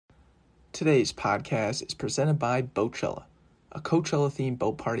Today's podcast is presented by Boatchella, a Coachella-themed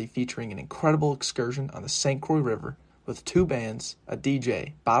boat party featuring an incredible excursion on the St. Croix River with 2 bands, a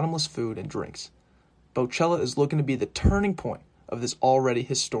DJ, bottomless food, and drinks. Boatchella is looking to be the turning point of this already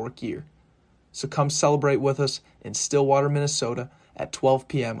historic year. So come celebrate with us in Stillwater, Minnesota at 12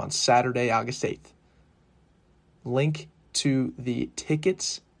 p.m. on Saturday, August 8th. Link to the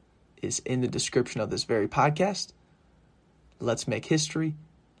tickets is in the description of this very podcast. Let's make history.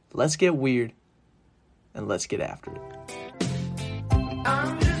 Let's get weird, and let's get after it.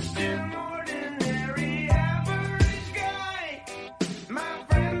 I'm just an ordinary average guy. My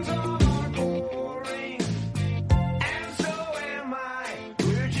friends all are boring, and so am I.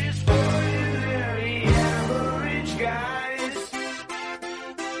 We're just ordinary average guys.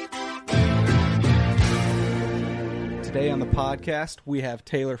 Today on the podcast, we have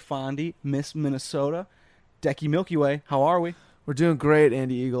Taylor Fondie, Miss Minnesota. Decky Milky Way, how are we? We're doing great,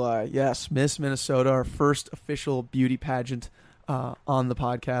 Andy Eagle Eye. Yes, Miss Minnesota, our first official beauty pageant on the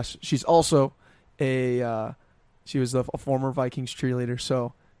podcast. She's also she was a former Vikings cheerleader.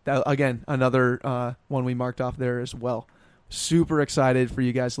 So, that, again, another one we marked off there as well. Super excited for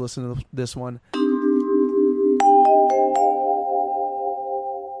you guys to listen to this one.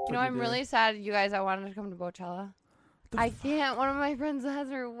 You know, I'm really sad, you guys. I wanted to come to Boatchella. I can't. One of my friends has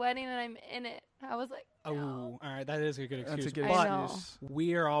her wedding, and I'm in it. I was like, no. Oh, all right. That is a good excuse. That's a good but excuse.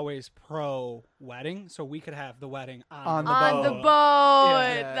 we are always pro wedding, so we could have the wedding On the On boat. the boat.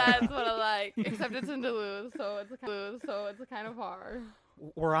 Yeah. That's what I like. Except it's in Duluth, so it's kind of far.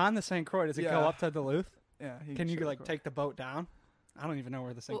 We're on the St. Croix. Does it go Yeah. up to Duluth? Yeah, Can you show like the take the boat down? I don't even know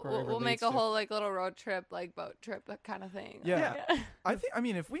where the St. Croix River We'll make leads a to. whole like little road trip, like boat trip, that kind of thing. Yeah. I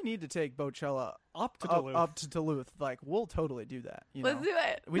mean, if we need to take Boatchella Up to Duluth. up to Duluth, like, we'll totally do that. You Let's know? do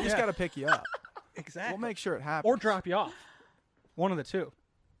it. We just Yeah. got to pick you up. Exactly. We'll make sure it happens. Or drop you off. One of the two.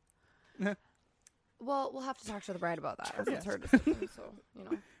 Well, we'll have to talk to the bride about that. Sure. It's her decision, so you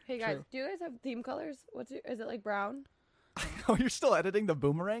know. Hey guys, True. do you guys have theme colors? Is it like brown? Oh, you're still editing the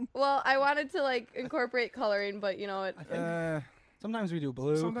boomerang? Well, I wanted to like incorporate coloring, but you know it. I think sometimes we do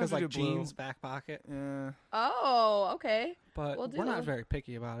blue Sometimes because we like do blue. jeans, back pocket. Yeah. Oh, okay. But We'll do we're not those. very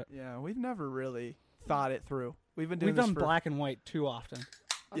picky about it. Yeah, we've never really thought it through. We've been doing We've this done for, black and white too often.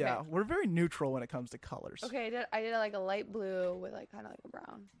 Okay. Yeah, we're very neutral when it comes to colors. Okay, I did like a light blue with like kind of like a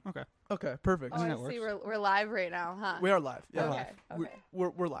brown. Okay. Okay, perfect. Oh, think I that see. works. We're live right now, huh? We are live. Yeah. Okay. We- Okay.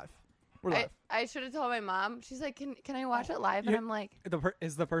 We're live. We're live. I should have told my mom. She's like, "Can I watch it live?" And Yeah. I'm like,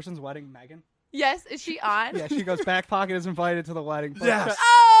 Is the person's wedding Megan? "Yes." Is she on? Yeah, she goes, back pocket is invited to the wedding. Yes.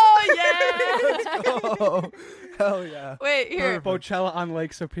 Oh yeah. Oh, hell yeah. Wait here. Boatchella on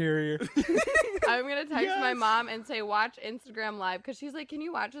Lake Superior. I'm gonna text my Yes. mom and say watch Instagram live because she's like, "Can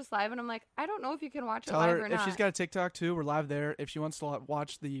you watch this live?" And I'm like, "I don't know if you can watch it Tell live her or if not." she's got a TikTok too, we're live there. If she wants to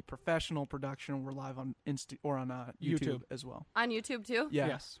watch the professional production, we're live on or on YouTube YouTube. as well. on YouTube too. Yeah.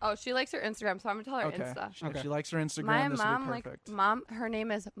 Yes. Oh, she likes her Instagram, so I'm gonna tell her Okay. Insta. If Okay. she likes her Instagram, My this mom will be perfect. her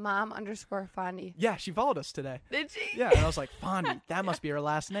name is mom_Fondie. Yeah, she followed us today. Did she? Yeah, and I was like, Fondie, that must be her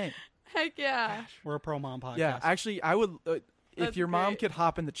last name. Heck yeah. We're a pro mom podcast. Yeah, actually, I would. If That's your mom great. could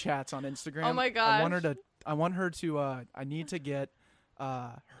hop in the chats on Instagram. Oh my I want her gosh. to. I need to get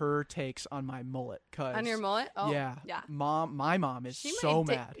her takes on my mullet. Cause On your mullet? Oh, yeah, yeah. my mom is She so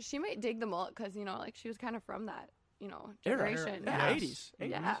might mad. She might dig the mullet because you know, like she was kind of from that, you know, Era. generation. Yeah, Yeah. 80s.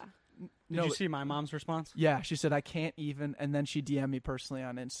 Yeah. Did No, you see my mom's response? Yeah, she said I can't even, and then she DM'd me personally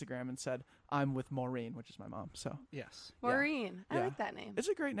on Instagram and said I'm with Maureen, which is my mom. So Yes. Maureen. I Yeah. like that name. it's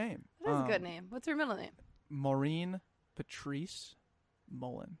a great name. That is a good name. What's her middle name? Maureen Patrice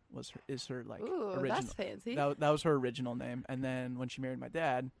Mullen is her like Ooh, original. that's fancy. That was her original name, and then when she married my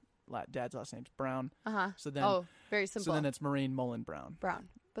dad, dad's last name's Brown. Uh-huh. So then, Oh, very simple. so then it's Maureen Mullen Brown. Brown.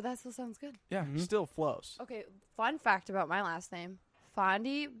 But that still sounds good. Yeah, Mhm. still flows. Okay, fun fact about my last name.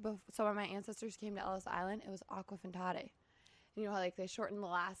 Fondie, so when my ancestors came to Ellis Island, it was Aquafantate. You know how like they shortened the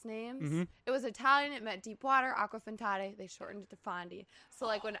last names? Mhm. It was Italian, it meant deep water, Aquafantate. They shortened it to Fondie. So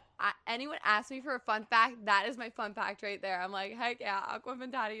like when anyone asks me for a fun fact, that is my fun fact right there. I'm like, heck yeah,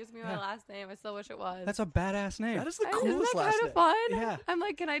 Aquafantate used to be my Yeah. last name. I still wish it was. That's a badass name. That is the Isn't coolest that last kind name. of fun? Yeah. I'm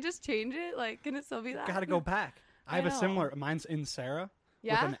like, can I just change it? Like, can it still be that? Gotta go back. I have I a know. similar. Mine's in Sarah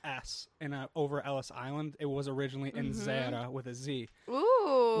Yeah? with an S in over Ellis Island. It was originally in Zara with a Z,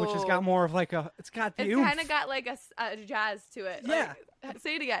 Ooh. which has got more of like a. It's got the It's oomph. kind of got like a jazz to it. Yeah. Like,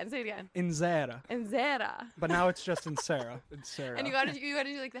 Say it again. Say it again. Inzera. Inzera. But now it's just in Sarah. And Sarah. And you gotta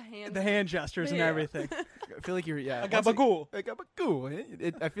do like the hand. The hand gestures and Yeah. everything. I feel like you're Agabagoo.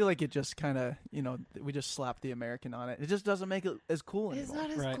 I feel like it just kind of we just slapped the American on it. It just doesn't make it as cool It's anymore.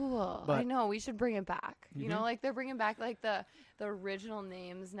 not as Right. cool. But- I know. We should bring it back. You know, Mhm. like they're bringing back like the original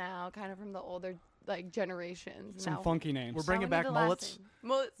names now, kind of from the older like generations. Some now. funky names. We're bringing Now we back need the last mullets. name.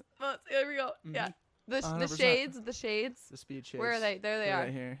 Mullets. Here we go. Mhm. Yeah. The 100%. shades. The speed shades. Where are they? There they They're are.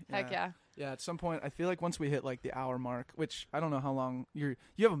 right here. Heck yeah. Yeah, at some point, I feel like once we hit like the hour mark, which I don't know how long you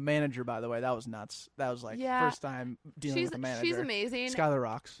have a manager, by the way. That was nuts. That was like Yeah. first time dealing with a manager. She's amazing. Skylar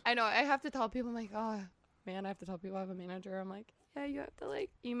rocks. I know. I have to tell people. I'm like, oh man, I have to tell people I have a manager. I'm like, yeah, you have to like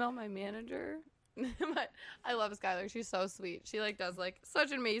email my manager. But I love Skylar. She's so sweet. She like does like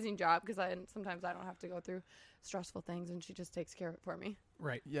such an amazing job because sometimes I don't have to go through stressful things and she just takes care of it for me.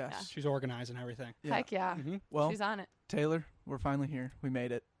 Right. Yes. She's organized and everything. Yeah. Heck yeah. Mhm. Well, She's on it. Taylor, we're finally here. We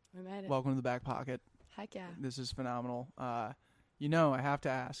made it. We made it. Welcome to the back pocket. Heck yeah. This is phenomenal. I have to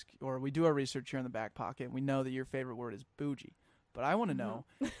ask, or we do our research here in the back pocket. We know that your favorite word is bougie, but I want to know: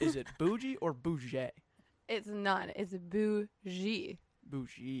 is it bougie or bougie? It's none. It's bougie.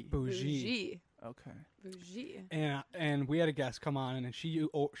 Bougie. Bougie. Okay. Bougie. And we had a guest come on, and she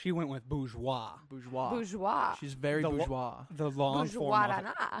went with bourgeois. Bourgeois. Bourgeois. She's very The lo- bourgeois. The long form of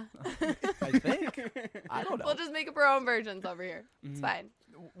it. Bourgeois. I think. I don't know. We'll just make up our own versions over here. It's Mhm. fine.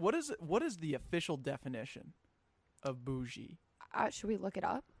 What is the official definition of bougie? Should we look it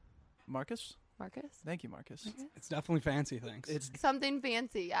up, Marcus? Marcus? Thank you, Marcus. It's definitely fancy things. It's Something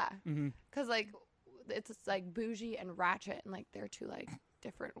fancy, yeah. hmm Because like it's like bougie and ratchet, and like they're two like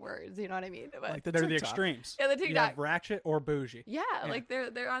different words. You know what I mean? But, like the They're the TikTok. extremes. yeah, the You TikTok. have ratchet or bougie. Yeah, like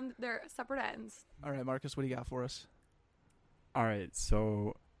they're on their separate ends. All right, Marcus, what do you got for us? All right,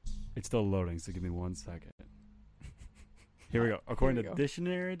 so it's still loading, so give me 1 second. Here we go. According we to go.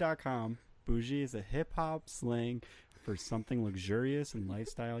 dictionary.com, bougie is a hip hop slang for something luxurious in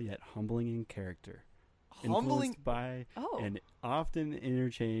lifestyle yet humbling in character. Humbling. Influenced by Oh, and often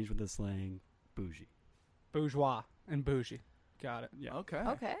interchanged with the slang bougie. Bourgeois and bougie. Got it. Yeah. Okay.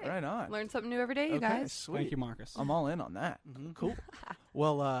 Okay. Right on. learn something new every day, you okay, guys. sweet. Thank you, Marcus. I'm all in on that. Mhm. Cool.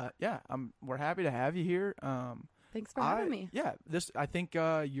 Well, yeah, we're happy to have you here. Thanks for having me. Yeah, I think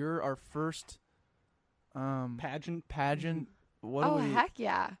you're our first Pageant. pageant. What Oh do we? heck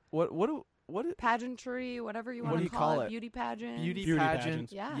yeah! What Pageantry, whatever you What want do to you call call it. it? Beauty pageant. Beauty Beauty pageant?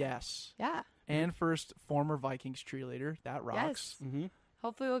 pageants. Yeah. Yes. Yeah. And first former Vikings cheerleader. That rocks. Yes. hmm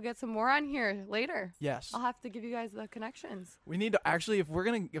Hopefully we'll get some more on here later. Yes. I'll have to give you guys the connections. We need to actually, if we're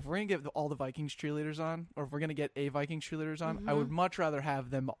gonna get all the Vikings cheerleaders on, or if we're gonna get a Vikings cheerleaders on, I would much rather have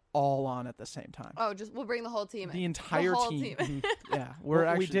them all on at the same time. Oh, we'll bring the whole team in. The entire whole team. team. Yeah, we're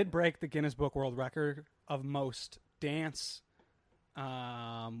actually we did break the Guinness Book World Record of most dance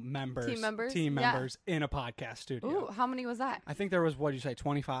members, Team members? Yeah. in a podcast studio. Ooh, how many was that? I think there was, what did you say,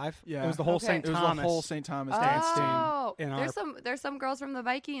 25? Yeah. It was the whole Okay. St. It was Thomas. the whole St. Thomas Oh. dance team. Oh, in there's some girls from the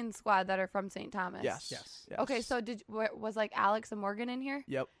Viking squad that are from St. Thomas. Yes. Yes. Yes. Okay, so was like Alex and Morgan in here?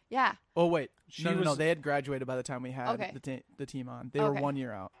 Yep. Yeah. Oh wait, She no, was- they had graduated by the time we had Okay. the team on. They were Okay. 1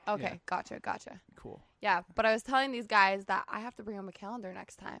 year out. Okay, Yeah. gotcha. Cool. Yeah, but I was telling these guys that I have to bring them a calendar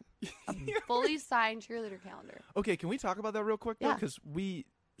next time. A fully signed cheerleader calendar. Okay, can we talk about that real quick though? Yeah. Because do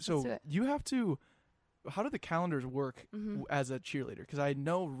so it. you have to. How do the calendars work as a cheerleader? Because I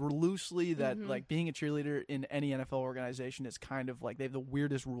know loosely that like being a cheerleader in any NFL organization is kind of like they have the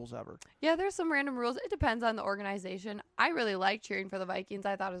weirdest rules ever. Yeah, there's some random rules. It depends on the organization. I really like cheering for the Vikings.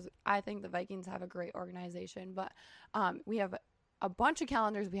 I think the Vikings have a great organization, but we have a bunch of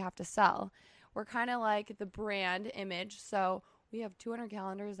calendars we have to sell. We're kind of like the brand image, so we have 200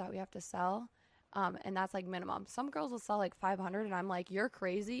 calendars that we have to sell. And that's like minimum. Some girls will sell like 500, and I'm like, you're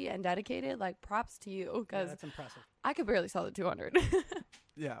crazy and dedicated. Like, props to you, Yeah, because that's impressive. I could barely sell the 200.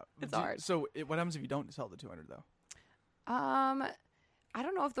 Yeah, It's hard. So what happens if you don't sell the 200 though? I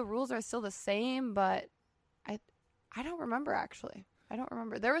don't know if the rules are still the same, but I don't remember actually. I don't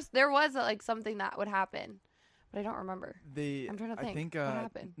remember. There was like something that would happen, but I don't remember. I'm trying to I think. think What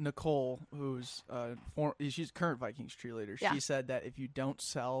happened? Nicole, who's she's current Vikings cheerleader. Yeah. She said that if you don't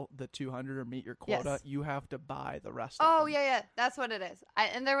sell the 200 or meet your quota, Yes. you have to buy the rest. Oh of them. yeah, that's what it is.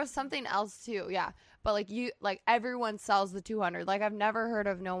 And there was something else too. Yeah, but like everyone sells the 200. Like I've never heard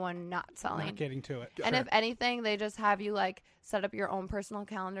of no one not selling. Not getting to it. And if anything, they just have you like set up your own personal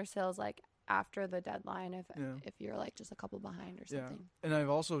calendar sales like after the deadline if you're like just a couple behind or Yeah, something. and I've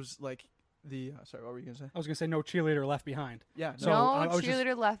also like the sorry, what were you gonna say? I was going to say no cheerleader left behind. Yeah, So no I was just-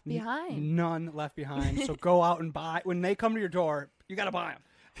 cheerleader left behind. None left behind. So go out and buy. When they come to your door, you got to buy them.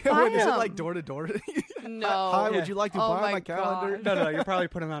 Wait, is it Buy like 'em. door to door? No. Hi, Yeah. would you like to Oh buy my my calendar? God. No, you're probably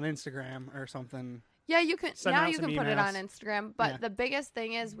putting it on Instagram or something. Yeah, you can. Send Now out you some can put it on emails. Instagram. But Yeah. the biggest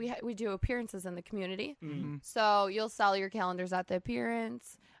thing is we do appearances in the community. Mm-hmm. So you'll sell your calendars at the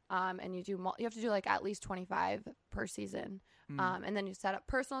appearance, and you have to do like at least 25 per season, and then you set up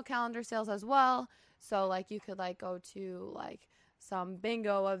personal calendar sales as well. So like you could like go to like some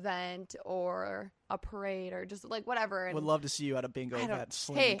bingo event or a parade or just like whatever. And Would love to see you at a bingo I don't- event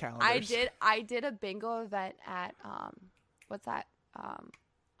slinging hey, calendars. I did a bingo event at what's that?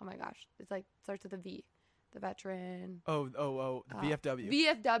 Oh my gosh, it's like starts with a V, the veteran. Oh, VFW.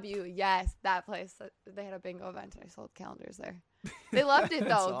 VFW, yes, that place. They had a bingo event. And I sold calendars there. They loved it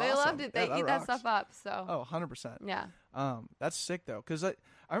That's though. They awesome. loved it. They Yeah, that eat that rocks. stuff up. So Oh, 100%. yeah. That's sick though, because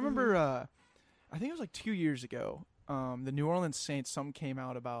I remember I think it was like 2 years ago. The New Orleans Saints, some came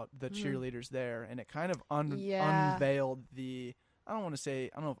out about the cheerleaders there, and it kind of Yeah. unveiled the. I don't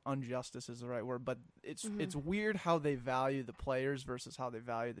know if injustice is the right word, but it's weird how they value the players versus how they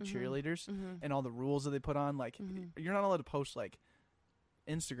value the cheerleaders and all the rules that they put on. Like you're not allowed to post like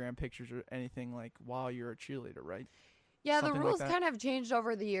Instagram pictures or anything like while you're a cheerleader, right? Yeah, Something the like rules that? kind of changed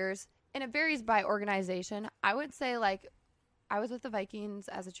over the years, and it varies by organization. I would say like I was with the Vikings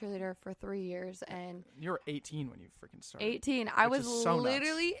as a cheerleader for 3 years, and You were 18 when you freaking started. 18. I Which was is so nuts.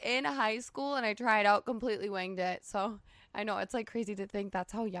 literally in high school, and I tried out, completely winged it. So I know it's like crazy to think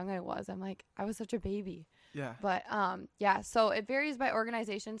that's how young I was. I'm like, I was such a baby. Yeah. But yeah, so it varies by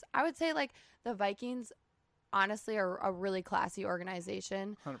organizations. I would say like the Vikings honestly are a really classy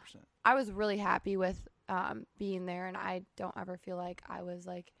organization. 100%. I was really happy with being there, and I don't ever feel like I was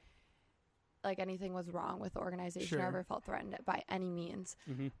like anything was wrong with the organization or Sure. ever felt threatened by any means.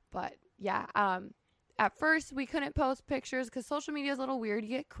 Mm-hmm. But yeah, at first we couldn't post pictures because social media is a little weird. You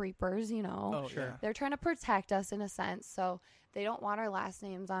get creepers, you know. Oh, Sure. yeah. They're trying to protect us in a sense, so they don't want our last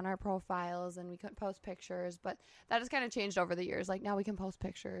names on our profiles, and we couldn't post pictures. But that has kind of changed over the years. Like now we can post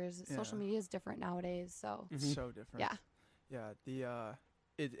pictures. Social Yeah. media is different nowadays, so It's so different. yeah. Yeah.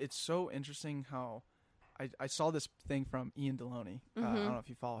 It's so interesting how I saw this thing from Ian Deloney. I don't know if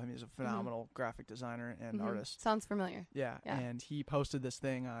you follow him. He's a phenomenal graphic designer and artist. Sounds familiar. Yeah, Yeah. and he posted this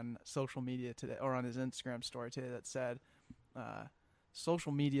thing on social media today, or on his Instagram story today, that said,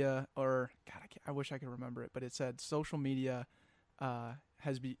 social media, or God, I wish I could remember it, but it said social media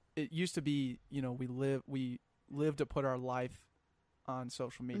it used to be, we live to put our life on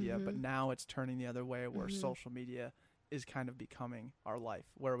social media, but now it's turning the other way, where social media is kind of becoming our life,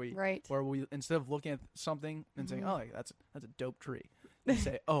 where we Right. instead of looking at something and saying, oh, like, that's a dope tree, you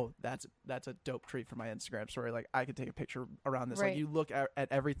say, oh, that's a dope tree for my Instagram story. Like I could take a picture around this. Right. Like you look at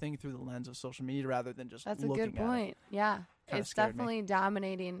everything through the lens of social media rather than just That's a looking good at it. point. Yeah. Kinda It's scared me. definitely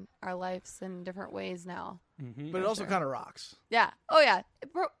dominating our lives in different ways now. Mm-hmm. But it also sure. kind of rocks. Yeah. Oh yeah.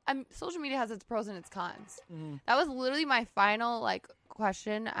 Social media has its pros and its cons. That was literally my final like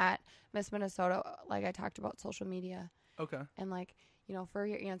question at Miss Minnesota. Like I talked about social media, Okay. and like for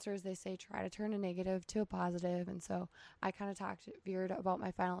your answers they say try to turn a negative to a positive, and so I kind of veered about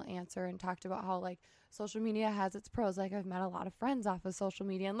my final answer and talked about how like social media has its pros. Like I've met a lot of friends off of social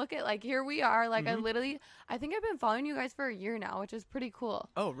media, and look at like here we are. Like I think I've been following you guys for a year now, which is pretty cool.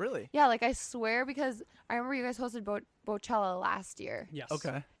 Oh, really? Yeah, like I swear, because I remember you guys hosted Bochella last year. Yes.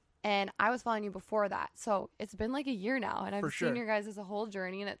 Okay. And I was following you before that. So it's been like a year now, and I've For seen sure. your guys' whole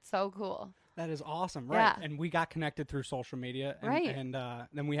journey, and it's so cool. That is awesome, right? Yeah. And we got connected through social media, and, Right. And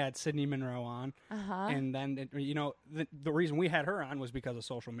then we had Sydney Monroe on, Uh-huh. and then the reason we had her on was because of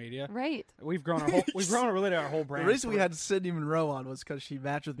social media. Right. We've grown really our whole brand. The reason we had Sydney Monroe on was because she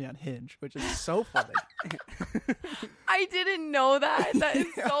matched with me on Hinge, which is so funny. I didn't know that. That is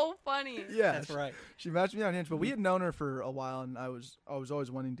so funny. Yeah, That's right. She matched me on Hinge, but we had known her for a while, and I was always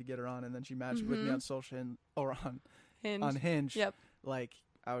wanting to get her on, and then she matched with me on on Hinge. Yep. Like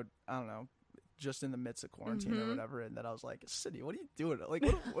I don't know, just in the midst of quarantine or whatever, and then I was like, Sydney, what are you doing? Like,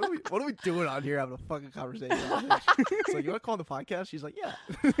 what are we doing out here having a fucking conversation? On Hinge? It's like, you want to call the podcast? She's like, yeah.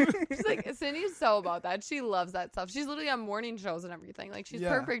 She's like, Cindy's so about that. She loves that stuff. She's literally on morning shows and everything. Like, she's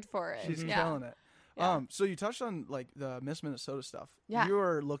Yeah. perfect for it. She's yeah. killing it. Yeah. So you touched on like the Miss Minnesota stuff. Yeah. You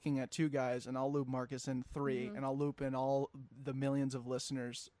are looking at 2 guys, and I'll loop Marcus in 3, and I'll loop in all the millions of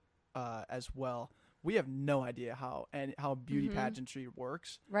listeners as well. We have no idea how beauty pageantry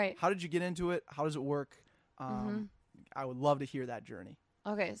works. Right. How did you get into it? How does it work? I would love to hear that journey.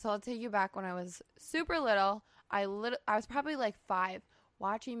 Okay, so I'll take you back when I was super little. I was probably like 5,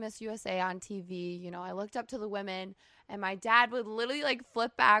 watching Miss USA on TV. I looked up to the women, and my dad would literally like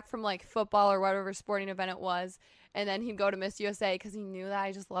flip back from like football or whatever sporting event it was, and then he'd go to Miss USA because he knew that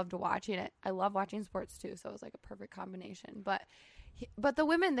I just loved watching it. I love watching sports too, so it was like a perfect combination. But but the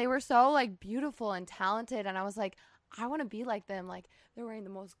women, they were so like beautiful and talented, and I was like, I want to be like them. Like they're wearing the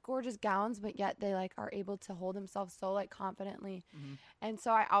most gorgeous gowns, but yet they like are able to hold themselves so like confidently. And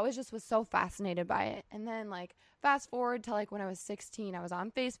so I always just was so fascinated by it. And then like fast forward to like when I was 16, I was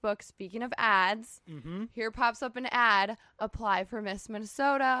on Facebook. Speaking of ads, here pops up an ad: apply for Miss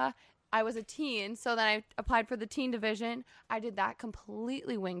Minnesota. I was a teen, so then I applied for the teen division. I did that,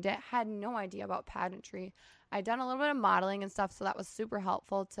 completely winged it, had no idea about pageantry. I'd done a little bit of modeling and stuff, so that was super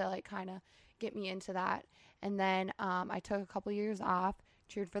helpful to like kind of get me into that. And then I took a couple years off,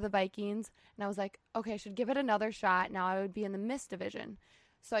 cheered for the Vikings, and I was like, okay, I should give it another shot. Now I would be in the Miss division.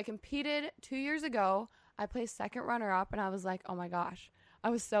 So I competed 2 years ago. I placed second runner-up, and I was like, oh my gosh, I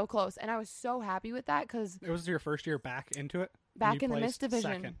was so close. And I was so happy with that because It was your first year back into it? and back you in the Miss placed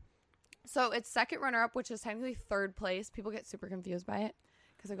division. second. So it's second runner-up, which is technically third place. People get super confused by it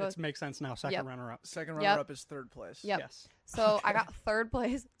because it goes. It makes sense now. Second Yep. runner-up. Second Yep. runner-up is third place. Yep. Yes. So I got third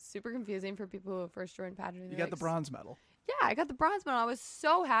place. Super confusing for people who first joined pageantry. You They're got like, the bronze medal. Yeah, I got the bronze medal. I was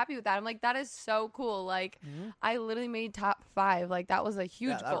so happy with that. I'm like, that is so cool. Like, Mm-hmm. I literally made top 5. Like, that was a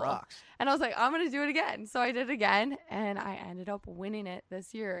huge Yeah, that goal. rocks. And I was like, I'm gonna do it again. So I did it again, and I ended up winning it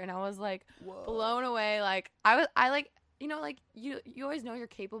this year. And I was like blown away. Like, I like, you know, like you always know you're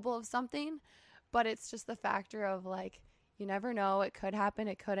capable of something, but it's just the factor of like, you never know. It could happen.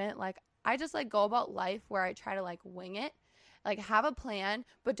 It couldn't. Like, I just like go about life where I try to like wing it. Like, have a plan,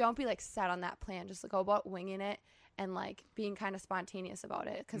 but don't be like set on that plan. Just like, go about winging it and like being kind of spontaneous about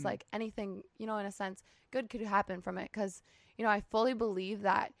it. Cause like anything, you know, in a sense, good could happen from it. Cause, you know, I fully believe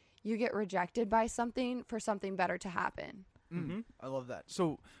that you get rejected by something for something better to happen. I love that.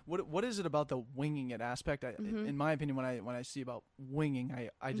 So, what is it about the winging it aspect? In my opinion, when I see about winging,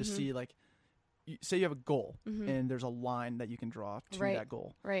 I just see like, say you have a goal and there's a line that you can draw to Right. that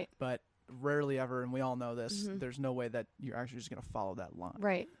goal, Right. but rarely ever, and we all know this, there's no way that you're actually just going to follow that line.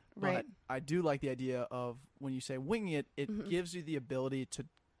 Right. Right. But I do like the idea of when you say winging it, it gives you the ability to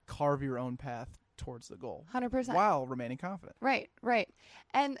carve your own path towards the goal 100%. while remaining confident. Right, right.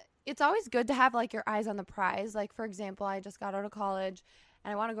 And it's always good to have like your eyes on the prize. Like, for example, I just got out of college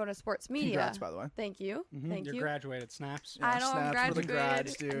and I want to go to sports media. Congrats, by the way. Thank you. Thank You're you. graduated. Snaps. Yeah, I know I'm snaps for the graduated.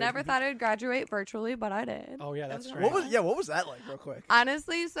 grads, dude. I never thought I'd graduate virtually, but I did. Oh, yeah, that's It right. What was that like, real quick?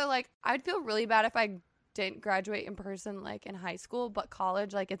 Honestly, so like I'd feel really bad if I didn't graduate in person like in high school, but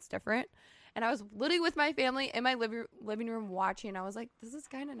college, like, it's different. And I was literally with my family in my living room watching. I was like, this is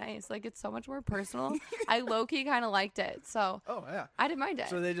kind of nice. Like, it's so much more personal. I low-key kind of liked it. So Oh yeah. I did my day.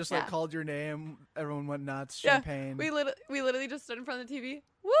 So they just Yeah. like called your name. Everyone went nuts. Yeah, Champagne. we literally just stood in front of the TV.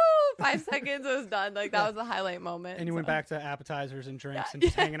 Woo! 5 seconds, it was done. Like, that was the highlight moment. And you went so. back to appetizers and drinks Yeah. and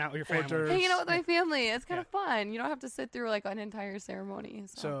just hanging out with your family. Hors d'oeuvres. Hanging out with my family. It's kind of fun. You don't have to sit through like an entire ceremony.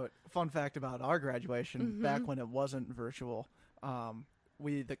 So, fun fact about our graduation, back when it wasn't virtual,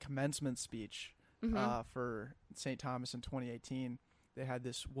 the commencement speech for St. Thomas in 2018, they had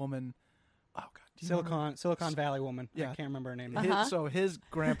this woman. Oh God, do you remember? Silicon Valley woman. Yeah. I can't remember her name. His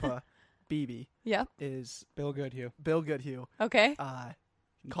grandpa, BB, Yep. is Bill Goodhue. Bill Goodhue. Okay.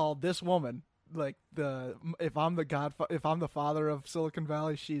 Called this woman like if I'm the father of Silicon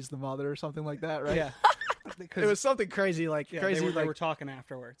Valley, she's the mother or something like that, right? Yeah. It was something crazy, like crazy. They were talking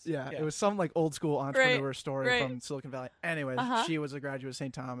afterwards. Yeah, it was some like old school entrepreneur story right. from Silicon Valley. Anyways, she was a graduate of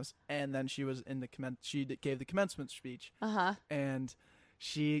St. Thomas, and then she was in the gave the commencement speech, and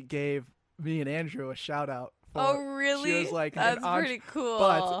she gave me and Andrew a shout out. Oh, really? She was like, that's pretty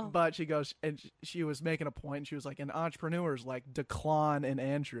cool. But she goes, and she was making a point. And she was like, an entrepreneurs like Declan and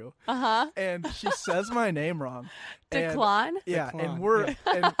Andrew. And she says my name wrong. Declan? Yeah, Declan,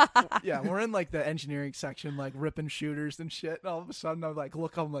 and we're in like the engineering section, like ripping shooters and shit. And all of a sudden, I'm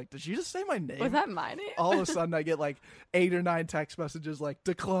like, did she just say my name? Was that my name? All of a sudden, I get like 8 or 9 text messages like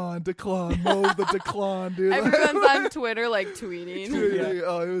Declan, mow the Declan, dude. Everyone's on Twitter like tweeting. Dude,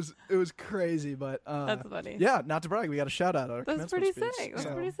 oh, it was crazy, but That's funny. yeah, not to brag, we got a shout out. Our That's commencement pretty speech. sick. That's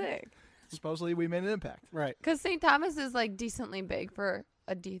So, pretty sick. Supposedly, we made an impact. Right. Because St. Thomas is like decently big for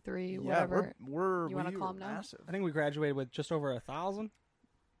a D3, whatever. Yeah, you we wanna were call 'em now? massive. I think we graduated with just over 1,000.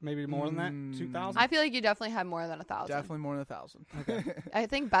 Maybe more than that. 2,000. I feel like you definitely had more than 1,000. Definitely more than 1,000. I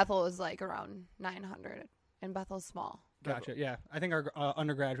think Bethel is like around 900, and Bethel's small. Gotcha. Yeah. I think our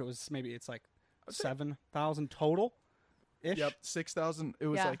undergraduate was it's like 7,000 total. ish. Yep, 6,000. It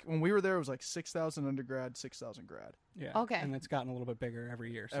was Yeah. like when we were there, it was like 6,000 undergrad, 6,000 grad. Yeah. Okay. And it's gotten a little bit bigger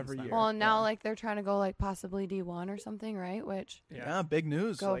every year. Since Every then. year. Well, now Yeah. like they're trying to go like possibly D1 or something, right? Which Yeah, big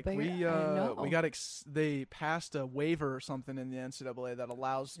news. Go like bigger. I we know. got they passed a waiver or something in the NCAA that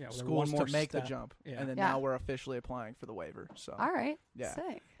allows Yeah, they're schools one more to make the step. jump, Yeah. and then Yeah. now we're officially applying for the waiver. So all right, Yeah.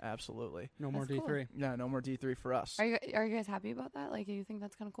 sick. absolutely, No more That's cool. D3. yeah, no more D3 for us. Are you guys happy about that? Like, do you think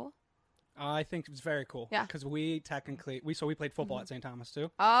that's kind of cool? I think it's very cool. Yeah. Because we technically we played football at St. Thomas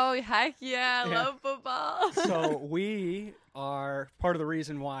too. Oh heck yeah, I Yeah. love football. So we are part of the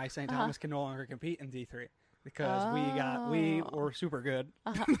reason why St. Uh-huh. Thomas can no longer compete in D3 because we Oh. were super good.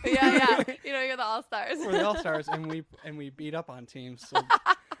 yeah. You know, you're the all stars. We're the All Stars, and we beat up on teams. So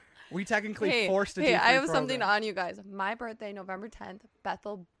we technically forced a D3 I have something program. on you guys. My birthday, November 10th.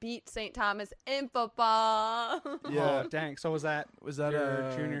 Bethel beat St. Thomas in football. Oh, dang. So was that that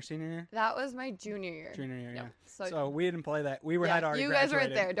your senior year? That was my junior year. Junior year, Yep. yeah. So, So we didn't play that. We yeah, had already you guys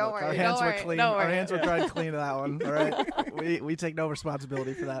weren't graduated. there. Don't Look, worry. our hands don't were worry. clean. Don't Our worry. hands were dried clean to that one. All right, we take no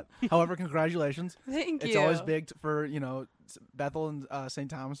responsibility for that. However, congratulations. Thank It's you. always big for Bethel and St.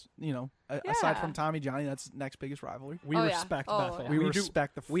 Thomas. Aside from Yeah. Tommy Johnny, that's next biggest rivalry. We Oh, yeah. respect Oh, Bethel. yeah. We do-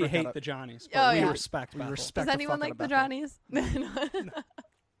 respect the. We frick out hate of- the Johnnies, Oh, but we yeah. respect We Bethel. respect Does the anyone fuck like out the of Bethel. Johnnies?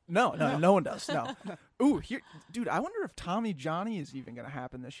 No one does. No. Ooh, dude. I wonder if Tommy Johnny is even going to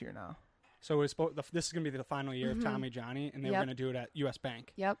happen this year now. So this is going to be the final year of Tommy Johnny, and they were Yep. going to do it at U.S.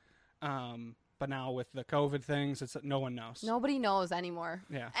 Bank. Yep. But now with the COVID things, no one knows. Nobody knows anymore.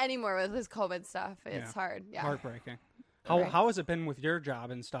 Yeah. Anymore with this COVID stuff. It's Yeah. hard. Yeah. Heartbreaking. Right. How has it been with your job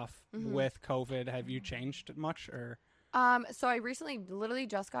and stuff with COVID? Have you changed much or? So I recently literally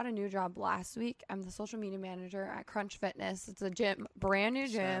just got a new job last week. I'm the social media manager at Crunch Fitness. It's a gym, brand new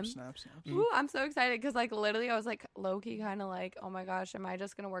gym. Snap. Ooh, I'm so excited because like literally I was like low-key kind of like, oh my gosh, am I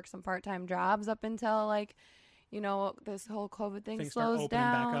just going to work some part-time jobs up until like, this whole COVID thing Things start slows opening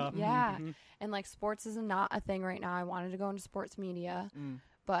back down. up. Yeah. Mhm. And like sports is not a thing right now. I wanted to go into sports media,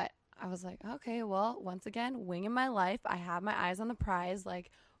 but I was like, okay, well, once again, winging my life. I have my eyes on the prize, like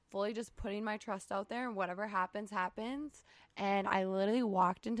fully just putting my trust out there and whatever happens, happens. And I literally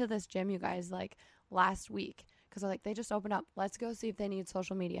walked into this gym, you guys, like last week because like they just opened up. Let's go see if they need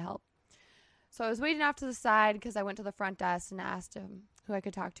social media help. So I was waiting off to the side because I went to the front desk and asked him who I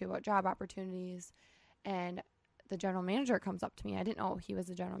could talk to about job opportunities. And the general manager comes up to me. I didn't know he was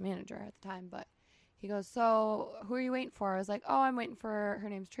the general manager at the time, but he goes, so who are you waiting for? I was like, oh, I'm waiting for, her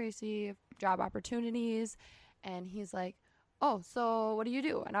name's Tracy, job opportunities. And he's like, oh, so what do you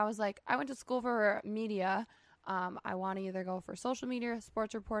do? And I was like, I went to school for media. I want to either go for social media,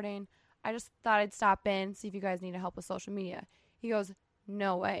 sports reporting. I just thought I'd stop in, see if you guys need help with social media. He goes,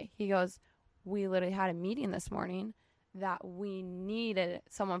 no way. He goes, we literally had a meeting this morning that we needed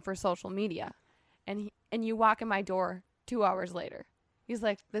someone for social media. And you walk in my door 2 hours later. He's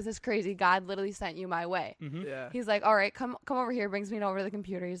like, this is crazy. God literally sent you my way. Yeah. He's like, all right, come over here. Brings me over to the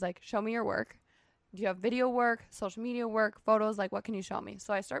computer. He's like, show me your work. Do you have video work, social media work, photos? Like, what can you show me?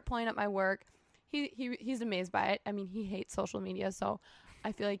 So I start pulling up my work. He's amazed by it. I mean, he hates social media, so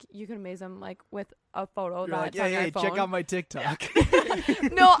I feel like you can amaze him like with a photo You're like, that's on your phone. check out my TikTok.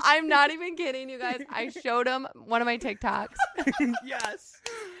 No, I'm not even kidding, you guys. I showed him one of my TikToks. Yes.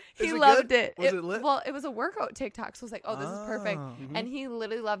 He Is it loved good? it. Was it lit? Well, it was a workout TikTok, so I was like, oh, this is perfect. Oh. And he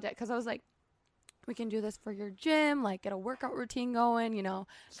literally loved it because I was like, we can do this for your gym, like get a workout routine going,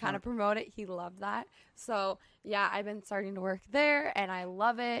 kind of promote it. He loved that. So, yeah, I've been starting to work there, and I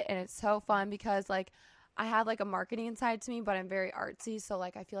love it, and it's so fun because, like, I have, like, a marketing side to me, but I'm very artsy, so,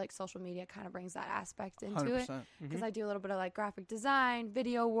 like, I feel like social media kind of brings that aspect into it 100%. because I do a little bit of, like, graphic design,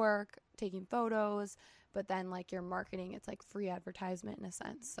 video work, taking photos, but then, like, your marketing, it's, like, free advertisement in a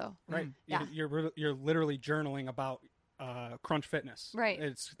sense, so. Right. Yeah. You're literally journaling about Crunch Fitness. Right.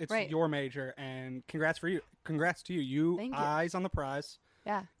 It's Right. your major, and congrats to you. You Thank you. eyes on the prize.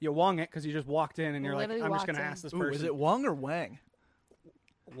 Yeah. You wung it because you just walked in and you're like, Literally I'm just walked going to in. ask this Ooh, person. is it Wung or Wang?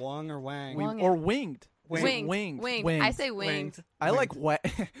 Wung or Wang? Wung it. Or winged? Is it Winged. winged? I say winged. I like Wang.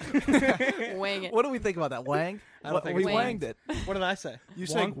 Wing it. What do we think about that? Wang? I don't think we it's wanged it. What did I say? You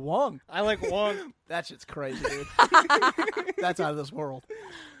Wung? said Wung. I like Wung. That shit's crazy, dude. That's out of this world.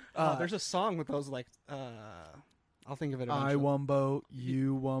 There's a song with those like I'll think of it eventually. I wumbo,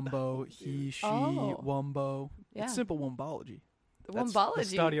 you wumbo, he, she, Oh. wumbo. Yeah. It's simple wumbology. Wombology. the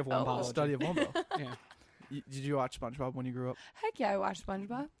study of The Wombology. study of wumbo. Yeah. Did you watch SpongeBob when you grew up? Heck yeah, I watched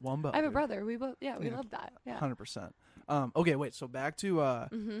SpongeBob. Wumbo. I have a dude. brother. We both, we Yeah. love that. Yeah. 100%. Okay, wait. So back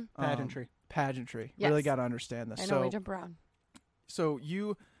to Pageantry. Pageantry. Yes. Really got to understand this. I know so, we jump around. so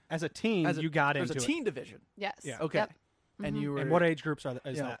you As a teen, you got there's into a teen division. Yes. Yeah. Okay. Yep. And you were it. And what age groups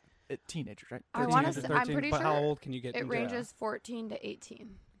is you know, that? Teenagers, right? I 13 wanna to say- 13, I'm pretty but how sure old can you get? It into ranges 14 to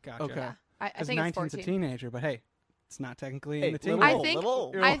 18. Gotcha. Okay. Yeah. I Because think it's 19's 14. a teenager, but hey, it's not technically Hey, in the teen. little- I think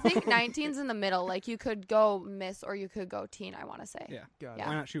little- I think 19's in the middle. Like you could go miss or you could go teen. I want to say. Yeah. Got Yeah.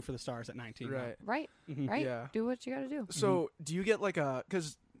 Why not shoot for the stars at 19? Right. Right. Mhm. Right. Yeah. Do what you got to do. So do you get like a,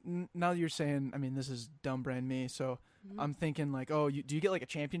 because now that you're saying, I mean, this is dumb brand me, so Mhm. I'm thinking like, oh, do you get like a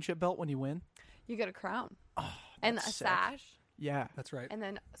championship belt when you win? You get a crown Oh, and a that's sick. sash Yeah. That's right. and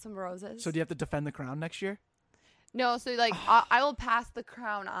then some roses. So do you have to defend the crown next year? No, so like I will pass the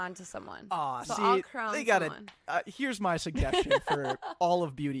crown on to someone. Ah, So see, I'll crown they got it. someone. Here's my suggestion for all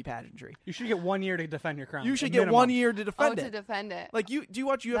of beauty pageantry. You should get 1 year to defend your crown. You should a get minimum. 1 year to Oh, defend to it. defend it. Like do you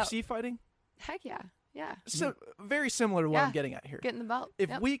watch UFC fighting? Heck yeah. Yeah. So very similar to what I'm Yeah. getting at here. Getting the belt. If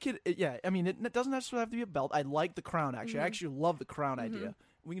Yep. we could, yeah, I mean, it doesn't necessarily have to be a belt. I like the crown, actually. I Mhm. actually love the crown idea.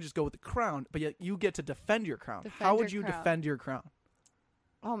 We can just go with the crown, but yet you get to defend your crown. Defend How would your you crown. defend your crown?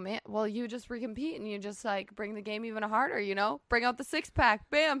 Oh man, well you just recompete and you just like bring the game even harder, you know? Bring out the 6-pack,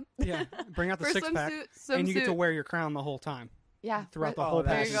 bam. Yeah. Bring out the For 6-pack, swimsuit, and you get to swimsuit. wear your crown the whole time Yeah, throughout the right- whole Oh,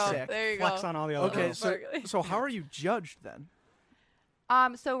 There that's you pageant. go. sick. There you Flex go. on all the other Okay, girls. so how are you judged then?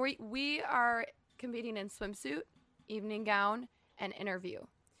 So we are competing in swimsuit, evening gown, and interview.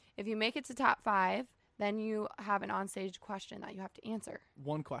 If you make it to top 5, then you have an onstage question that you have to answer.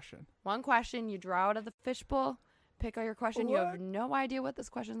 One question. One question, you draw out of the fishbowl, pick out your question. You What? have no idea what this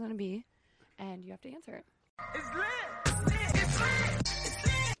question is going to be, and you have to answer it.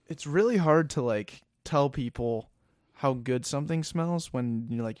 It's really hard to like tell people how good something smells when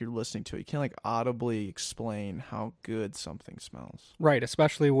you're listening to it. You can't like audibly explain how good something smells. Right,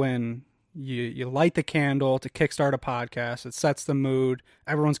 especially when you light the candle to kickstart a podcast. It sets the mood.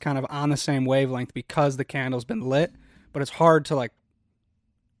 Everyone's kind of on the same wavelength because the candle's been lit. But it's hard to like,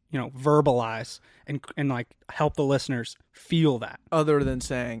 verbalize and like help the listeners feel that. Other than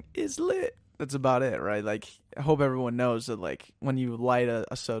saying is lit, that's about it, right? Like I hope everyone knows that like when you light a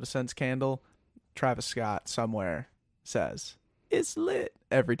Soda Sense candle, Travis Scott somewhere says it's lit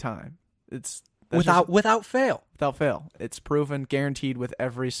every time. That's Without fail. without fail. It's proven, guaranteed with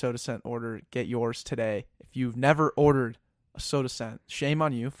every Soda Scent order. Get yours today. If you've never ordered a Soda Scent, shame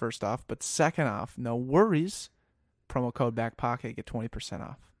on you, first off. But second off, no worries. Promo code BACKPOCKET, get 20%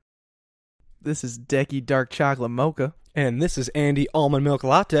 off. This is Decky Dark Chocolate Mocha. And this is Andy Almond Milk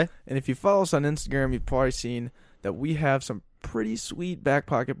Latte. And if you follow us on Instagram, you've probably seen that we have some pretty sweet Back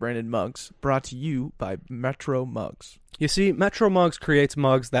Pocket branded mugs brought to you by Metro Mugs. You see, Metro Mugs creates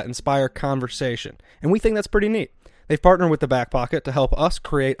mugs that inspire conversation, and we think that's pretty neat. They've partnered with the Back Pocket to help us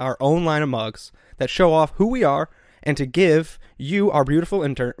create our own line of mugs that show off who we are and to give you, our beautiful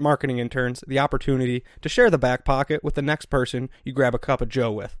marketing interns, the opportunity to share the Back Pocket with the next person you grab a cup of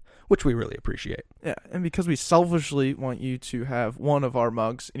joe with, which we really appreciate. Yeah, and because we selfishly want you to have one of our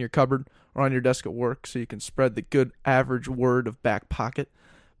mugs in your cupboard or on your desk at work so you can spread the good average word of Back Pocket,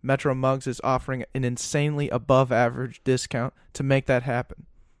 Metro Mugs is offering an insanely above average discount to make that happen.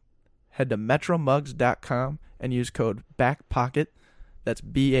 Head to metromugs.com and use code BACKPOCKET, that's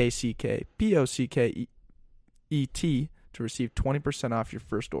BACKPOCKET, to receive 20% off your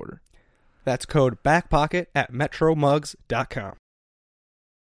first order. That's code BACKPOCKET at metromugs.com.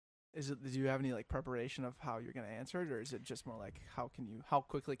 Do you have any like preparation of how you're going to answer it, or is it just more like how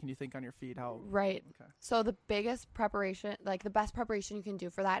quickly can you think on your feet? Right. Okay. So the biggest preparation, like the best preparation you can do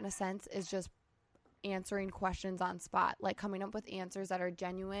for that in a sense is just answering questions on spot, like coming up with answers that are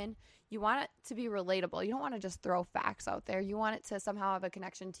genuine. You want it to be relatable. You don't want to just throw facts out there. You want it to somehow have a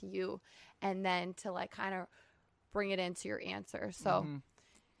connection to you and then to like kind of bring it into your answer. So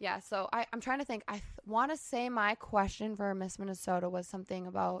yeah, so I'm trying to think. I want to say my question for Miss Minnesota was something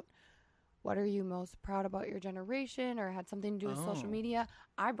about what are you most proud about your generation, or had something to do with social media.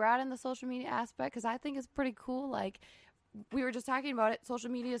 I brought in the social media aspect because I think it's pretty cool. Like we were just talking about it. Social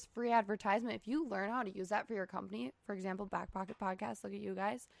media is free advertisement. If you learn how to use that for your company, for example, Back Pocket Podcast, look at you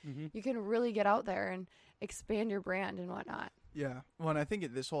guys, you can really get out there and expand your brand and whatnot. Yeah. Well, and I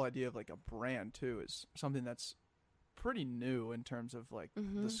think this whole idea of like a brand too is something that's pretty new in terms of like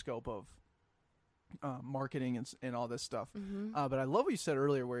the scope of marketing and all this stuff. But I love what you said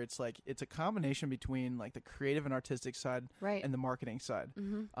earlier, where it's like it's a combination between like the creative and artistic side, Right. and the marketing side.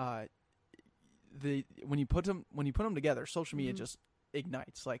 When you put them together, social media just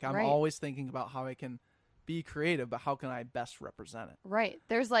ignites. Like I'm Right. always thinking about how I can be creative, but how can I best represent it? Right.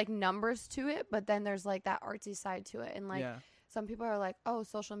 There's like numbers to it, but then there's like that artsy side to it. And like Yeah. some people are like, oh,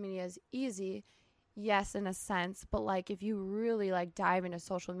 social media is easy. Yes, in a sense. But like if you really like dive into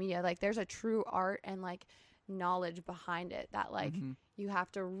social media, like there's a true art and like knowledge behind it that like you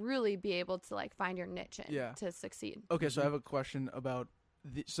have to really be able to like find your niche in Yeah. to succeed. Okay, so I have a question about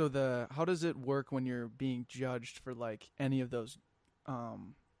how does it work when you're being judged for like any of those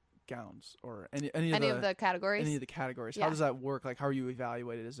gowns or any of the categories? Any of the categories. Yeah. How does that work? Like, how are you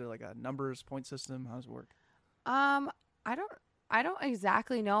evaluated? Is there like a numbers point system? How does it work? I don't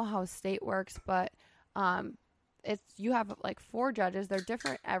exactly know how state works, but you have like 4 judges. They're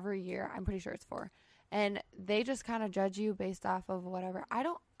different every year. I'm pretty sure it's 4. And they just kind of judge you based off of whatever.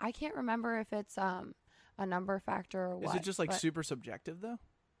 I can't remember if it's a number factor or what. Is it just like but super subjective though?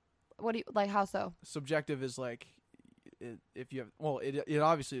 what do you like? How so? Subjective is like if you have it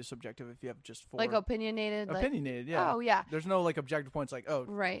obviously is subjective if you have just 4 Like opinionated. yeah. Oh yeah. There's no like objective points like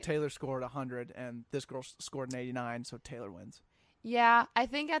Right. Taylor scored 100 and this girl scored an 89, so Taylor wins. Yeah, I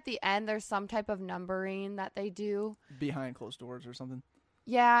think at the end there's some type of numbering that they do Behind closed doors or something.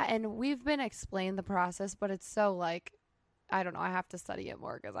 Yeah, and we've been explained the process, but it's so like, I don't know. I have to study it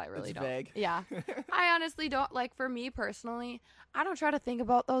more because I really It's don't. vague. Yeah, I honestly don't like. For me personally, I don't try to think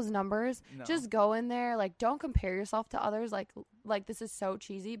about those numbers. No. Just go in there. Like, don't compare yourself to others. Like this is so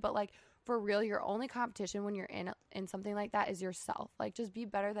cheesy, but like for real, your only competition when you're in something like that is yourself. Like, just be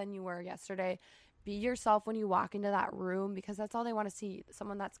better than you were yesterday. Be yourself when you walk into that room because that's all they want to see.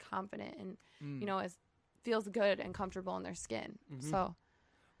 Someone that's confident and feels good and comfortable in their skin. Mm-hmm. So.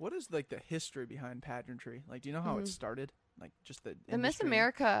 What is like the history behind pageantry? Like, do you know how it started? Like, just the Miss industry?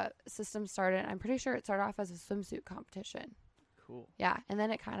 America system started. I'm pretty sure it started off as a swimsuit competition. Cool. Yeah, and then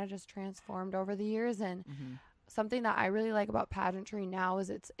it kind of just transformed over the years. And Mm-hmm. something that I really like about pageantry now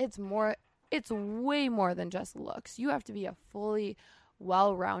is it's way more than just looks. You have to be a fully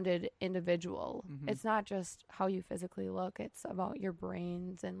well-rounded individual. Mm-hmm. It's not just how you physically look. It's about your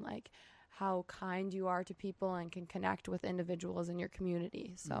brains and like how kind you are to people and can connect with individuals in your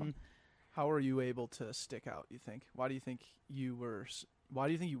community. So. Mm-hmm. How are you able to stick out, you think? Why do you think you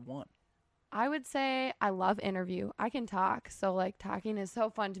won? I would say I love interview. I can talk. So, like, talking is so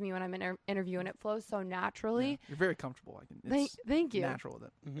fun to me when I'm in interview, and it flows so naturally. Yeah. You're very comfortable. Thank you. Natural with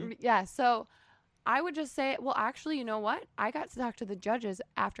it. Mm-hmm. Yeah, so I would just say, well, actually, you know what? I got to talk to the judges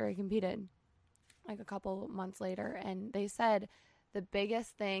after I competed, like a couple months later, and they said the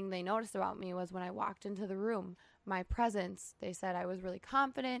biggest thing they noticed about me was when I walked into the room, my presence. They said I was really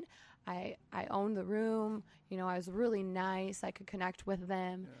confident. I owned the room. You know, I was really nice. I could connect with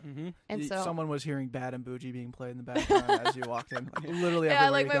them. Yeah. Mm-hmm. And so someone was hearing Bad and Bougie being played in the background as you walked in. Like, literally yeah,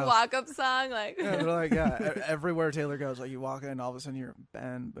 everywhere like you my go. walk-up song, like Yeah, they're like, everywhere Taylor goes, like you walk in, all of a sudden you're Bad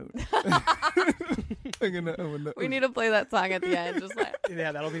and Bougie. we need to play that song at the end. Just like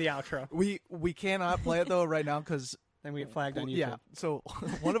Yeah, that'll be the outro. We cannot play it though right now because Then we get flagged on YouTube. yeah. So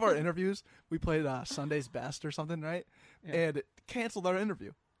one of our interviews, we played Sunday's Best or something, right? Yeah. And it canceled our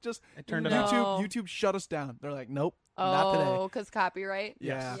interview. Just It turned it No. off. YouTube shut us down. They're like, nope, not today. oh, because copyright.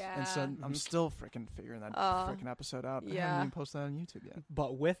 Yeah. Yeah. And so Mhm. I'm still freaking figuring that freaking episode out. I yeah. haven't even posted that on YouTube yet.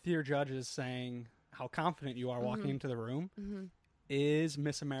 But with your judges saying how confident you are walking into the room, Mm-hmm. is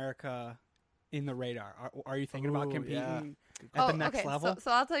Miss America in the radar? Are you thinking about Ooh, competing yeah. at the next okay. level? So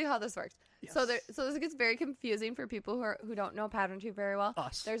I'll tell you how this works. Yes. So this gets very confusing for people who don't know pageantry very well.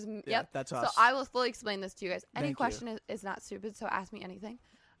 Us. There's Yeah, yep. that's us. So I will fully explain this to you guys. Any Thank you. question is not stupid, so ask me anything.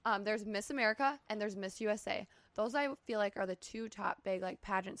 There's Miss America and there's Miss USA. Those I feel like are the 2 top big like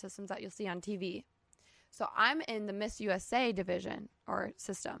pageant systems that you'll see on TV. So I'm in the Miss USA division or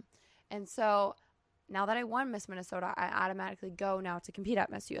system. And so now that I won Miss Minnesota, I automatically go now to compete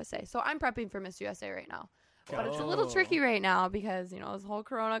at Miss USA. So I'm prepping for Miss USA right now. But it's a little tricky right now because, you know, this whole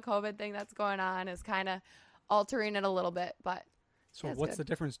Corona COVID thing that's going on is kind of altering it a little bit. But So that's what's good. the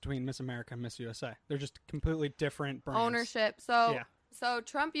difference between Miss America and Miss USA? They're just completely different brands. Ownership. So Yeah. so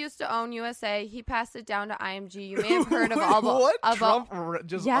Trump used to own USA. He passed it down to IMG. You may have heard of all the what? about Trump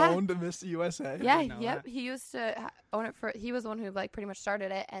just Yeah. owned Miss USA? yeah, didn't know yep. that. He used to own it for. He was the one who like pretty much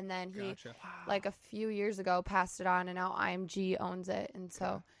started it, and then he Gotcha. like a few years ago passed it on, and now IMG owns it, and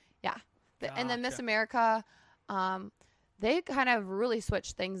so yeah. And then Miss Gotcha. America, they kind of really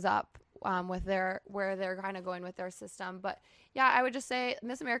switched things up with where they're kind of going with their system. But yeah, I would just say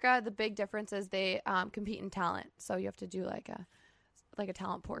Miss America. The big difference is they compete in talent, so you have to do like a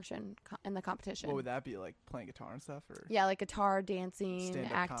talent portion in the competition. What would that be, like playing guitar and stuff? Or Yeah, like guitar, dancing,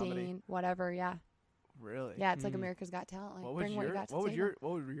 Stand-up acting, comedy? whatever. Yeah, really? yeah. It's like America's Got Talent. Like What would bring what you got to what the would table.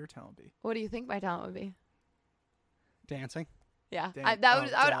 what would your talent be? What do you think my talent would be? Dancing. Yeah, Dang. I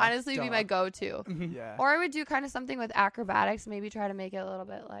would Duh, honestly be duh. my go-to. Yeah. Or I would do kind of something with acrobatics, maybe try to make it a little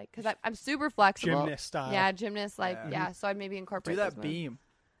bit like because I'm super flexible. Gymnast style. Yeah, gymnast. Like Yeah. yeah, so I'd maybe incorporate Do that those moves. beam.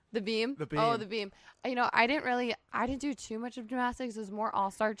 The beam. The Oh, beam. the beam. You know, I didn't do too much of gymnastics. It was more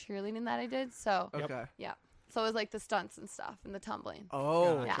all-star cheerleading that I did. So Okay. yeah, so it was like the stunts and stuff and the tumbling.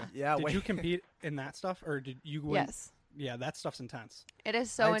 Oh, Gotcha. yeah. Did wait. you compete in that stuff, or did you win? Yes. yeah, that stuff's intense. It is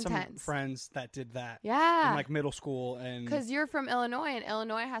I so had some intense. friends that did that Yeah. in like middle school, and Because you're from Illinois, and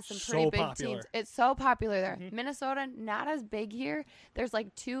Illinois has some So pretty big popular. teams. It's so popular there. Mhm. Minnesota, not as big here. There's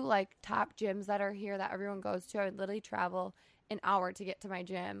like 2 like top gyms that are here that everyone goes to. I would literally travel an hour to get to my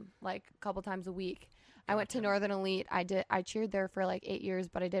gym like a couple times a week. I went to Northern Elite. I cheered there for like 8 years,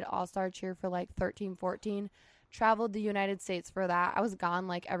 but I did all-star cheer for like 13, 14. Traveled the United States for that. I was gone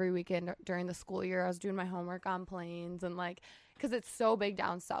like every weekend during the school year. I was doing my homework on planes and like, because it's so big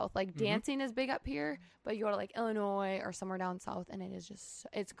down south. Like dancing is big up here, but you go to like Illinois or somewhere down south and it is just,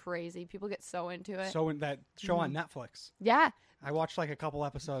 it's crazy. People get so into it. so in that show on Netflix, Yeah. I watched like a couple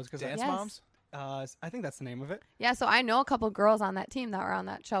episodes because Dance Yes. Moms? I think that's the name of it. Yeah, so I know a couple girls on that team that were on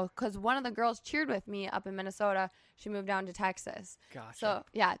that show because one of the girls cheered with me up in Minnesota. She moved down to Texas. Gotcha. So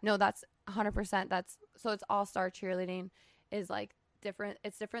yeah, no, that's 100%. So it's all-star cheerleading is like different.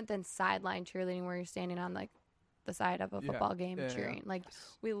 It's different than sideline cheerleading where you're standing on like the side of a Yeah. football game Yeah, yeah. cheering. Like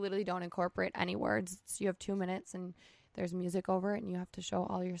we literally don't incorporate any words. You have 2 minutes and there's music over it, and you have to show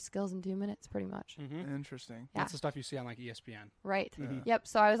all your skills in 2 minutes, pretty much. Mm-hmm. Interesting. Yeah. That's the stuff you see on like ESPN. Right. Yeah. Yep.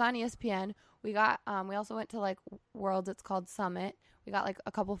 So I was on ESPN. We got we also went to like Worlds. It's called Summit. We got like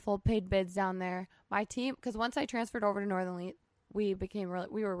a couple full paid bids down there. My team, because once I transferred over to Northern Elite, we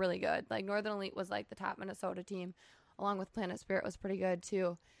were really good. Like Northern Elite was like the top Minnesota team, along with Planet Spirit was pretty good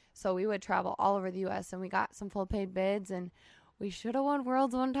too. So we would travel all over the U.S. and we got some full paid bids, and we should have won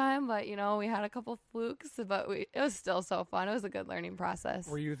Worlds one time, but you know we had a couple flukes. But it was still so fun. It was a good learning process.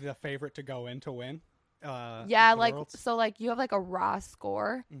 Were you the favorite to go in to win? Yeah, the like Worlds? so like you have like a raw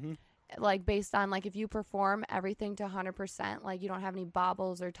score. Mhm. Like based on like if you perform everything to 100%, like you don't have any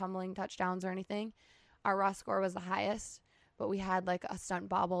bobbles or tumbling touchdowns or anything. Our raw score was the highest, but we had like a stunt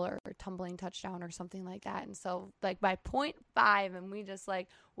bobble or tumbling touchdown or something like that. And so like by 0.5, and we just like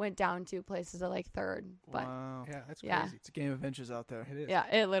went down 2 places to like third. But Wow. Yeah, that's Yeah. crazy. It's a game of inches out there. It is. yeah,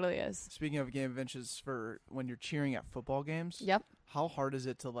 it literally is. Speaking of a game of inches, for when you're cheering at football games, Yep. how hard is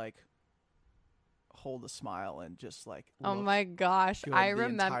it to like hold a smile and just like Oh look my gosh. good I the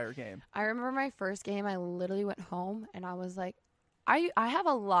remember entire game? I remember my first game, I literally went home and I was like, I have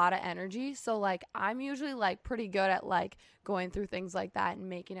a lot of energy. So, like, I'm usually, like, pretty good at, like, going through things like that and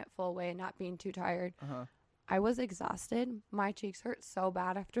making it full way and not being too tired. Uh-huh. I was exhausted. My cheeks hurt so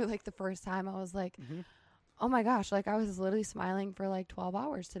bad after, like, the first time. I was like, Mhm. oh, my gosh. Like, I was literally smiling for, like, 12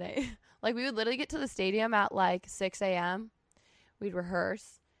 hours today. Like, we would literally get to the stadium at, like, 6 a.m. We'd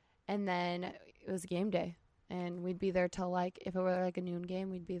rehearse. And then it was game day. And we'd be there till, like, if it were, like, a noon game,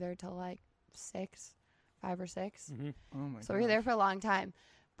 we'd be there till, like, 5 or 6. Mhm. Oh my So we were there for a long time.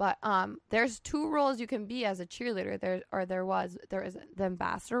 But there's 2 roles you can be as a cheerleader. There was the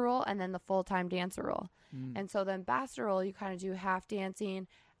ambassador role and then the full-time dancer role. Mm. And so the ambassador role, you kind of do half dancing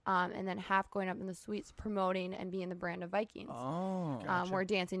and then half going up in the suites promoting and being the brand of Vikings. Oh, Where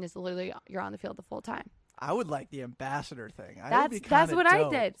dancing is literally you're on the field the full time. I would like the ambassador thing. That's what I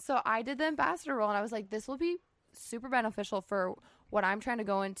did. So I did the ambassador role and I was like, this will be super beneficial for what I'm trying to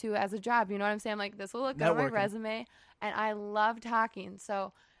go into as a job. You know what I'm saying? I'm like, this will look good on my Networking. resume. And I love talking.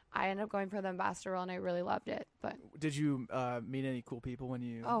 So I ended up going for the ambassador role and I really loved it. But Did you meet any cool people when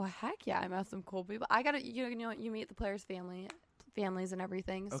you? oh heck yeah, I met some cool people. I gotta you know you meet the players' families and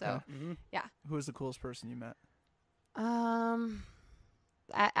everything. Okay. So Mhm. Who was the coolest person you met?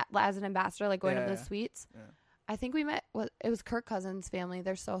 as an ambassador, like going up to Yeah. the suites. Yeah. I think we met. It was Kirk Cousins' family.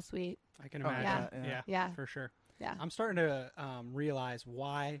 They're so sweet. I can Oh, imagine. yeah. Yeah, Yeah. for sure. Yeah. I'm starting to realize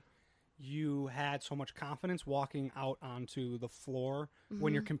why you had so much confidence walking out onto the floor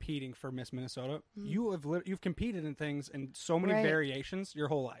when you're Mhm. competing for Miss Minnesota. Mhm. You've competed in things in so many Right. variations your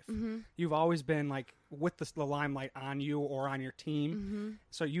whole life. Mhm. You've always been like with the limelight on you or on your team, Mhm.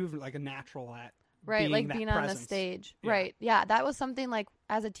 so you've like a natural at Right, like that being on the presence. stage. Yeah. Right. Yeah, that was something like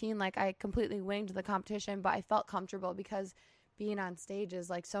as a teen, like I completely winged the competition, but I felt comfortable because being on stage is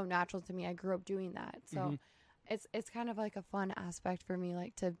like so natural to me. I grew up doing that. So Mhm. it's kind of like a fun aspect for me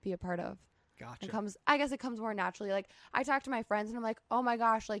like to be a part of. Gotcha. I guess it comes more naturally. Like I talk to my friends and I'm like, "Oh my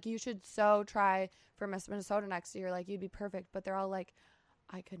gosh, like you should so try for Miss Minnesota next year. Like you'd be perfect." But they're all like,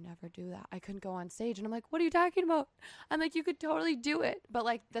 I could never do that. I couldn't go on stage. And I'm like, what are you talking about? I'm like, you could totally do it. But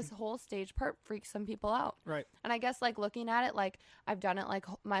like this whole stage part freaks some people out. Right. And I guess like looking at it, like I've done it like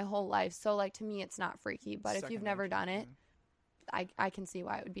my whole life. So like to me, it's not freaky. But if you've Second never nature, done it, yeah. I can see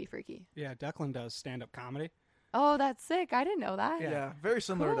why it would be freaky. Yeah, Declan does stand up comedy. Oh, that's sick. I didn't know that. Yeah, very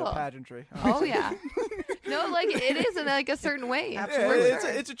similar Cool. to pageantry. Oh yeah. No, like it is in like a certain way. Yeah, For it's,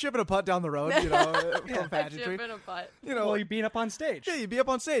 sure. it's a chip and a putt down the road, you know, from pageantry. Chip and a putt. You know, Well, you being up on stage, yeah, you be up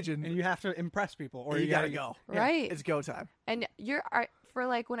on stage and you have to impress people, or you gotta gotta go. Right. It's go time. And for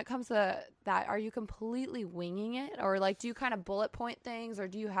like when it comes to that, are you completely winging it, or like do you kind of bullet point things, or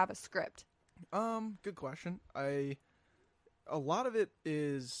do you have a script? Good question. A lot of it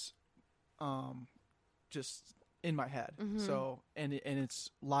is just in my head. So and it's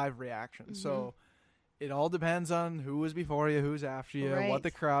live reaction. So it all depends on who was before you, who's after you, Right. what the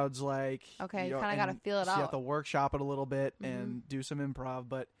crowd's like. Okay, you know, kinda gotta and feel it so you have out. to workshop it a little bit and do some improv,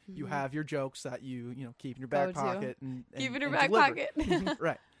 but you have your jokes that you keep in your back Go to. pocket and Keep it in your and back deliver. pocket.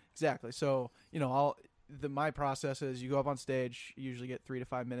 Right. Exactly. So, my process is you go up on stage, you usually get 3 to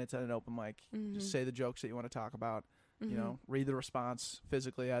 5 minutes at an open mic. Just say the jokes that you want to talk about. Read the response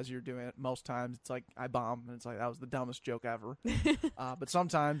physically as you're doing it. Most times it's like I bomb and it's like that was the dumbest joke ever. But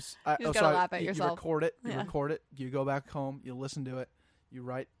sometimes You just gotta laugh at you yourself. record it. You Yeah. record it. You go back home. You listen to it. You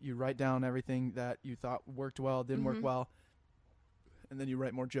write down everything that you thought worked well, didn't work well, and then you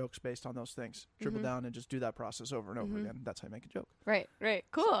write more jokes based on those things. Triple down and just do that process over and over again. That's how you make a joke. Right.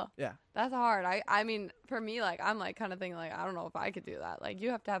 Cool. Yeah. That's hard. I mean, for me, like, I'm like kind of thinking like, I don't know if I could do that. Like,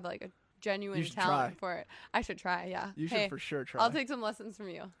 you have to have like a genuine You should talent try. for it. I should try. Yeah. You should Hey, for sure try. I'll take some lessons from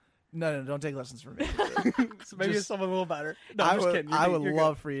you. No, don't take lessons from me. So maybe Just- it's someone a little better. No, I I'm just would, kidding. I would You're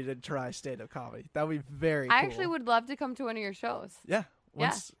love for you to try stand-up comedy. That would be very cool. I actually would love to come to one of your shows. Yeah. Yeah,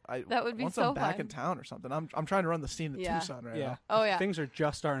 Once that would be once so I'm back fun. in town or something. I'm trying to run the scene at Yeah. Tucson right Yeah. now. Oh, yeah. Things are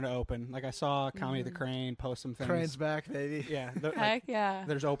just starting to open. Like I saw Comedy the Crane post some things. Crane's back, baby. Yeah. Heck yeah.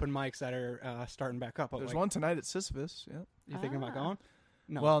 There's open mics that are starting back up. There's Like, one tonight at Sisyphus. Yeah. You thinking about going?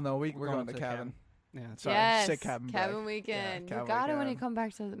 No. Well, no, we're We're going going to to cabin. Yeah. Sorry, yes. sick cabin. Cabin break. weekend. Yeah, You cabin got it when you weekend. come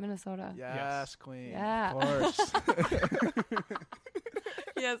back to Minnesota. Yes, queen. Yeah. Of course.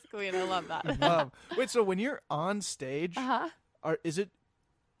 Yes, Queen. I love that. Wait, so when you're on stage, Uh-huh. is it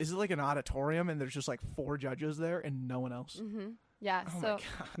like an auditorium and there's just like 4 judges there and no one else? Yeah. Oh my so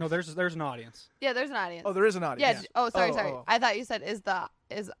God. No, there's an audience. yeah, there's an audience. Oh, there is an yeah. audience. Oh, sorry. Oh. I thought you said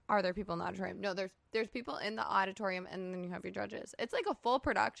are there people in the auditorium? No, there's people in the auditorium, and then you have your judges. It's like a full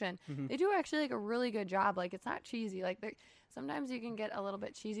production. They do actually like a really good job. Like, it's not cheesy. Like, sometimes you can get a little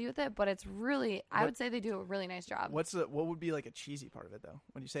bit cheesy with it, but it's really, I would say they do a really nice job. What would be like a cheesy part of it though?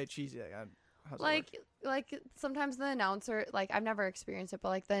 When you say cheesy, how's that Like, work? like sometimes the announcer, like, I've never experienced it, but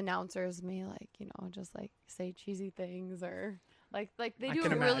like the announcers may like, just like say cheesy things, or like they I do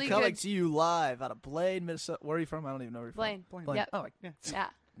can a really Coming good. to you live out of Blaine, Minnesota. Where are you from? I don't even know where you're from. Blaine. Yep. Oh, Yeah.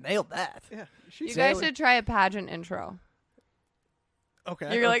 nailed that. Yeah. You guys should try a pageant intro.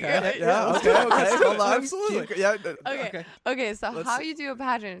 Okay. You're like, Okay. Yeah. Okay. Hold on. Absolutely. Yeah. Okay. So Let's how see. you do a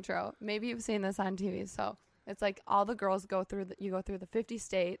pageant intro? Maybe you've seen this on TV. So it's like all the girls go through the 50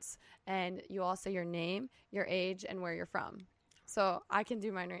 states, and you all say your name, your age, and where you're from. So I can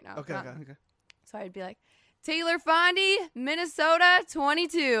do mine right now. Okay. Come on. Okay. So I'd be like, Taylor Fondie, Minnesota,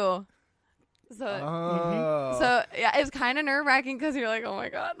 22. So Oh. so yeah, it's kind of nerve wracking because you're like, oh my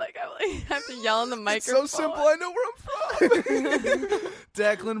god, like I have to yell in the It's microphone. so simple. I know where I'm from.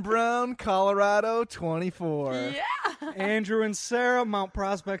 Declan Brown, Colorado, 24. Yeah. Andrew and Sarah, Mount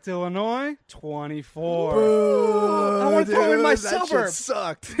Prospect, Illinois, 24. Boo, I wanna throw in my dude, that shit suburb.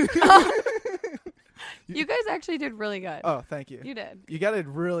 sucked. You guys actually did really good. Oh, thank you. You did. You got to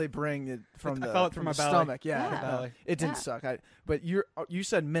really bring it from I the, felt it from through my the belly. stomach. Yeah, Yeah. Belly. it didn't Yeah. suck. But you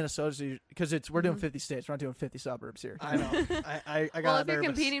said Minnesota because we're doing 50 states. We're not doing 50 suburbs here. I know. I got Well, if you're nervous.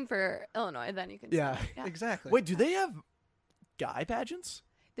 competing for Illinois, then you can. do Yeah. that. Yeah. Exactly. Wait, do they have guy pageants?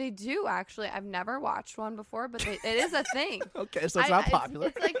 They do actually. I've never watched one before, but it is a thing. Okay, so it's not I-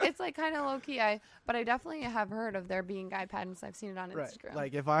 popular. It's like kind of low key. But I definitely have heard of there being guy pageants. I've seen it on Right. Instagram.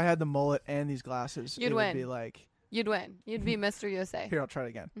 Like if I had the mullet and these glasses, You'd it win. would be like, You'd win. You'd be Mr. USA. here, I'll try it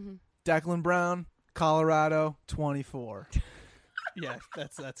again. Mhm. Declan Brown, Colorado, 24. Yeah,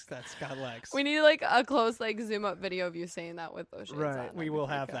 that's got legs. We need like a close like zoom up video of you saying that with those shades Right. on. We That'd will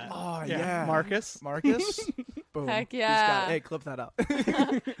be have pretty that. Oh, Yeah. yeah. Marcus. Boom. Heck He's yeah. got it. Hey, clip that up.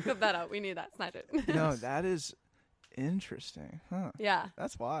 cool. Clip that out. We need that. Snatch it. No, that is interesting. Huh. Yeah.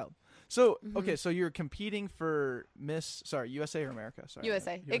 That's wild. So, Mm-hmm. okay, so you're competing for USA or America? Sorry.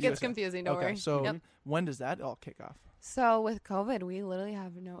 USA. You're It gets USA. confusing. Don't Okay, worry. so Yep. when does that all kick off? So with COVID, we literally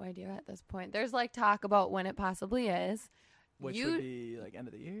have no idea at this point. There's like talk about when it possibly is. Which You- would be like end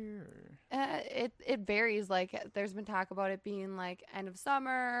of the year? Or? It varies. Like there's been talk about it being like end of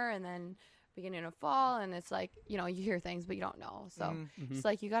summer and then beginning of fall, and it's like you hear things but you don't know. So Mm-hmm. it's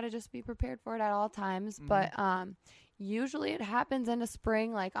like you got to just be prepared for it at all times. But usually it happens in the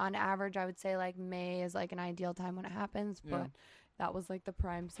spring. Like on average, I would say like May is like an ideal time when it happens. Yeah. But that was like the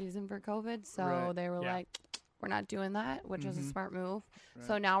prime season for COVID, so Right. they were Yeah. like, we're not doing that, which was a smart move. Right.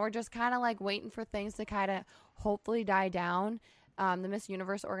 So now we're just kind of like waiting for things to kind of hopefully die down. the Miss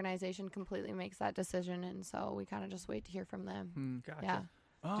Universe organization completely makes that decision, and so we kind of just wait to hear from them. Gotcha. Yeah.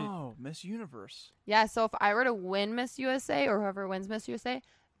 Oh, Miss Universe. Yeah, so if I were to win Miss USA or whoever wins Miss USA,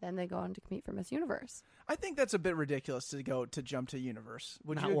 then they go on to compete for Miss Universe. I think that's a bit ridiculous to jump to Universe.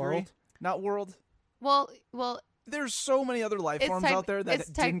 Would Not you agree? World? Not World. Well, There's so many other life It's forms tech- out there that it's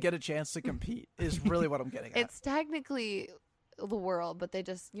didn't get a chance to compete. Is really what I'm getting at. it's technically the world, but they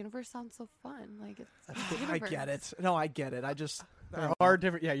just Universe sounds so fun. Like it's I get it. No, I get it. I just There are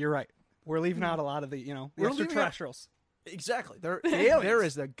different. Yeah, you're right. We're leaving out a lot of the, the We're leaving out- extraterrestrials. exactly. There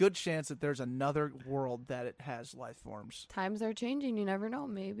is a good chance that there's another world that it has life forms. Times are changing. You never know.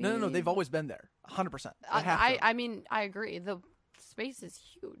 Maybe. No. They've always been there. 100%. I mean, I agree. The space is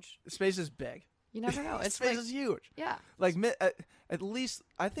huge. Space is big. You never know. It's Space like, is huge. yeah. Like at least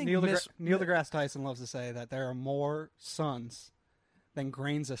I think Neil Miss deGrasse Tyson loves to say that there are more suns than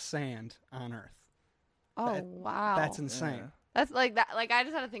grains of sand on Earth. Oh That- wow. That's insane. Yeah. That's like that. Like I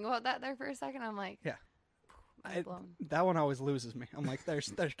just had to think about that there for a second. I'm like, Yeah. mind blown. That one always loses me. I'm like, there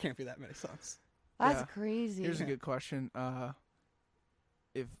can't be that many suns. That's Yeah. crazy. Here's a good question.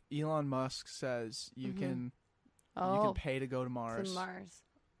 If Elon Musk says you can pay to go to Mars, to Mars.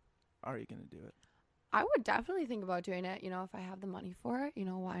 are you going to do it? I would definitely think about doing it. If I have the money for it,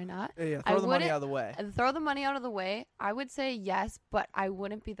 why not? Yeah, I throw the money wouldn't- out of the way. Throw the money out of the way. I would say yes, but I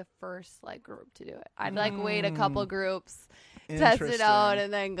wouldn't be the first group to do it. I'd wait a couple groups, test it out,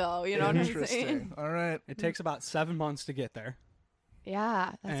 and then go. You know what I'm saying? Interesting. All right. It takes about 7 months to get there.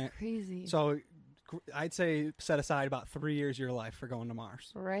 Yeah, that's And crazy. So I'd say set aside about 3 years of your life for going to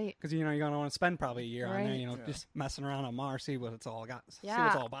Mars. Right. Because, you're going to want to spend probably a year on there, Right. Yeah. just messing around on Mars, see what it's all got, see what Yeah.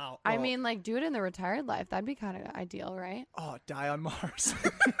 it's all about. I mean, do it in the retired life. That'd be kind of ideal, right? Oh, die on Mars.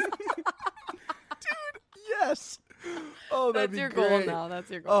 Dude, yes. Oh, that'd That's be your great. goal now. That's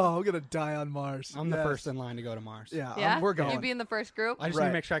your goal. Oh, I'm going to die on Mars. I'm the Yes. first in line to go to Mars. Yeah, Yeah, we're going. You'd be in the first group. I just need to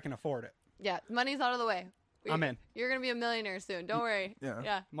Right. make sure I can afford it. Yeah, money's out of the way. I'm in. You're gonna be a millionaire soon. Don't worry. Yeah.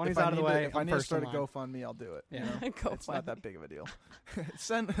 Yeah. Money's If I out of the need to- way. If I I'm need to first start in a line. GoFundMe, I'll do it. Yeah. It's not that big of a deal.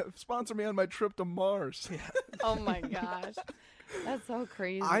 Sponsor me on my trip to Mars. Oh my gosh, that's so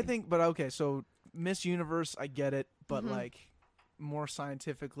crazy. I think, but okay, so Miss Universe, I get it, but Mm-hmm. like more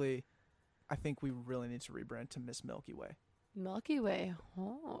scientifically, I think we really need to rebrand to Miss Milky Way. Milky Way.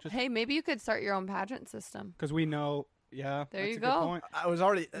 Oh. Just- Hey, maybe you could start your own pageant system. Because we know, yeah, There that's you a go. good point. I was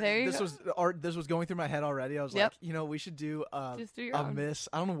already There you this go. this was going through my head already. I was Yep. like, we should do Just do your a own. Miss.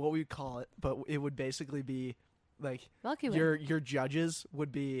 I don't know what we'd call it, but it would basically be like Milky Way. your judges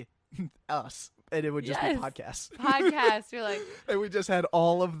would be us, and it would just Yes. be podcasts. Podcast. You're like, And we just had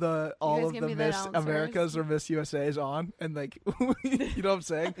all of the guys give me the Miss announcers? Americas or Miss USA's on, and like, you know what I'm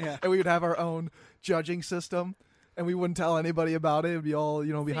saying? Yeah. And we would have our own judging system, and we wouldn't tell anybody about it. It'd be all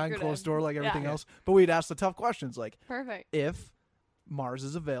behind Secretive. closed door like everything Yeah. else. But we'd ask the tough questions, like perfect. if Mars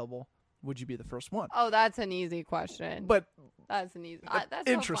is available, would you be the first one? Oh, that's an easy question. But that's an easy. That's so fun.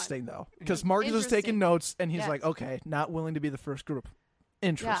 interesting though, because Marcus is Interesting. taking notes, and he's Yes. like, okay, not willing to be the first group.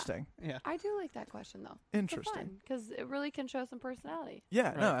 Interesting. Yeah. I do like that question though. Interesting. Because it really can show some personality.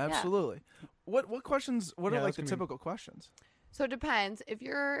 Yeah, no, Right. Yeah. absolutely. What questions? What Yeah, are like that's the gonna be- typical questions? So it depends. If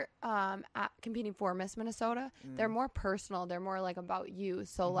you're competing for Miss Minnesota, they're more personal. They're more like about you.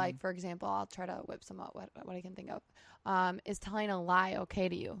 So like for example, I'll try to whip some up. What I can think of is telling a lie okay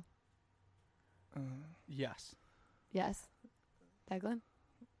to you? Yes. Yes, Declan.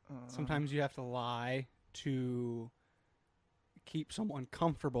 Sometimes you have to lie to keep someone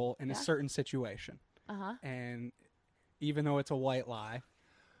comfortable in Yeah. a certain situation. And even though it's a white lie,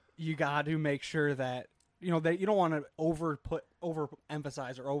 you got to make sure that that you don't want to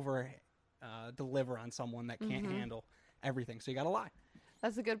overemphasize or over deliver on someone that can't handle everything. So you got to lie.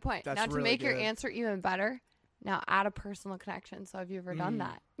 That's a good point. That's Now to really make your good. answer even better, now add a personal connection. So have you ever done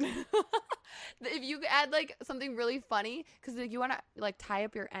that? If you add like something really funny, because you want to like tie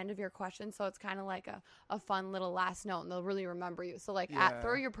up your end of your question, so it's kind of like a fun little last note, and they'll really remember you. So like Yeah.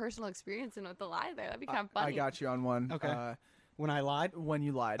 throw your personal experience in with the lie there. That'd be kind of funny. I got you on one. Okay. When I lied, When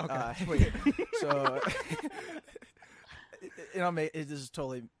you lied. Okay. Wait. So, this is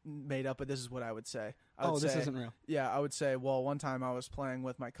totally made up, but this is what I would say. I would this say- isn't real. Yeah, I would say, well, one time I was playing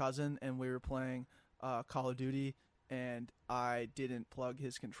with my cousin, and we were playing Call of Duty, and I didn't plug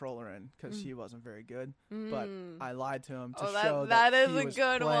his controller in because he wasn't very good. But I lied to him to Oh, show that is he a was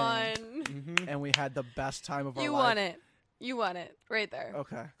good playing, one. and we had the best time of our You life. won it. You won it right there.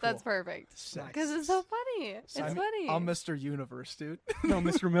 Okay, cool. That's perfect. Sick. Because it's so funny. It's funny. I'm Mr. Universe, dude. No,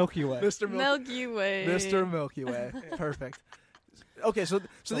 Mr. Milky Way. Mr. Milky Way. Mr. Milky Way. Perfect. Okay, so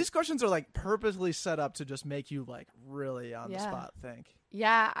these questions are like purposely set up to just make you like really on the Yeah. spot think.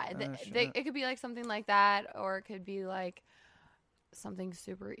 Yeah, shit. it could be like something like that, or it could be like, something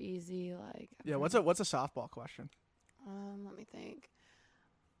super easy. Like Yeah. What's a softball question? let me think.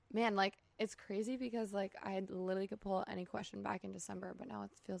 Man, like it's crazy because like I literally could pull any question back in December, but now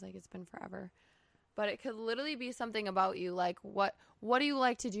it feels like it's been forever. But it could literally be something about you, like what do you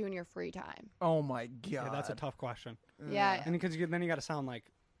like to do in your free time? Oh my god. Yeah, that's a tough question. Yeah. And because then you got to sound like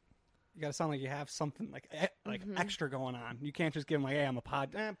you have something like extra going on. You can't just give them like, hey, I'm a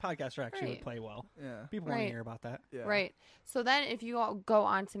podcaster. Actually, would Right. play well. Yeah. People want Right. to hear about that. Yeah. Right. So then if you all go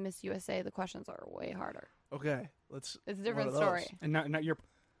on to Miss USA, the questions are way harder. Okay. Let's. It's a one different of those. story. And now you're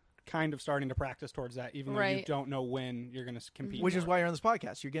kind of starting to practice towards that, even though you Right. don't know when you're going to compete. Which is for why you're on this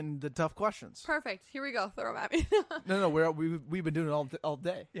podcast. You're getting the tough questions. Perfect. Here we go. Throw them at me. No, we've been doing it all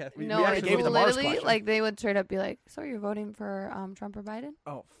day. Yeah. We No, already it's gave you the Mars literally question. like they would straight up be like, "So you're voting for Trump or Biden?"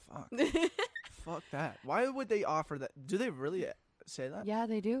 Oh fuck. Fuck that. Why would they offer that? Do they really say that? Yeah,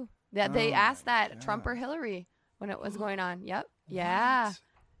 they do. Yeah, they Oh asked my that Trump or God. Hillary when it was going on. Yep. Yeah.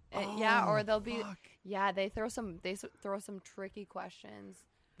 Yeah, or Oh, they'll be. fuck. Yeah, they throw some tricky questions.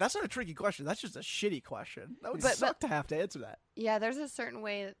 That's not a tricky question. That's just a shitty question. That would But- suck to have to answer that. Yeah, there's a certain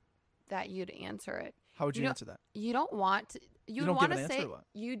way that you'd answer it. How would you You know- answer that? You don't want to. You don't want give to an answer say or what?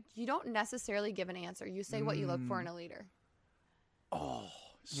 you don't necessarily give an answer. You say what you look for in a leader. Oh,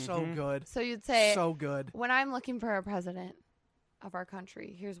 so Mhm. good. So you'd say, So good. when I'm looking for a president of our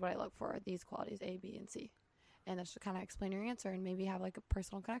country, here's what I look for: these qualities A, B, and C, and that's to kind of explain your answer and maybe have like a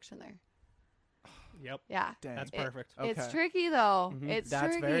personal connection there. Yep. Yeah, Dang. That's It- perfect. Okay. it's tricky though. Mhm. It's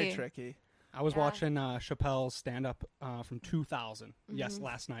That's tricky. very tricky. I was Yeah. watching Chappelle's stand up from 2000, yes, Mhm.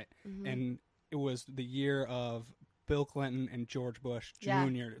 last night. Mhm. And it was the year of Bill Clinton and George Bush Yeah.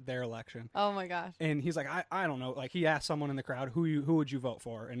 Jr., their election. Oh my gosh. And he's like, I don't know. Like, he asked someone in the crowd, who would you vote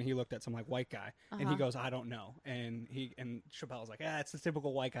for? And he looked at some like white guy, and he Uh-huh. goes, I don't know. And Chappelle's like, it's the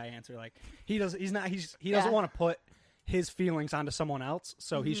typical white guy answer. Like, he doesn't Yeah. want to put his feelings onto someone else,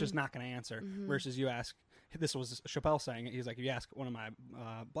 so he's Mhm. just not going to answer. Mhm. Versus you ask, this was Chappelle saying it. He's like, if you ask one of my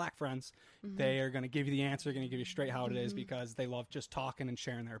black friends, Mhm. they are going to give you the answer, going to give you straight how it is, Mhm. because they love just talking and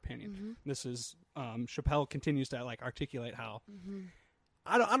sharing their opinion. Mhm. This is Chappelle continues to like articulate how Mhm.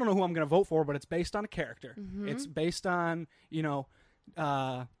 I don't know who I'm going to vote for, but it's based on a character. Mhm. It's based on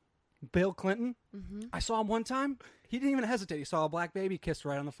Bill Clinton. Mhm. I saw him one time. He didn't even hesitate. He saw a black baby kissed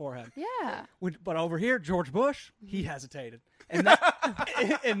right on the forehead. Yeah. But over here, George Bush, Mm-hmm. he hesitated, and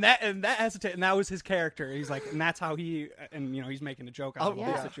that and that hesitated, and that was his character. He's like, and that's how he, and he's making a joke out of the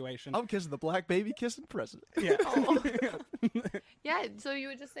Yeah. whole situation. I'm kissing the black baby kissing president. Yeah. Yeah, so you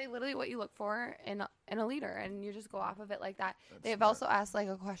would just say literally what you look for in a leader, and you just go off of it like that. That's They've smart. also asked like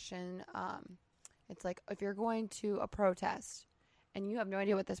a question. It's like, if you're going to a protest and you have no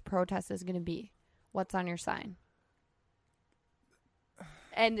idea what this protest is going to be, what's on your sign?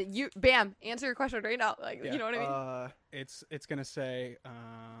 And you, bam, answer your question right now. Like, Yeah. you know what I mean? It's gonna say,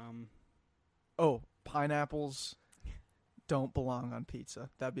 Oh, pineapples don't belong on pizza.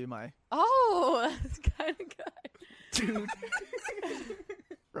 That'd be my Oh, that's kind of good. dude.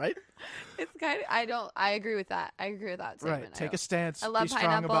 Right? It's kind of. I agree with that. I agree with that statement. Right. Take a stance. I love be strong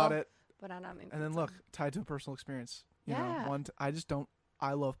pineapple, about it. but I'm not making And then pizza. look, tied to a personal experience. You Yeah. know, I just don't.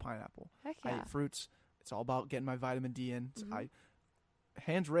 I love pineapple. Heck I yeah. eat fruits. It's all about getting my vitamin D in. Mhm.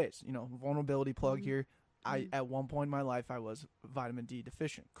 Hands raised. Vulnerability plug Mhm. here. Mhm. At one point in my life, I was vitamin D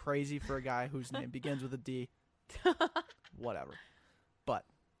deficient. Crazy for a guy whose name begins with a D. Whatever. But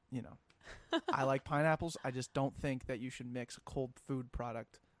I like pineapples. I just don't think that you should mix a cold food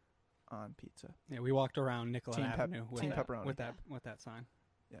product on pizza. yeah, we walked around Nicollet Team pep- Avenue with team that, pepperoni. with that sign.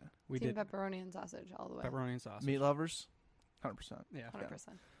 Yeah. We Team did pepperoni and sausage all the way. pepperoni and sausage. Meat lovers, 100%. Yeah,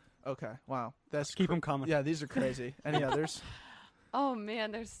 100%. Okay. Wow. That's keep them coming. Yeah, these are crazy. Any others? Oh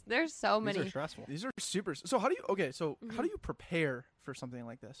man, there's so These many. are stressful. These are super. So how do you? Okay. So how Mhm. do you prepare for something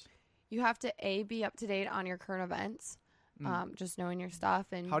like this? You have to be up to date on your current events. Just knowing your stuff,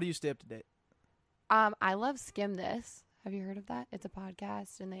 and How do you stay up to date? I love Skim This. Have you heard of that? It's a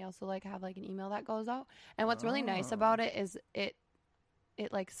podcast, and they also have an email that goes out. And what's really nice Oh. about it is it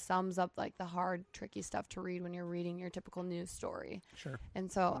sums up the hard, tricky stuff to read when you're reading your typical news story. Sure.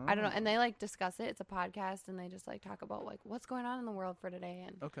 And so I don't know. And Oh. they discuss it. It's a podcast, and they just talk about what's going on in the world for today.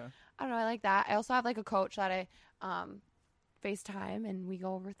 And Okay. I don't know. I like that. I also have a coach that I FaceTime, and we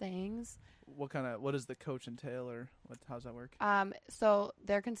go over things. What does the coach entail, or how's that work? So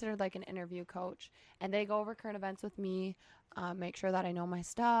they're considered an interview coach, and they go over current events with me, make sure that I know my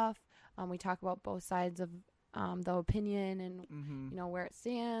stuff. We talk about both sides of the opinion and Mm-hmm. where it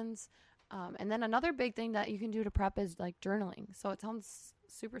stands. And then another big thing that you can do to prep is journaling. So it sounds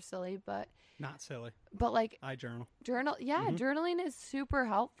super silly, but Not silly. but I journal. journal, yeah, Mhm. journaling is super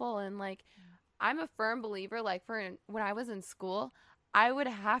helpful. And I'm a firm believer, like when I was in school, I would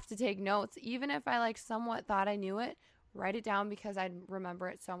have to take notes. Even if I like somewhat thought I knew it, write it down because I'd remember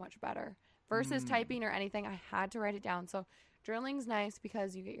it so much better. Versus typing or anything, I had to write it down. So journaling's nice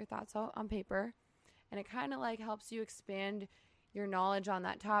because you get your thoughts out on paper, and it kind of like helps you expand your knowledge on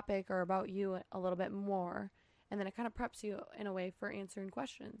that topic or about you a little bit more. And then it kind of preps you in a way for answering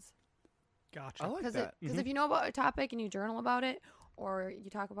questions. Gotcha. I like that. Because if you know about a topic and you journal about it, or you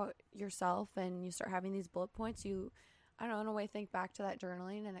talk about yourself and you start having these bullet points, you, I don't know, in a way think back to that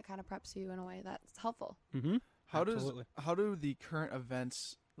journaling, and it kind of preps you in a way that's helpful. Mm-hmm. How do the current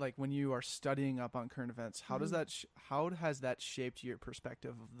events, like when you are studying up on current events, how does that how has that shaped your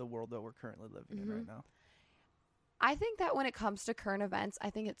perspective of the world that we're currently living in right now? I think that when it comes to current events, I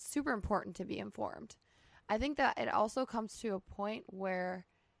think it's super important to be informed. I think that it also comes to a point where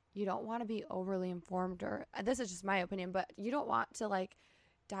you don't want to be overly informed, or this is just my opinion, but you don't want to like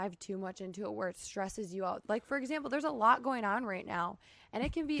dive too much into it where it stresses you out. Like, for example, there's a lot going on right now, and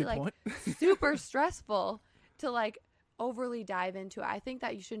it can be Good like point. super stressful to like overly dive into it. I think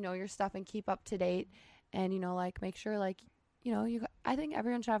that you should know your stuff and keep up to date, and, you know, like make sure like, you know, I think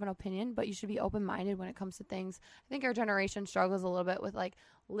everyone should have an opinion, but you should be open-minded when it comes to things. I think our generation struggles a little bit with like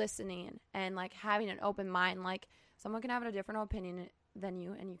listening and like having an open mind. Like, someone can have a different opinion than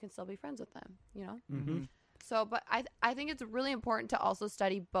you, and you can still be friends with them, you know? Mm-hmm. So, but I think it's really important to also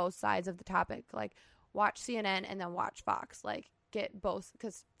study both sides of the topic. Like, watch CNN and then watch Fox. Like, get both,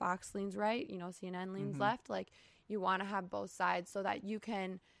 because Fox leans right, you know, CNN leans left. Like, you want to have both sides so that you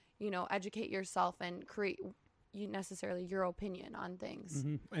can, you know, educate yourself and create necessarily your opinion on things.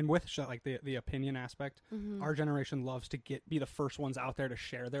 Mm-hmm. And with like the opinion aspect, our generation loves to be the first ones out there to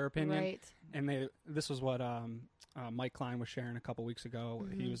share their opinion. Right. And this was what Mike Klein was sharing a couple weeks ago.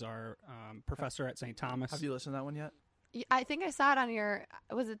 He was our professor at St. Thomas. Have you listened to that one yet? I think I saw it on your.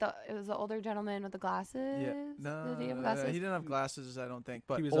 It was the older gentleman with the glasses. No, Did he have glasses? he didn't have glasses, I don't think,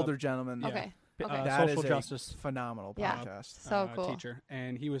 but He was older gentleman. Okay. Okay. That social is justice a phenomenal Yeah. podcast. So cool. teacher,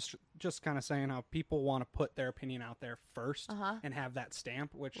 and he was just kind of saying how people want to put their opinion out there first Uh-huh. and have that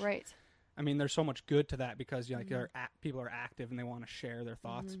stamp. Which, Right. I mean, there's so much good to that because like people are active and they want to share their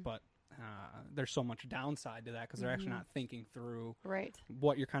thoughts, but there's so much downside to that because they're actually not thinking through Right.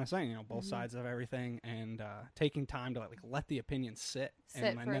 what you're kind of saying. You know, both sides of everything, and taking time to like let the opinion sit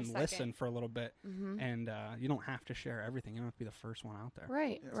and for a then second. listen for a little bit. And you don't have to share everything. You don't have to be the first one out there.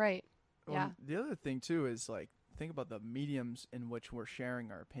 Right. Right. Well, Yeah. The other thing too is like think about the mediums in which we're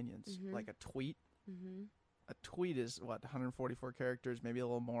sharing our opinions. Like a tweet. A tweet is what 144 characters, maybe a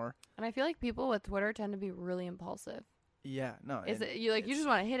little more. And I feel like people with Twitter tend to be really impulsive. Yeah, no. Is it you just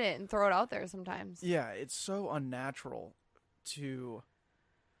want to hit it and throw it out there sometimes? Yeah, it's so unnatural to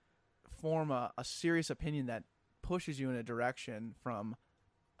form a serious opinion that pushes you in a direction from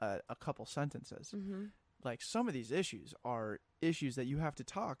a couple sentences. Like some of these issues are issues that you have to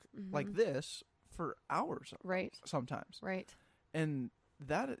talk like this for hours Right. sometimes. Right. And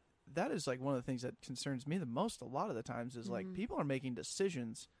that is like one of the things that concerns me the most a lot of the times is like people are making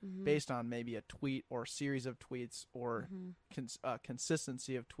decisions based on maybe a tweet or a series of tweets or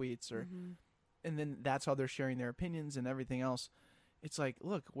consistency of tweets or and then that's how they're sharing their opinions and everything else. It's like,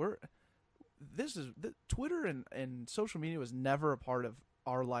 look, Twitter and social media was never a part of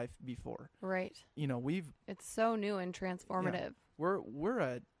our life before. Right. You know, It's so new and transformative. we're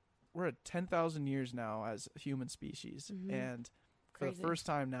at 10,000 years now as a human species, and for Crazy. the first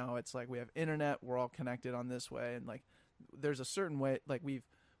time now, it's like we have internet. We're all connected on this way, and like there's a certain way. Like we've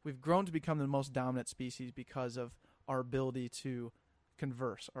grown to become the most dominant species because of our ability to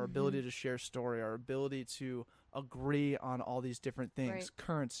converse, our ability to share story, our ability to agree on all these different things: Right.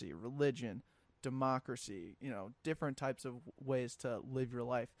 currency, religion, democracy. You know, different types of ways to live your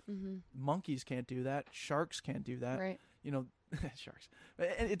life. Monkeys can't do that. Sharks can't do that. Right. You know, sharks.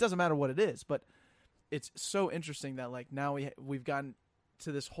 It doesn't matter what it is, but it's so interesting that like now we've gotten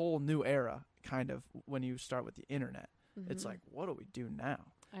to this whole new era kind of when you start with the internet. It's like, what do we do now?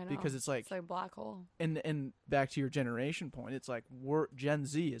 I know. Because it's like a black hole. and back to your generation point, it's like Gen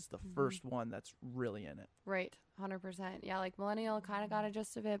Z is the first one that's really in it. Right. 100%. Yeah, like millennial kind of got a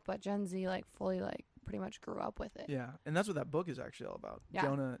gist of it, but Gen Z like fully like pretty much grew up with it. Yeah, and that's what that book is actually all about. Yeah.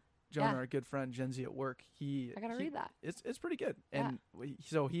 Jonah, Yeah. our good friend Gen Z at work, I gotta read that. It's pretty good. Yeah. And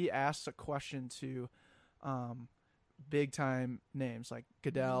so he asks a question to big time names like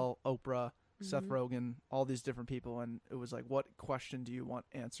Goodell, Oprah, Seth Rogen, all these different people, and it was like, what question do you want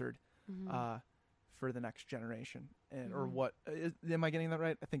answered for the next generation, and or what? Am I getting that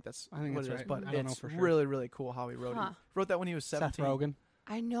right? I think that's I think what that's it is. right. But I don't know it's for sure. really really cool how he wrote it. Huh. He wrote that when he was 17. Seth Rogen.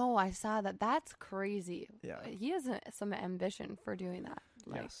 I know. I saw that. That's crazy. Yeah. He has some ambition for doing that.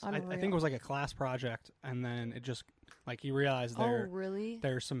 Like, Yes, I think it was like a class project, and then it just like he realized Oh, really?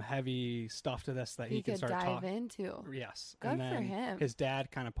 there's some heavy stuff to this that he can could start dive talking. into. Yes, Good and for then him. his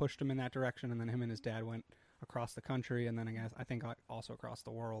dad kind of pushed him in that direction, and then him and his dad went across the country, and then I think also across the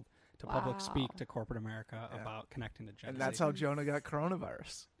world to public speak Wow. to corporate America Yeah. about connecting to Gen And Z. that's how Jonah got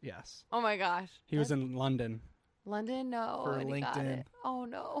coronavirus. Yes, Oh my gosh. he was in London. London. No, For and he got LinkedIn. it. Oh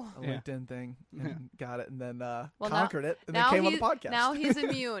no. A Yeah. LinkedIn thing and got it, and then now- conquered it, and then Now came on the he- podcast. Now he's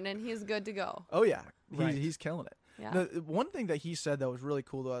immune and he's good to go. oh yeah, Right. he's killing it. Yeah. No, one thing that he said that was really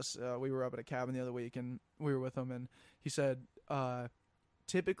cool to us, we were up at a cabin the other week, and we were with him, and he said,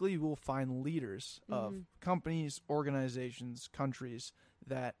 typically we'll find leaders of Mhm. companies, organizations, countries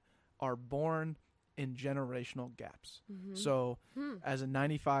that are born in generational gaps. Mhm. So Hmm. as a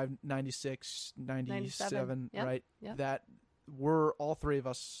 95, 96, 97, Yep, right? yep. That we're all three of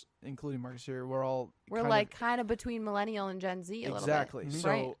us, including Marcus here, we're all We're kind of- kind of between millennial and Gen Z a little exactly. bit. So,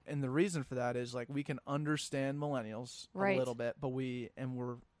 Right. and the reason for that is like we can understand millennials Right. a little bit, but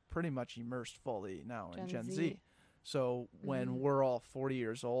we're pretty much immersed fully now in Gen Z. So when Mhm. we're all 40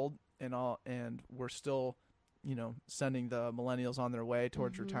 years old and we're still, sending the millennials on their way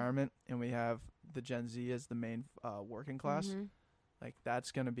towards Mhm. retirement, and we have the Gen Z as the main working class, Mhm. like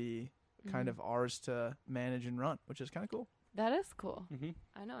that's going to be kind Mhm. of ours to manage and run, which is kind of cool. That is cool. Mm-hmm.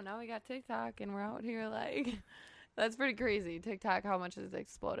 I know. Now we got TikTok and we're out here like that's pretty crazy. TikTok, how much has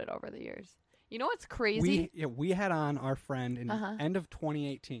exploded over the years. You know what's crazy? We had on our friend in Uh-huh. end of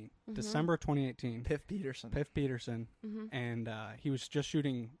 2018, Mhm. December of 2018, Piff Peterson. Piff Peterson, Mhm. and he was just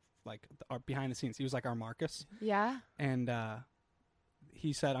shooting like our behind the scenes. He was like our Marcus, Yeah. and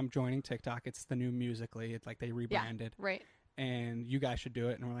he said, "I'm joining TikTok. It's the new Musically. It's like they rebranded, Right. and you guys should do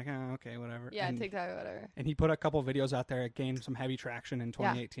it." And we're like, "Oh, okay, whatever." Yeah, and, TikTok, whatever. and he put a couple videos out there. It gained some heavy traction in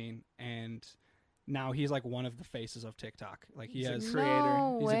 2018, and now he's like one of the faces of TikTok. Like he He's a has, creator.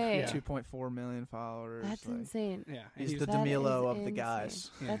 No He's a way. yeah. 2.4 million followers. That's like, insane. yeah, and He's he the was- That DeMilo is of the insane.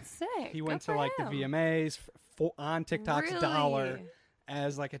 guys. Yeah. That's sick. he Good went to for like him. the VMAs on TikTok's Really? dollar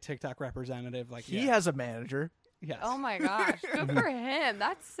as like a TikTok representative. Like He yeah. has a manager. Yes. Oh my gosh. Good for him.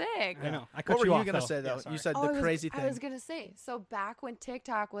 That's sick. I know. I cut What were you you off, gonna though. say though? Yeah, sorry. You said Oh, the crazy I thing. was gonna say. So back when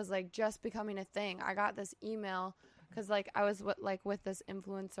TikTok was like just becoming a thing, I got this email because like I was with this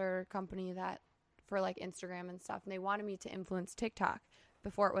influencer company that for like Instagram and stuff, and they wanted me to influence TikTok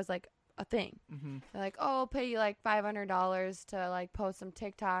before it was like a thing. Mm-hmm. They're like, "Oh, I'll pay you like $500 to like post some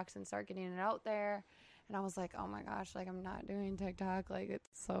TikToks and start getting it out there." And I was like, "Oh my gosh, like I'm not doing TikTok. Like it's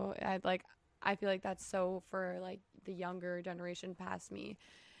so I feel like that's so for like the younger generation past me."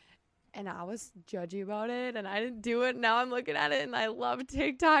 And I was judgy about it and I didn't do it. Now I'm looking at it and I love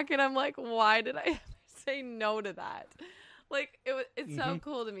TikTok and I'm like, why did I ever say no to that? Like it's so Mhm.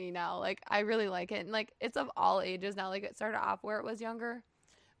 cool to me now. Like I really like it. And like it's of all ages now. Like it started off where it was younger,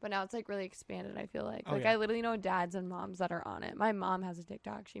 but now it's like really expanded, I feel like. Oh, Like yeah. I literally know dads and moms that are on it. My mom has a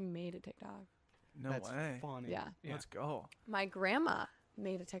TikTok. She made a TikTok. No That's way. funny. Yeah. Let's go. My grandma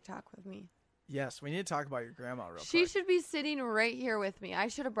made a TikTok with me. Yes, we need to talk about your grandma real She quick. should be sitting right here with me. I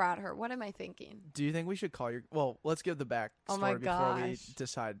should have brought her. What am I thinking? Do you think we should call your? Well, let's give the back Oh story my before we gosh.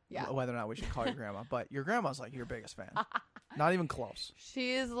 decide Yeah. whether or not we should call your grandma. But your grandma's like your biggest fan. Not even close.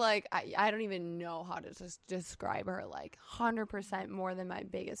 She is like, I don't even know how to just describe her. Like 100% more than my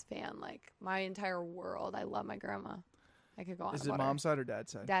biggest fan. Like my entire world. I love my grandma. I could go on Is it about her. mom's side or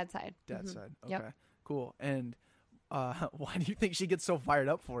dad's side? Dad's side. Dad's Mhm. side. Okay. Yep. Cool. And why do you think she gets so fired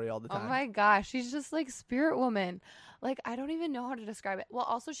up for you all the Oh time? my gosh, she's just like spirit woman. Like I don't even know how to describe it. Well,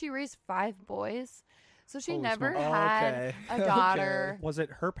 also she raised 5 boys, so she Holy never smokes. had Okay. a daughter. Was it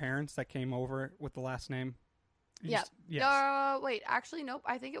her parents that came over with the last name? You Yep. s- Yes. Wait, actually, nope.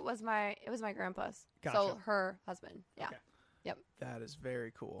 I think it was my grandpa's. So Gotcha. her husband. Yeah. Okay. That is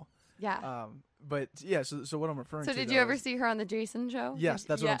very cool. Yeah. But yeah. So what I'm referring So to. did though you ever is- see her on the Jason show? Yes, Did-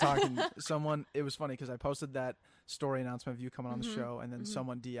 that's what yeah. I'm talking. It was funny because I posted that story announcement of you coming on the Mhm, show, and then mhm.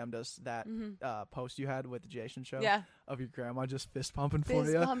 someone DM'd us that Mhm. post you had with the Jason show Yeah. of your grandma just fist pumping for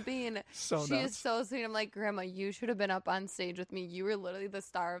Fist you. pumping. So She nuts. is so sweet. I'm like, Grandma, you should have been up on stage with me. You were literally the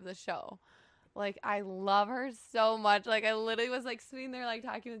star of the show. Like, I love her so much. Like, I literally was like sitting there, like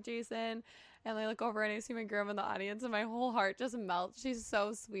talking with Jason, and I look over and I see my grandma in the audience, and my whole heart just melts. She's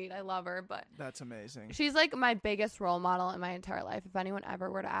so sweet. I love her, but That's amazing. she's like my biggest role model in my entire life. If anyone ever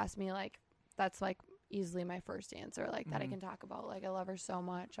were to ask me, like, that's like easily my first answer, like that I Mhm. can talk about. Like, I love her so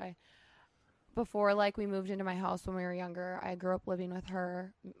much. Before like we moved into my house when we were younger, I grew up living with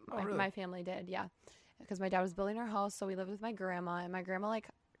her. really? My family did, yeah, because my dad was building our house, so we lived with my grandma, and my grandma like.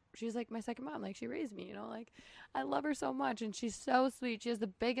 She's like my second mom. Like she raised me, you know, like I love her so much. And she's so sweet. She has the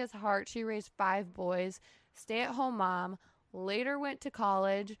biggest heart. She raised 5 boys, stay at home mom, later went to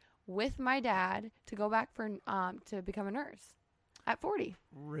college with my dad to go back for to become a nurse at 40.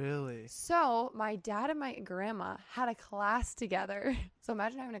 Really? So my dad and my grandma had a class together. So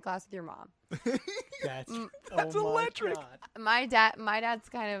imagine having a class with your mom. That's electric. My dad's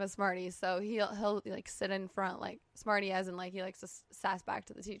kind of a smarty, so he'll like sit in front, like smarty as in like he likes to sass back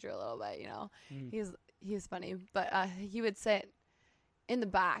to the teacher a little bit, you know. He's funny, but he would sit in the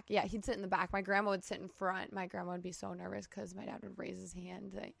back. Yeah, he'd sit in the back. My grandma would sit in front. My grandma would be so nervous because my dad would raise his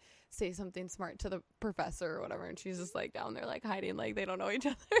hand to say something smart to the professor or whatever, and she's just like down there like hiding, like they don't know each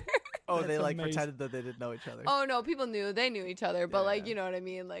other. Oh, That's they like amazing. pretended that they didn't know each other. Oh no, people knew each other, but like Yeah. you know what I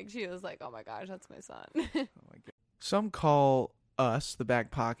mean. Like she was like, oh my gosh, that's my son. Oh my God. Some call us, the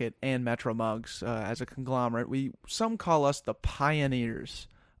Back Pocket and Metro Mugs, as a conglomerate. Some call us the pioneers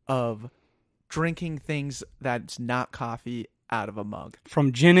of drinking things that's not coffee out of a mug.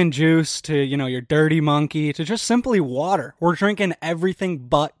 From gin and juice to, your dirty monkey to just simply water. We're drinking everything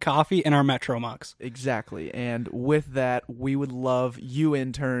but coffee in our Metro mugs. Exactly. And with that, we would love you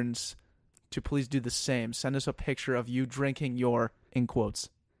interns to please do the same. Send us a picture of you drinking your, in quotes,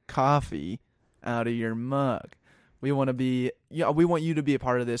 coffee out of your mug. We want you to be a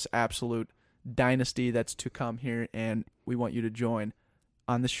part of this absolute dynasty that's to come here, and we want you to join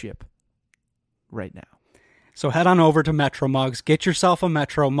on the ship right now. So head on over to Metro Mugs, get yourself a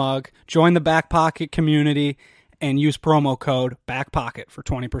Metro mug, join the Back Pocket community, and use promo code BACKPOCKET for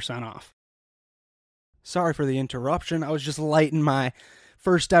 20% off. Sorry for the interruption. I was just lighting my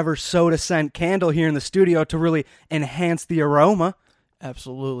first ever soda scent candle here in the studio to really enhance the aroma.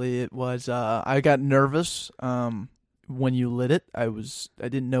 Absolutely, it was. I got nervous when you lit it. I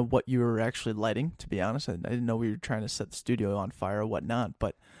didn't know what you were actually lighting. To be honest, I didn't know we were trying to set the studio on fire or whatnot.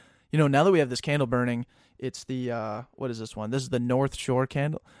 But now that we have this candle burning, it's the what is this one? This is the North Shore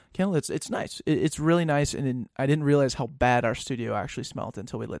candle. It's nice. It's really nice, and I didn't realize how bad our studio actually smelled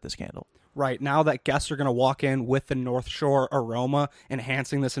until we lit this candle. Right, now that guests are going to walk in with the North Shore aroma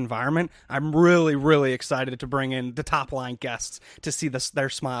enhancing this environment, I'm really, really excited to bring in the top-line guests to see their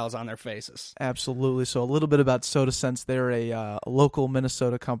smiles on their faces. Absolutely. So a little bit about Soda Sense. They're a local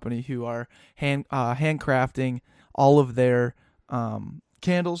Minnesota company who are handcrafting all of their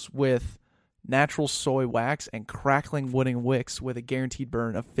candles with natural soy wax and crackling wooden wicks with a guaranteed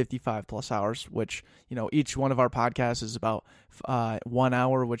burn of 55 plus hours, which, each one of our podcasts is about 1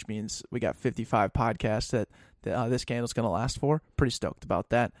 hour, which means we got 55 podcasts that this candle's going to last for. Pretty stoked about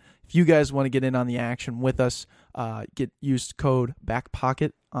that. If you guys want to get in on the action with us, use code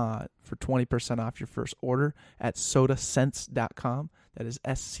BACKPOCKET for 20% off your first order at sodasense.com. That is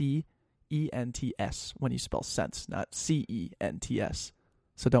SCENTS when you spell sense, not CENTS.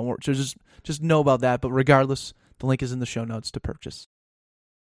 So don't worry. So just know about that. But regardless, the link is in the show notes to purchase.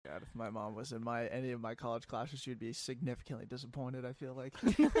 God, if my mom was in any of my college classes, she'd be significantly disappointed, I feel like.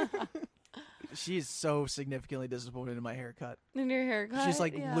 She's so significantly disappointed in my haircut. In your haircut? She's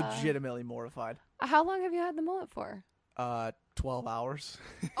like Yeah. legitimately mortified. How long have you had the mullet for? 12 hours.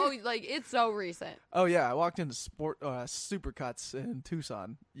 Oh, like it's so recent. Oh, yeah. I walked into Supercuts in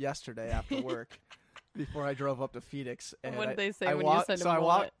Tucson yesterday after work. Before I drove up to Phoenix. And What did they say I when walked, you said so I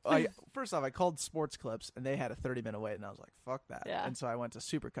mullet? First off, I called Sports Clips, and they had a 30-minute wait, and I was like, fuck that. Yeah. And so I went to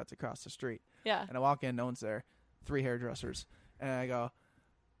Supercuts across the street. Yeah. And I walk in, no one's there, 3 hairdressers. And I go,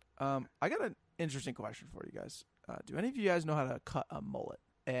 I got an interesting question for you guys. Do any of you guys know how to cut a mullet?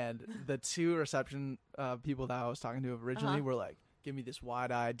 And the 2 reception people that I was talking to originally were like, give me this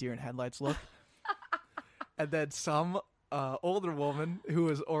wide-eyed deer in headlights look. And then some older woman who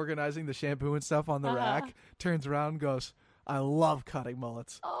was organizing the shampoo and stuff on the rack turns around and goes, I love cutting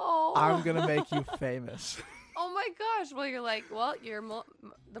mullets. Oh. I'm going to make you famous. Oh my gosh. Well, you're like, well,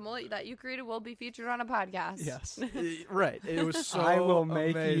 the mullet that you created will be featured on a podcast. Yes. Right. It was so I will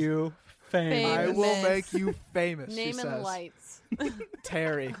make amazing. you famous. I will Famous. make you famous, Name she and says. lights.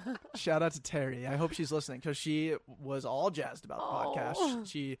 Terry. Shout out to Terry. I hope she's listening because she was all jazzed about the Oh. podcast.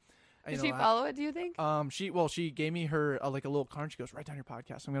 She Did she follow it, do you think? She gave me her like a little card. She goes, write down your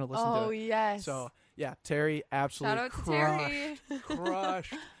podcast. I'm going to listen to Oh, it. yes. So, yeah, Terry absolutely Shout out to crushed. Terry.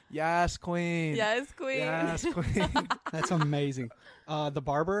 Crushed. Yes, queen. Yes, queen. Yes, queen. That's amazing. The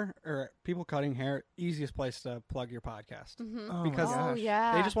barber or people cutting hair, easiest place to plug your podcast. Oh, Because my Oh, gosh.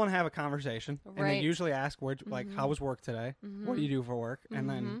 yeah. They just want to have a conversation, and they Right. usually ask, how was work today? What do you do for work? And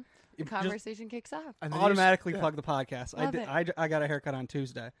then The it just conversation kicks off. And then automatically yeah. plug the podcast. Love I got a haircut on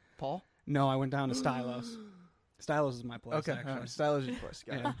Tuesday. Paul? No, I went down to Stylos. Stylos is my place. Okay, actually. all right. Stylish voice.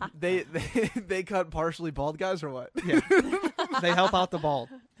 Got it. They cut partially bald guys or what? Yeah. They help out the bald.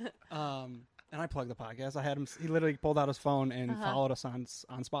 And I plugged the podcast. I had him. He literally pulled out his phone and followed us on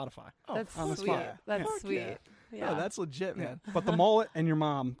Spotify. Oh, That's on the sweet. spot. That's Fuck sweet. yeah. Yeah. No, that's legit, man. But the mullet and your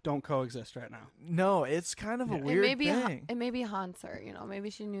mom don't coexist right now. No, it's kind of a weird thing. It maybe haunts her. You know, maybe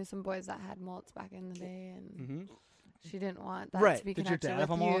she knew some boys that had mullets back in the day, and Mm-hmm. she didn't want that Right. to be Did your connected dad with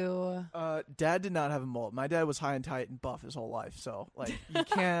have a mullet? you. Dad did not have a mullet. My dad was high and tight and buff his whole life, so like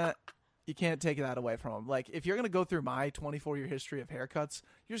you can't take that away from him. Like if you're gonna go through my 24-year history of haircuts,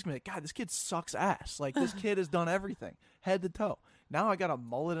 you're just gonna be like, God, this kid sucks ass. Like this kid has done everything, head to toe. Now I got a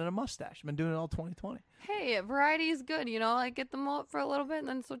mullet and a mustache. I've been doing it all 2020. Hey, variety is good. You know, like get the mullet for a little bit and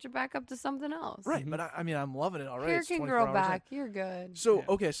then switch it back up to something else. Right, but I mean, I'm loving it already. Hair It's can 24 grow hours back. in. You're good. So Yeah.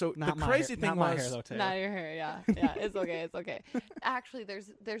 okay, so Not the my crazy hair, thing not my was hair though, Taylor. Not your hair, yeah. Yeah, it's okay, it's okay. Actually,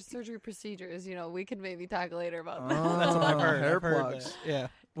 there's surgery procedures, you know, we could maybe talk later about that. That's what I've heard. Hair I've heard plugs. that. Yeah.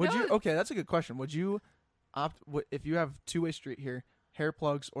 Would No. you? Okay, that's a good question. Would you opt if you have two-way street here, hair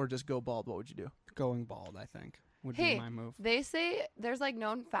plugs or just go bald? What would you do? Going bald, I think, would Hey, be my move. They say there's like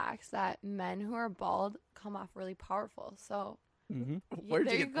known facts that men who are bald come off really powerful. So Mm-hmm. Where'd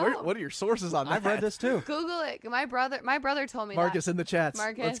there you you get? Where, go. what are your sources on that? I've read this too. Google it. My brother told me Marcus that. in the chats.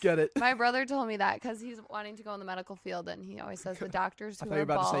 Marcus, Let's get it. My brother told me that because he's wanting to go in the medical field, and he always says the doctors I who thought you are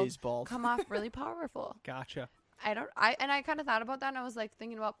were about to say bald he's bald. come off really powerful. Gotcha. I kind of thought about that, and I was like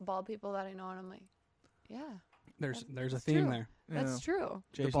thinking about bald people that I know, and I'm like, yeah, There's a That's theme true. there. that's Yeah. true.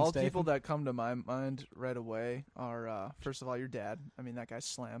 The Jason bald people Statham. that come to my mind right away are first of all your dad. I mean that guy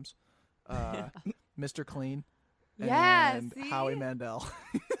slams. Mr. Clean. Yeah, And see? Howie Mandel.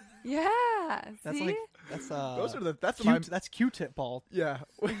 Yeah, That's see? like that's Those are the that's Q-tip bald. yeah.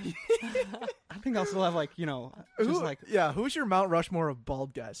 I think I'll still have like just like Who's your Mount Rushmore of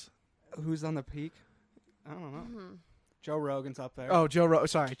bald guys? who's on the peak. I don't know. Mhm. Joe Rogan's up there. Oh, Joe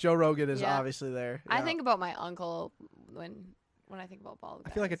Rogan is Yeah. obviously there. I Yeah. think about my uncle when I think about bald. I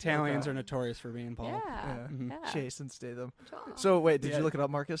feel like guys. Italians Okay. are notorious for being bald. Yeah. Mhm. Yeah. Jason Statham. Joe. So wait, did Yeah. you look it up,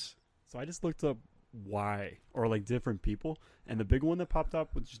 Marcus? So I just looked up why or like different people, and the big one that popped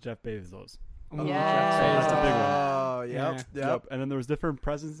up was Jeff Bezos. Ooh, Yeah. Jeff That's the big one. Oh, Yeah. yep. And then there was different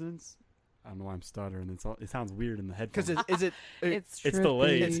presidents. I don't know why I'm stuttering. It sounds weird in the headphones. Because is it? It's It's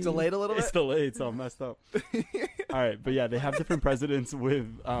delayed. It's delayed a little It's bit. delayed, so I'm messed up. All right, but yeah, they have different presidents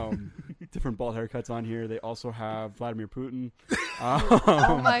with different bald haircuts on here. They also have Vladimir Putin.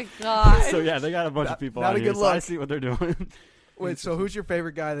 Oh my god. So yeah, they got a bunch of people not on a here. good So I look. see what they're doing. Wait, so who's your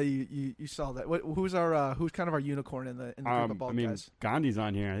favorite guy that you saw that? Who's our who's kind of our unicorn in the group of I bald mean, guys? Gandhi's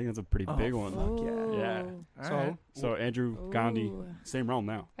on here. I think that's a pretty Oh, big one. fuck yeah. Yeah. Ooh. All So right. So Andrew Gandhi, Ooh. same realm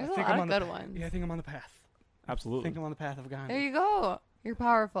now. There's I a think lot I'm of on the good ones. Yeah, I think I'm on the path. I Absolutely. think I'm on the path of Gandhi. There you go. You're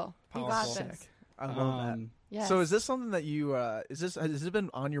powerful. You got Powerful. this. Sick. I love that. Yes. So is this something that you has this been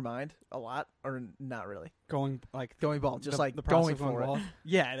on your mind a lot or not really? Going like Going bald, just the, like the process going of for it. bald.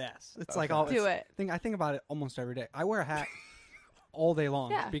 Yeah, it is. It's like Okay. all Do it's- it. I think about it almost every day. I wear a hat all day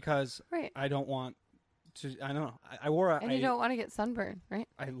long Yeah. because Right. I don't want to. I don't know. I wore a. And you don't want to get sunburned, right?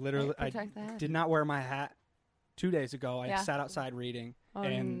 I literally. I Protect the head. did not wear my hat 2 days ago. I Yeah. sat outside reading, Oh,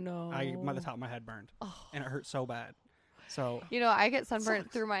 and no. the top of my head burned, Oh. and it hurt so bad. So You know, I get sunburnt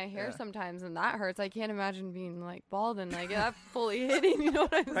Sucks. through my hair Yeah. sometimes, and that hurts. I can't imagine being like bald and like that fully hitting. You know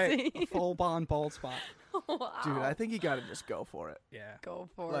what I'm right, saying? full on bald spot. Wow. Dude, I think you got to just go for it. Yeah. Go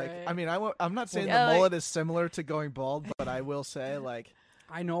for Like, it. I mean, I'm not saying Yeah, the like- mullet is similar to going bald, but I will say, like,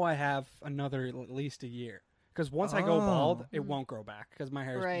 I know I have another at least a year because once I go bald, Oh. it won't grow back because my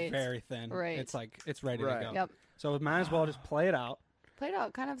hair is Right. very thin. Right. It's like it's ready Right. to go. Yep. So might as well just play it out. Play it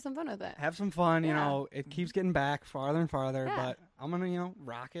out. Kind of have some fun with it. Have some fun, you Yeah. know. It keeps getting back farther and farther, Yeah. but I'm gonna,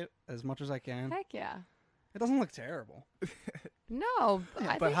 rock it as much as I can. Heck yeah. It doesn't look terrible. No,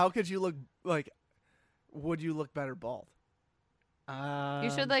 I but think how could you look like? Would you look better bald? you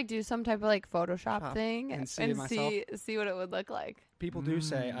should like do some type of like Photoshop Shop thing and see it myself. see what it would look like. People do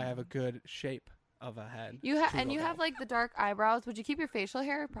say I have a good shape of a head. You to and go you have bald. like the dark eyebrows. Would you keep your facial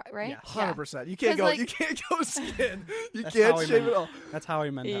hair right? Yeah. 100%. You can't 'Cause, go. like- you can't go skin. You That's can't how he shave meant- it all. That's how he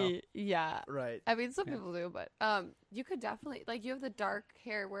meant out. Yeah. Right. I mean, some Yeah. people do, but you could definitely like you have the dark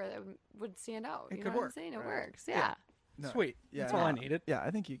hair where it would stand out. It You could know what I'm work, saying? It right. works. Yeah. Yeah. No. Sweet. Yeah. That's all I needed. Yeah,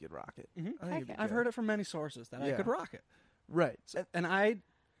 I think you could rock it. Mhm. I think Heck it'd be yeah. I've good. heard it from many sources that I Yeah. could rock it. Right. So- And I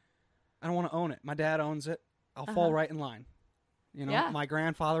don't want to own it. My dad owns it. I'll fall right in line. You know, Yeah. my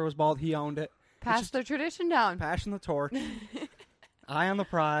grandfather was bald. He owned it. Pass just- the tradition down. Passion the torch. Eye on the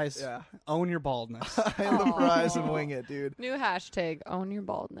prize. yeah. Own your baldness. I am the prize and Aw. wing it, dude. New hashtag: own your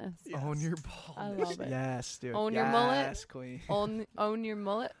baldness. Own your baldness. I love it. Yes, dude. Own your mullet. Yes, queen. Own your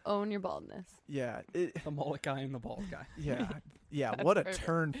mullet. Own your baldness. Yeah. The mullet guy and the bald guy. Yeah. Yeah. That's What a perfect.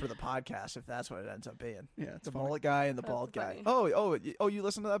 turn for the podcast if that's what it ends up being. Yeah, it's The funny. mullet guy and the That's bald guy. funny. Oh, you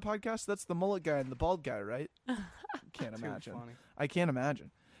listen to that podcast? That's the mullet guy and the bald guy, right? Can't Too imagine. funny. I can't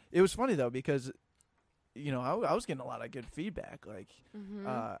imagine. It was funny though because I was getting a lot of good feedback. Like, Mm-hmm.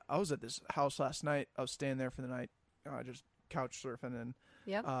 I was at this house last night. I was staying there for the night, just couch surfing, and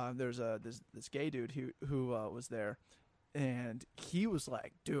Yep. there's this gay dude who was there, and he was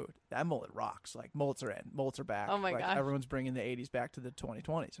like, "Dude, that mullet rocks! Like, mullets are in, mullets are back. Oh my like, gosh. everyone's bringing the '80s back to the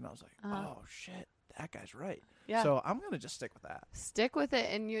 2020s." And I was like, Uh-huh. "Oh shit, that guy's right." Yeah. So I'm gonna just stick with that. Stick with it,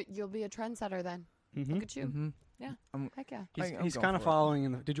 and you'll be a trendsetter then. Mm-hmm. Look at you. Mm-hmm. Yeah. I'm, Heck yeah. He's, I'm he's going kind of for it. following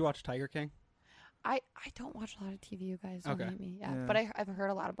in the. Did you watch Tiger King? I don't watch a lot of TV, you guys. Don't Okay. hate me. Yeah. Yeah. But I've heard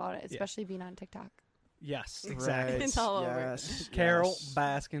a lot about it, especially being on TikTok. Yes, Right, exactly. It's all over. yes, Carol yes.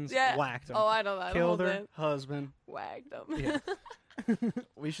 Baskins Yeah. whacked him. Oh, I know that. Killed whole her thing. husband. Wagged them. Yeah.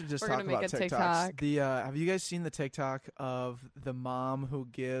 We should just We're talk gonna make about a TikToks. TikTok. The have you guys seen the TikTok of the mom who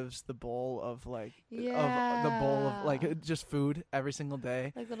gives the bowl of like of the bowl of like just food every single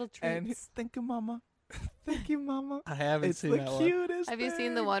day? Like little And treats. thank you, mama. Thank you, mama. I haven't It's seen the that one. cutest. Have you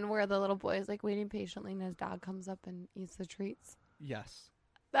seen the thing. one where the little boy is like waiting patiently and his dog comes up and eats the treats? Yes.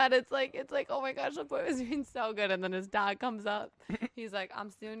 That it's like oh my gosh, the boy was doing so good, and then his dog comes up. He's like, I'm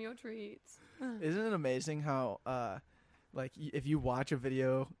stealing your treats. Isn't it amazing how like if you watch a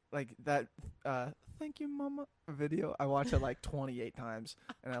video like that thank you, mama video, I watched it like 28 times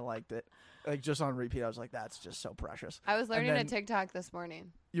and I liked it. Like just on repeat, I was like, that's just so precious. I was learning then- a TikTok this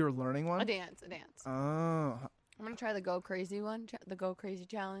morning. You were learning one? A dance. Oh, I'm gonna try the Go Crazy one, the Go Crazy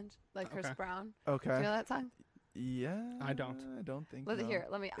challenge, like Chris Okay. Brown. okay. Do you know that song? Yeah. I don't. I don't think Let so. it here.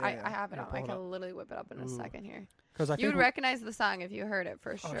 Let me. Yeah, yeah. I have it Yeah, on. pull I it can up. literally whip it up in a Ooh. second here. Because I You think would we- recognize the song if you heard it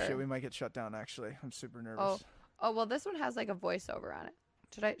for Oh sure. shit, we might get shut down actually. I'm super nervous. Oh well, this one has like a voiceover on it.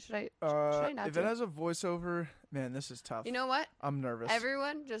 Should I not if do it has a voiceover, man, this is tough. You know what? I'm nervous.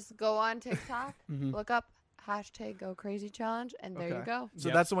 Everyone, just go on TikTok, Mhm. look up hashtag Go Crazy Challenge, and there you Okay. go. So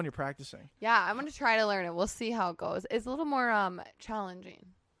Yep. that's the one you're practicing. Yeah, I'm gonna try to learn it. We'll see how it goes. It's a little more challenging.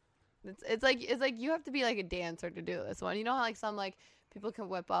 It's like you have to be like a dancer to do this one. You know how like some like people can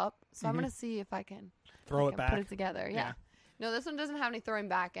whip up. So I'm Mhm. gonna see if I can throw I it can back. put it together. Yeah. Yeah. No, this one doesn't have any throwing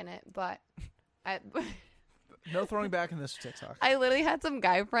back in it, but No throwing back in this TikTok. I literally had some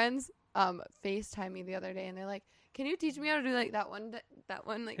guy friends FaceTime me the other day, and they're like, "Can you teach me how to do like that one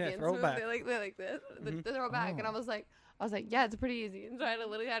like Yeah, dance throw it move? back. They're like this, Mhm. the throw back." And Oh. I was like, yeah, it's pretty easy. And so I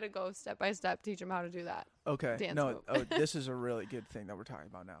literally had to go step by step teach them how to do that. Okay. Dance No, move. this is a really good thing that we're talking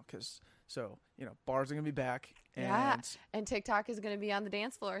about now because bars are gonna be back and Yeah. And TikTok is gonna be on the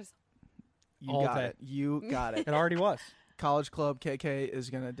dance floors. you All got day. it. You got it. It already was. College Club KK is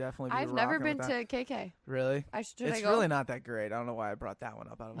gonna definitely be I've never rocking been with that. to KK. Really? Should I It's go? really not that great. I don't know why I brought that one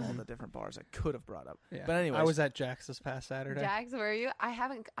up out of all the different bars I could have brought up. Yeah. But anyways, I was at Jack's this past Saturday. Jags, where are you?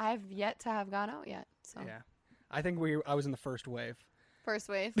 I've yet to have gone out yet. So Yeah. I think I was in the first wave. first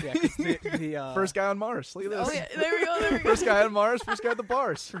wave. Yeah, 'cause the first guy on Mars. Look at this. Oh yeah, there we go. There we go. First guy on Mars. First guy at the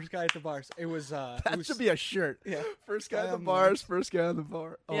bars. first guy at the bars. It was That should be a shirt. yeah. First guy at the on bars. Mars. First guy on the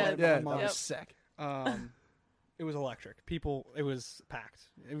bar. Oh, Yeah, yeah, that Mars. was Yep. sick. It was electric. It was packed.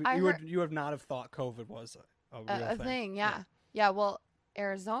 I heard- You would not have thought COVID was a real A thing. Yeah. Well,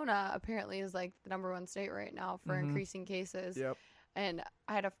 Arizona apparently is like the #1 state right now for Mhm. increasing cases. Yep. And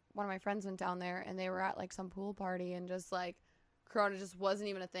I had one of my friends went down there, and they were at like some pool party, and just like Corona just wasn't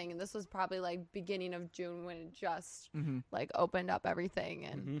even a thing. And this was probably like beginning of June when it just Mm-hmm. like opened up everything.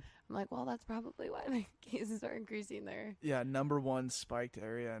 And Mhm. I'm like, well, that's probably why the cases are increasing there. Yeah, #1 spiked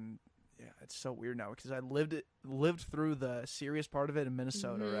area, and yeah, it's so weird now because I lived through the serious part of it in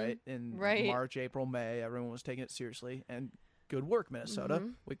Minnesota, Mhm. right? In Right. March, April, May, everyone was taking it seriously, and good work, Minnesota.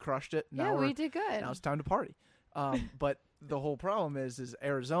 Mhm. We crushed it. Yeah, Now we did good. now it's time to party. But the whole problem is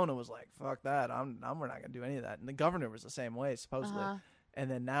Arizona was like, fuck that. We're not gonna do any of that. And the governor was the same way supposedly. Uh-huh. And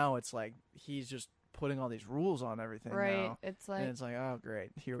then now it's like he's just putting all these rules on everything Right. now. It's And like it's like, oh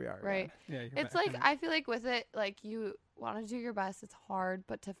great, here we are. again. right. Yeah. you're It's back. like I feel like with it, like you want to do your best. It's hard,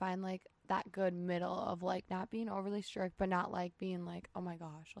 but to find like that good middle of like not being overly strict, but not like being like, oh my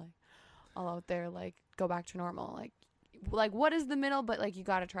gosh, like all out there, like go back to normal. Like what is the middle? But like you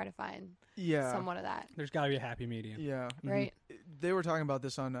got to try to find Yeah. somewhat of that, There's got to be a happy medium. Yeah. Mhm. right? They were talking about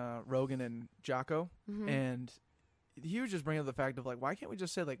this on Rogan and Jocko, Mhm. and he was just bringing up the fact of like, why can't we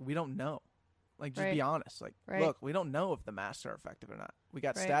just say like we don't know, like just Right. be honest, like Right. look, we don't know if the masks are effective or not. We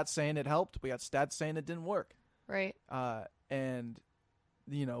got Right. stats saying it helped, we got stats saying it didn't work, Right. and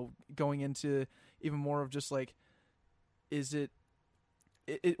going into even more of just like, is it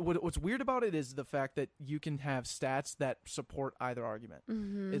what's weird about it is the fact that you can have stats that support either argument.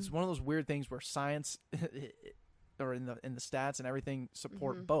 Mm-hmm. It's one of those weird things where science or in the stats and everything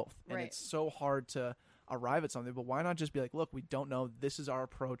support Mhm. both, and Right. it's so hard to arrive at something. But why not just be like, look, we don't know, this is our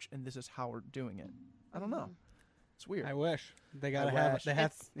approach and this is how we're doing it. I don't know. It's weird. I wish they gotta I have. wish. They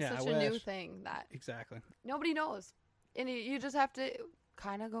have. It's Yeah, such I a new wish. thing that Exactly. nobody knows, and you just have to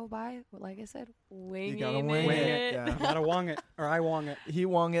kind of go by. Like I said, winging gotta wing it, yeah. You gotta wong it, or I wong it. He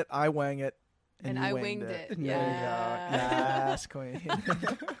wung it, I wang it, and you I winged winged it. There Yeah. you go. Yes, queen.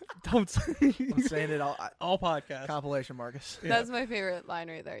 Don't say I'm saying it all. all podcasts. Compilation, Marcus. That's my favorite line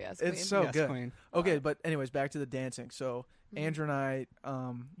right there. Yes, It's queen. so Yes, good. Queen. Okay, but anyways, back to the dancing. So Mhm. Andrew and I,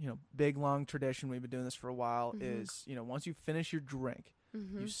 big long tradition. We've been doing this for a while. Mhm. Is once you finish your drink,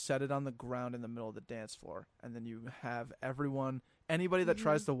 you set it on the ground in the middle of the dance floor, and then you have anybody that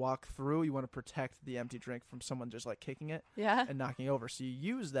tries to walk through, you want to protect the empty drink from someone just like kicking it Yeah. and knocking over. So you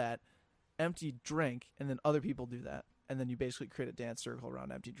use that empty drink, and then other people do that, and then you basically create a dance circle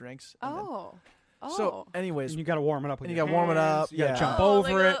around empty drinks. And then- Oh. So, anyways, And you gotta warm it up. With and you your gotta warm it hands, up. You gotta Yeah. jump Oh, over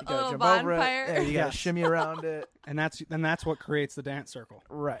like it, you gotta little jump over it. bonfire. Yeah, you gotta Yes. shimmy around it. and that's what creates the dance circle.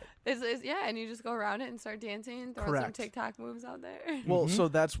 Right. Yeah, and you just go around it and start dancing, throw some Correct. TikTok moves out there. Well, Mhm. so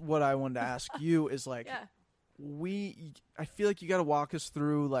that's what I wanted to ask you is like, Yeah. I feel like you got to walk us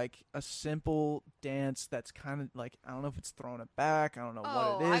through like a simple dance that's kind of like, I don't know if it's throwing it back. I don't know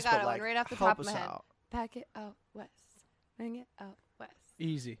Oh, what it I is, got but it, one like, right off the help top of us my head. out. Pack it out west. Bring it out west.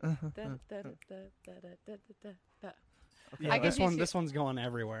 Easy. Da, da, da, da, da, da, da, da. Okay. Yeah, I can this teach one. you- This one's going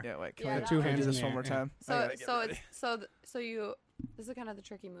everywhere. Yeah, wait, Yeah, can we that do one. this in one the more air, time? I So gotta get ready. this is kind of the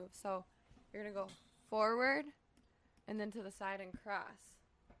tricky move. So you're gonna go forward, and then to the side and cross.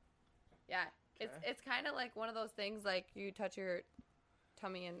 Yeah, it's kind of like one of those things like you touch your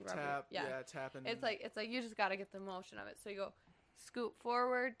tummy and rub Tap, your, yeah. tapping. It's like you just gotta get the motion of it. So you go scoot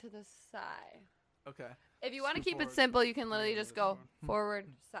forward to the side. okay. If you want to Scoot keep it forward. simple, you can literally just go forward,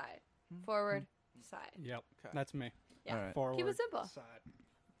 side, forward, side. Yep. Okay. That's me. Yeah. All right. Forward. Keep it simple. Side.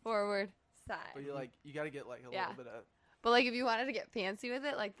 Forward, side. But you got to get like a Yeah. little bit of. But like if you wanted to get fancy with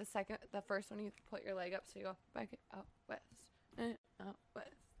it, like the first one you put your leg up, so you go back it out west, out west.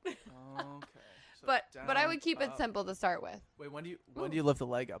 Okay. So But I down, would keep it up. simple to start with. Wait, when do you lift the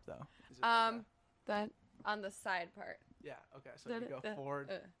leg up though? Is it like a- Then on the side part. yeah. Okay. So you go forward.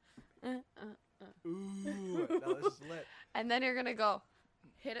 uh. Ooh, no, this is lit. And then you're gonna go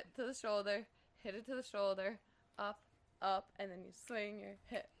hit it to the shoulder, up, and then you swing your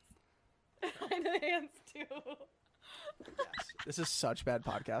hips. And the hands too. Yes. This is such bad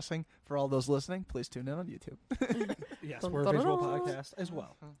podcasting. For all those listening, please tune in on YouTube. Yes, Dun, we're a dun, visual dun. podcast as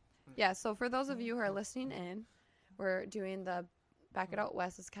well. Yeah, so for those of you who are listening in, we're doing the Back It Out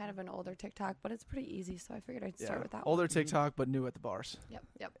West. It's kind of an older TikTok, but it's pretty easy, so I figured I'd start with that Older one. TikTok, but new at the bars. Yep.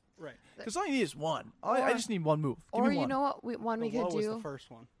 Right. Because all you need is one. I Or- just need one move. Give Or me one. you know what? One The we could low was do. the first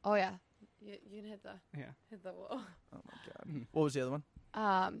one. Oh yeah, you can hit the Yeah. whoa. Oh my god. Mhm. What was the other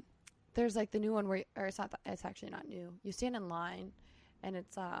one? There's like the new one where, or it's not. It's actually not new. You stand in line, and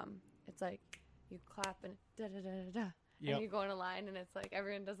it's like you clap and da da da da da, Yep. and you go in a line, and it's like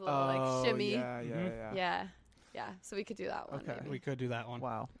everyone does a little like shimmy. Yeah, yeah, Mhm. yeah. Yeah. So we could do that one. Okay. Maybe. We could do that one.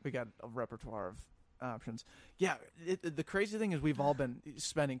 Wow, we got a repertoire of options. Yeah, the crazy thing is we've all been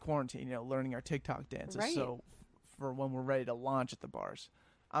spending quarantine, learning our TikTok dances. Right. So for when we're ready to launch at the bars,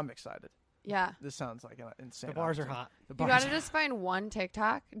 I'm excited. Yeah. This sounds like an insane. The bars are opportunity. hot. The You bars gotta are just find one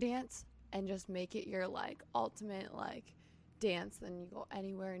TikTok dance and just make it your like ultimate like dance. Then you go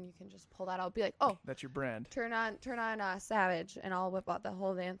anywhere and you can just pull that out. Be like, oh, That's your brand. turn on Savage, and I'll whip out the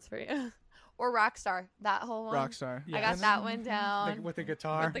whole dance for you. Or Rockstar, that whole one. Rockstar. Yeah. I got that one down. With the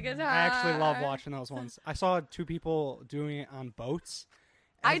guitar. With the guitar. I actually love watching those ones. I saw two people doing it on boats.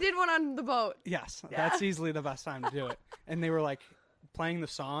 I did one on the boat. Yes, Yeah. that's easily the best time to do it. And they were like playing the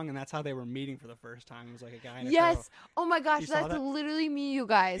song, and that's how they were meeting for the first time. It was like a guy in a Yes. tow. Oh my gosh, You saw that's that? literally me, you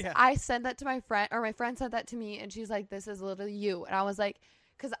guys. Yeah. I sent that to my friend, or my friend sent that to me, and she's like, "This is literally you." And I was like,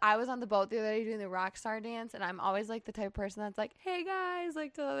 because I was on the boat the other day doing the rock star dance, and I'm always like the type of person that's like, "Hey guys,"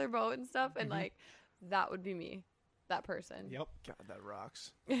 like to the other boat and stuff, and Mhm. like that would be me, that person. Yep. God, that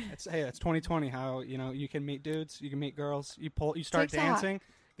rocks. It's 2020. How you can meet dudes, you can meet girls. You start TikTok. dancing.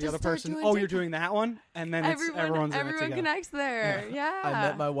 The Just other start person, doing you're TikTok. doing that one, and then everyone's in it everyone together. connects there. Yeah. I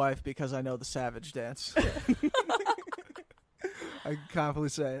met my wife because I know the Savage dance. I can confidently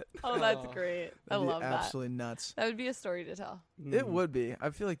say it. Oh, that's Oh. great. I That'd be love that. absolutely nuts. That would be a story to tell. It Mhm. would be. I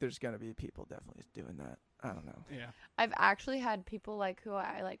feel like there's gonna be people definitely doing that. I don't know. Yeah. I've actually had people like who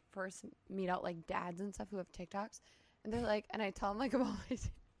I like first meet out, like dads and stuff who have TikToks, and they're like, and I tell them like about my,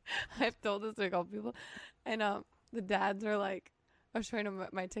 I've told this to a couple people, and the dads are like, I was showing them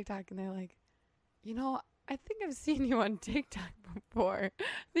my TikTok, and they're like, I think I've seen you on TikTok before. I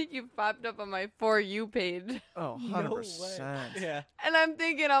think you popped up on my For You page. Oh, No 100%. way. Yeah. And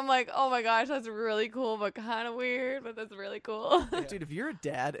I'm like, oh my gosh, that's really cool, but kind of weird, but that's really cool. Dude, if you're a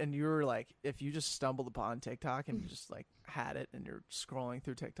dad and you were like, if you just stumbled upon TikTok and you just like had it and you're scrolling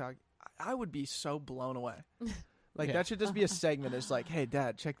through TikTok, I would be so blown away. Like Yeah. that should just be a segment. It's like, hey,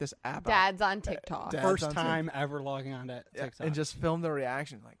 Dad, check this app out. Dad's on TikTok. Dad's First on time ever logging on to Yeah, TikTok. and just film the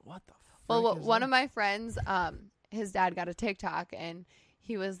reaction. Like, what the Well, frick is one that? of my friends, his dad got a TikTok, and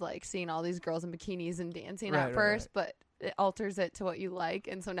he was like seeing all these girls in bikinis and dancing Right, at right, first, but it alters it to what you like,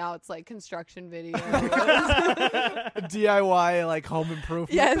 and so now it's like construction videos. DIY like home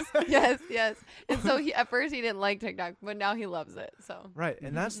improvement. yes. And so at first he didn't like TikTok, but now he loves it. So Right,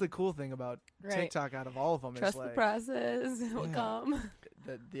 and that's the cool thing about Right. TikTok out of all of them trust is the like process. It will Yeah. come.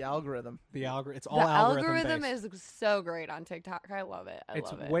 the algorithm. the algorithm. It's all The algorithm algorithm based. is so great on TikTok. I love it. I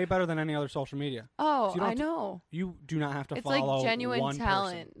It's love it. way better than any other social media. Oh, you don't I have to- know. You do not have to It's follow like genuine one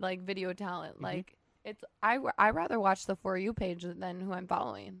talent, like video talent. Mhm. Like it's I rather watch the For You page than who I'm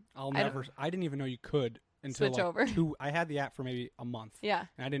following. Person. I don't- I didn't even know you could until Switch like over. I had the app for maybe a month. Yeah.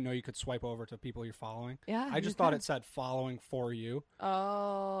 And I didn't know you could swipe over to people you're following. Yeah. I you just thought can. it said following For You.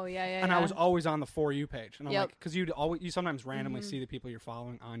 Oh, yeah. And I was always on the For You page. And I'm Yep. like, because you sometimes randomly Mhm. see the people you're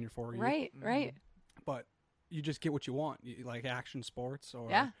following on your For You. Right. But you just get what you want. You, like action sports or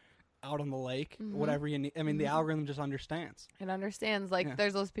Yeah. out on the lake, Mhm. whatever you need. I mean, the Mhm. algorithm just understands. It understands. Like Yeah.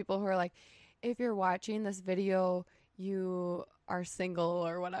 there's those people who are like, if you're watching this video, you are single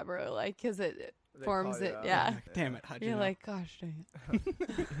or whatever. Like, because it They forms call you it. out. Yeah. Damn it. How'd you You're know? like, gosh dang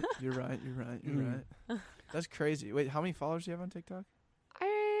it. You're right. Mm. That's crazy. Wait, how many followers do you have on TikTok?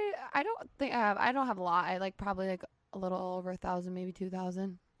 I don't think I don't have a lot. I like probably like a little over 1,000, maybe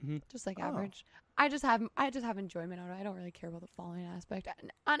 2,000. Mhm. Just like Oh. average. I just have enjoyment out of it. I don't really care about the following aspect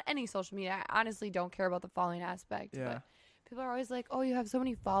on any social media. I honestly don't care about the following aspect. Yeah. But people are always like, "Oh, you have so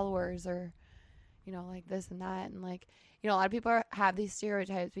many followers," or like this and that, and like a lot of people have these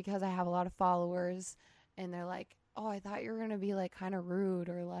stereotypes because I have a lot of followers, and they're like, "Oh, I thought you were gonna be like kind of rude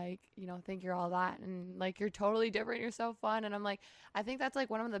or like think you're all that, and like you're totally different. You're so fun." And I'm like, I think that's like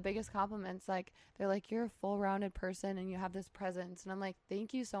one of the biggest compliments. Like they're like, "You're a full-rounded person and you have this presence," and I'm like,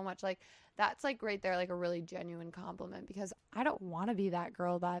 "Thank you so much." Like that's like right there, like a really genuine compliment because I don't want to be that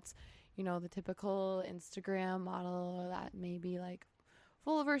girl that's the typical Instagram model that may be like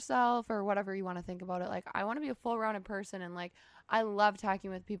full of herself or whatever you want to think about it. Like I want to be a full-rounded person, and like I love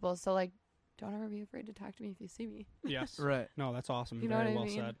talking with people. So like, don't ever be afraid to talk to me if you see me. Yes. Right. No, that's awesome. You know Very what I well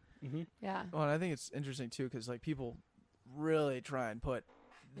mean? said. Mm-hmm. Yeah. Well, and I think it's interesting too because like people really try and put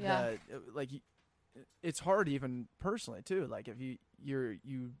Yeah. it's hard even personally too. Like if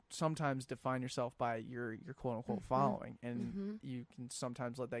you sometimes define yourself by your quote unquote Mhm. following, and Mhm. you can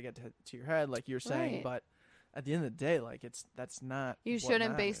sometimes let that get to your head, like you're saying. Right. But at the end of the day, like that's not. You what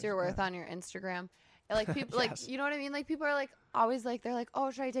shouldn't base matters. your worth Yeah. on your Instagram. Like people, Yes. like you know what I mean. Like people are like always like they're like,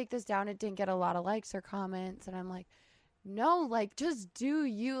 "Oh, should I take this down? It didn't get a lot of likes or comments," and I'm like, "No, like just do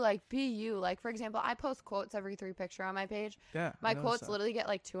you, like be you." Like for example, I post quotes every 3 picture on my page. Yeah. My I noticed quotes that. literally get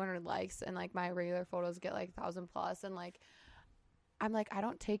like 200 likes, and like my regular photos get like 1,000 plus. And like, I'm like, I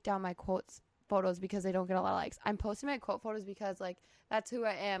don't take down my quotes photos because they don't get a lot of likes. I'm posting my quote photos because like that's who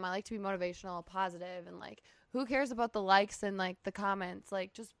I am. I like to be motivational, positive, and like who cares about the likes and like the comments?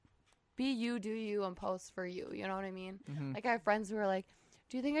 Like just be you, do you, and post for you. You know what I mean? Mhm. Like I have friends who are like,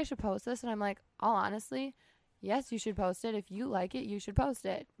 "Do you think I should post this?" And I'm like, all honestly, yes, you should post it. If you like it, you should post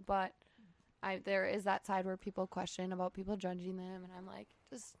it. But there is that side where people question about people judging them, and I'm like,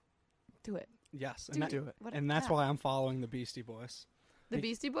 just do it. Yes. Do do it. What- And that's yeah. why I'm following the Beastie Boys. The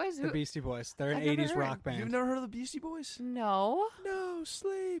Beastie Boys. The Who? Beastie Boys. They're an I've never 80s heard. rock band. You've never heard of the Beastie Boys? No. No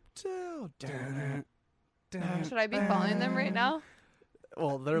sleep till. Should I be following them right now?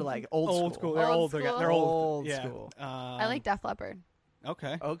 Well, they're like old school. They're Old old. school. They're old. Old Yeah. school. I like Def Leppard.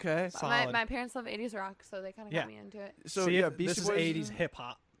 Okay. Okay. My, Solid. my parents love 80s rock, so they kind of Yeah. got me into it. So See, yeah, if Beastie this is Boys. 80s hip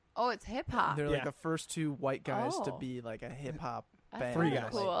hop. Oh, it's hip hop. They're like Yeah. the first two white guys to Oh. be like a hip hop That's band. Three kinda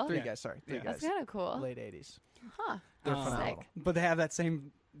guys. Cool. Three Yeah. guys. Sorry, three Yeah. guys. That's kind of cool. Late 80s. Huh. They're Um, phenomenal. But they have that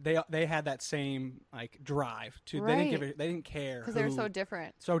same. They had that same like drive to. They didn't give Right. it. They didn't care Because they were who- so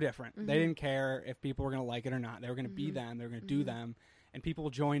different. so different. Mhm. They didn't care if people were going to like it or not. They were going to be Mhm. them. They were going to do Mhm. them. And people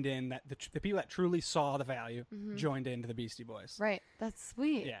joined in. That the people that truly saw the value Mhm. joined into the Beastie Boys. Right. That's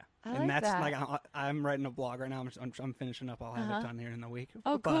sweet. Yeah. I and like that's that. like I'm writing a blog right now. I'm finishing up. I'll have it done here in the week.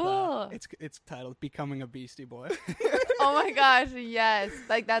 Oh, But, cool. it's titled "Becoming a Beastie Boy." Oh my gosh, yes.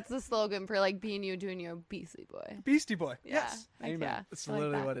 Like that's the slogan for like being you doing your Beastie Boy. Beastie Boy. Yeah. Yes. Heck Amen. yeah. It's I like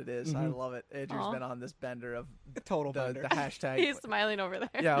literally that. what it is. I Mhm. love it. Andrew's Aw. been on this bender of Total the bender. hashtag. He's smiling over there.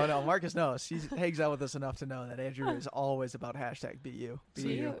 Yeah, no, Marcus knows. He hangs out with us enough to know that Andrew is always about hashtag be you.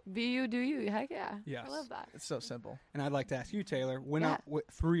 Be you. Be you, do you. Heck yeah. Yes. I love that. It's so simple. And I'd like to ask you, Taylor, Yeah.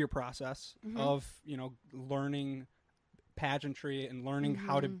 through your process Mhm. of learning pageantry and learning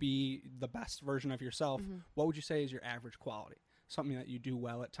how to be the best version of yourself, what would you say is your average quality? Something that you do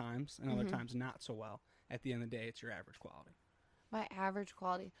well at times and other times not so well. At the end of the day, it's your average quality. My average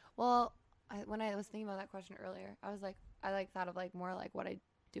quality. Well, when I was thinking about that question earlier, I was like, I thought of like more like what I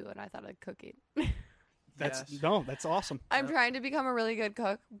do, and I thought of cooking. That's Yes. that's awesome. I'm trying to become a really good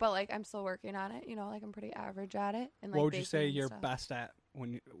cook, but like I'm still working on it. Like I'm pretty average at it. And like What would you baking say and you're stuff. best at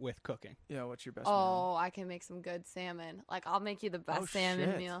with cooking? Yeah, what's your best meal? Oh, I can make some good salmon. Like I'll make you the best Oh, salmon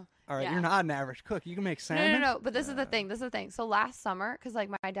shit. meal. All right, Yeah. you're not an average cook. You can make salmon. No. But this is the thing. This is the thing. So last summer, because like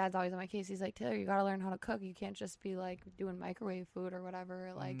my dad's always on my case, he's like, Taylor, you gotta learn how to cook. You can't just be like doing microwave food or whatever,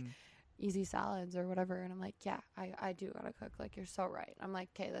 or, like easy salads or whatever. And I'm like, yeah, I do gotta cook. Like you're so right. I'm like,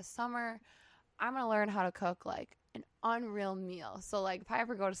 okay, this summer, I'm gonna learn how to cook like an unreal meal. So like if I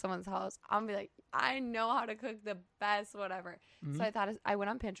ever go to someone's house, I'm gonna be like, I know how to cook the best, whatever. So I thought I went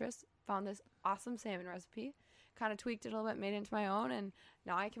on Pinterest, found this awesome salmon recipe, kind of tweaked it a little bit, made it into my own, and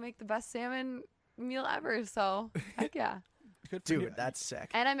now I can make the best salmon meal ever. So heck yeah. Good for you. Dude, that's sick.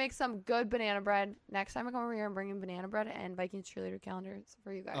 And I make some good banana bread. Next time I come over here, I'm bringing banana bread and Vikings cheerleader calendars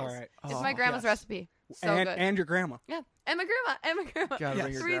for you guys. All right. It's Oh, my grandma's yes. recipe. So and good. and your grandma. Yeah, and my grandma. Gotta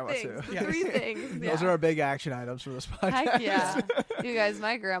bring your Three grandma, things. too. The Yes. three things. Those yeah. are our big action items for this podcast. Heck yeah. You guys,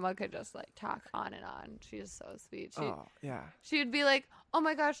 my grandma could just like talk on and on. She's so sweet. Oh, yeah. She'd be like, oh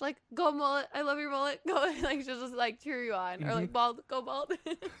my gosh, like, go mullet. I love your mullet. Go. Like, she'll just like cheer you on. Or like, bald. Go bald.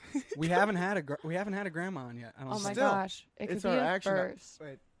 We haven't had a grandma on yet. I don't Oh my think. Still, gosh. It could it's be our a action item. first.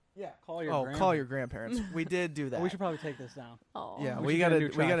 Wait. Yeah. Call your. Oh, grandma. call your grandparents. We did do that. We should probably take this down. Oh, Yeah, We we should get a gotta new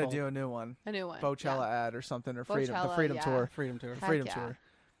we gotta trifold. do a new one. a new one. Bochella Yeah. ad or something, or Freedom, the Bochella, Freedom yeah. Tour. Freedom tour. The Freedom yeah. Tour.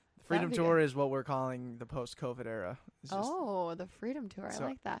 The Freedom be Tour is what we're calling the post-COVID era. It's just- Oh, the Freedom Tour. so, I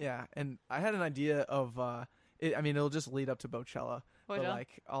like that. Yeah, and I had an idea of, it'll just lead up to Bochella, but Bochella.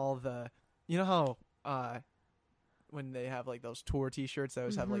 like all the, how, when they have like those tour T-shirts that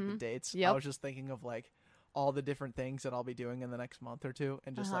always have like the dates. I Yep. was just thinking of like all the different things that I'll be doing in the next month or two,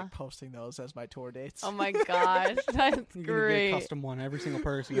 and just like posting those as my tour dates. Oh my gosh, that's You're gonna great. get a custom one. Every single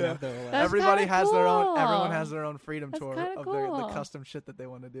person Yeah. can have their own. That's Everybody kinda has their own. Everyone cool. has their own Freedom That's Tour kinda of cool. the custom shit that they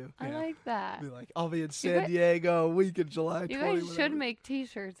want to do. I Yeah. like that. Be like, I'll be in guys- San Diego week in July. You 20, guys should whatever. make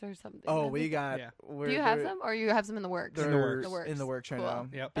T-shirts or something. Oh, That'd we be- got. Yeah. Do you have some, or you have some in the works? They're In the works. in the works right Cool. now.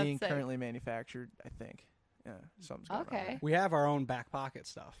 Yep. Being That's sick. currently manufactured, I think. Yeah, something's going on Okay. there. We have our own back pocket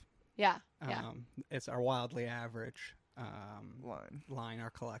stuff. Yeah. Yeah. It's our wildly average Line.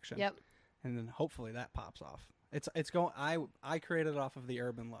 our collection. Yep. And then hopefully that pops off. It's going. I created it off of the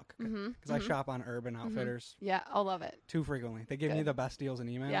urban look because I shop on Urban Outfitters Yeah. I'll love it. too frequently. They give me Good. the best deals in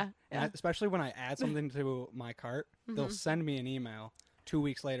email. Yeah, And yeah. especially when I add something to my cart, they'll send me an email 2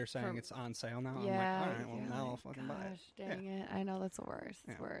 weeks later saying From- it's on sale now. Yeah. I'm like, all right, well you're now I'll like, fucking buy it. gosh, dang it! I know that's the worst.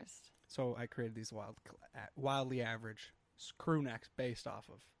 It's Yeah. worst. So I created these wildly average crew necks based off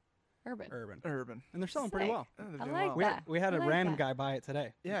of Urban. Urban, and they're selling pretty Sick. well. Oh, they're I doing like well. We that. had, we had I a like random that. guy buy it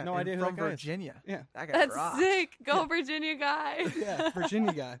today. Yeah, no and idea who from that guy is. Virginia. Yeah. That guy That's rocks. sick. Go Virginia guy. Yeah,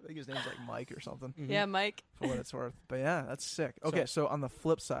 Virginia guy. I think his name's like Mike or something. Yeah, Mike. For what it's worth. But yeah, that's sick. Okay, so on the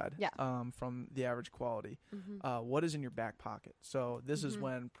flip side, Yeah. from the average quality, what is in your back pocket? So this is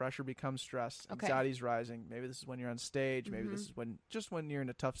when pressure becomes stress, Okay. anxiety's rising. Maybe this is when you're on stage. Maybe this is when you're in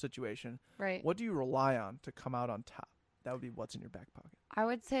a tough situation. Right. What do you rely on to come out on top? That would be what's in your back pocket. I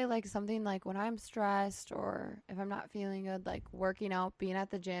would say like something like when I'm stressed or if I'm not feeling good, like working out, being at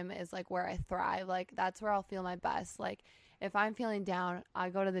the gym is like where I thrive. Like that's where I'll feel my best. Like if I'm feeling down,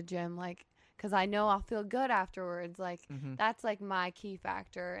 I go to the gym like because I know I'll feel good afterwards. Like that's like my key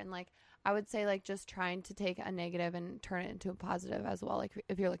factor. And like I would say like just trying to take a negative and turn it into a positive as well. Like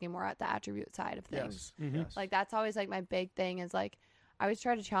if you're looking more at the attribute side of things. Yes. Yes. Like that's always like my big thing is like I always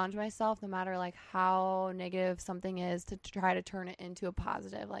try to challenge myself no matter like how negative something is to try to turn it into a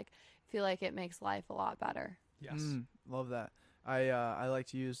positive. Like feel like it makes life a lot better. Yes. Love that. I like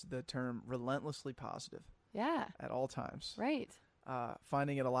to use the term relentlessly positive Yeah. at all times. Right.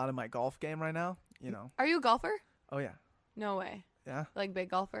 Finding it a lot in my golf game right now. Are you a golfer? Oh yeah, No way. yeah. Like big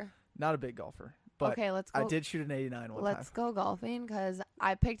golfer. Not a big golfer, but Okay, let's go. I did shoot an 89 one Let's time. go golfing because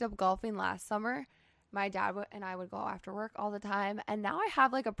I picked up golfing last summer my dad and I would go after work all the time, and now I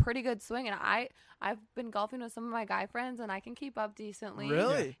have like a pretty good swing, and I've been golfing with some of my guy friends, and I can keep up decently.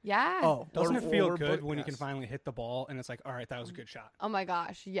 Really? Yeah. Oh, Doesn't it feel we're good book- when you can yes. finally hit the ball and it's like, all right, that was a good shot. Oh my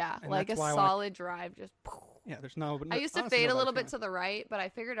gosh, yeah, And like a that's why I wanna- solid drive, just. Yeah, there's no. I used to honestly, fade a no little better bit to the right, but I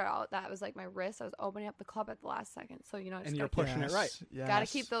figured out that was like my wrist. I was opening up the club at the last second, so just And you're gotta pushing it right. Yes. Gotta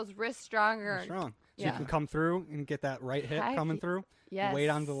keep those wrists stronger. You're and- strong. So Yeah. you can come through and get that right hit Heck coming through. Yes. Weight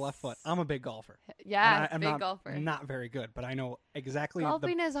onto the left foot. I'm a big golfer. Yeah, I'm big not, golfer. Not very good, but I know exactly.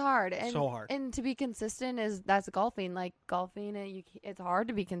 Golfing is hard, and So hard. and to be consistent that's golfing. Like golfing, it's hard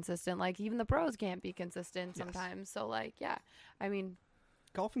to be consistent. Like even the pros can't be consistent Yes. sometimes. So like, yeah, I mean,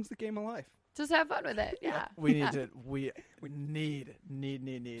 Golfing's the game of life. just have fun with it. Yeah, We Yeah. need to. We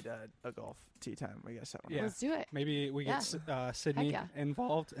need a golf tee time. I guess that one. Yeah. Let's do it. Maybe we get Sydney yeah.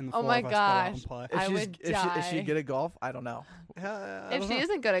 involved, and the Oh four my of us go out and gosh. play. If I she's would if she die. good at golf, I don't know. I If don't she know.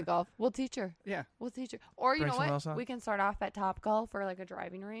 isn't good at golf, we'll teach her. Yeah. We'll teach her. Or you Bring know someone what? else on? We can start off at Top Golf or like a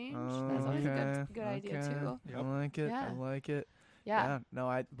driving range. That's always a good idea okay. too. I like it. Yeah. I like it. Yeah.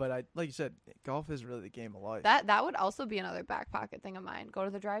 No, but I like you said, golf is really the game of life. That would also be another back pocket thing of mine. Go to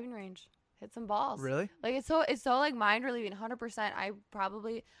the driving range, hit some balls. Really? Like it's so like mind relieving. 100%.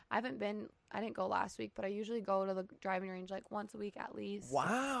 I didn't go last week, but I usually go to the driving range like once a week at least.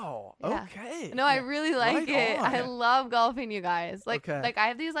 Wow. Yeah. Okay. No, I really like Right it. on. I love golfing, you guys. Like Okay. I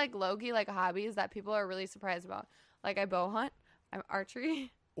have these like low-key like hobbies that people are really surprised about. Like I bow hunt. I'm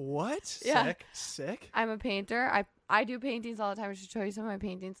archery. What? Yeah. Sick. I'm a painter. I do paintings all the time. I should show you some of my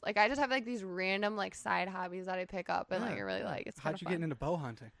paintings. Like I just have like these random like side hobbies that I pick up and like I really like. It's kind How'd of you fun. get into bow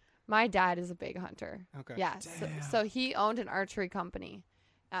hunting? My dad is a big hunter. Okay. Yeah. So he owned an archery company.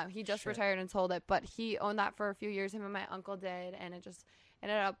 He just Shit. retired and sold it, but he owned that for a few years. Him and my uncle did, and it just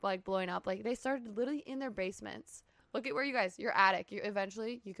ended up like blowing up. Like they started literally in their basements. Look at where your attic.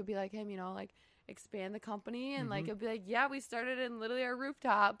 Eventually you could be like him, like expand the company and like it'd be like, yeah, we started in literally our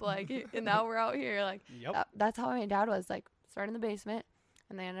rooftop, like, and now we're out here. Like Yep. that's how my dad was. Like started in the basement,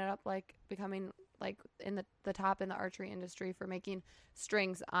 and they ended up like becoming like in the top in the archery industry for making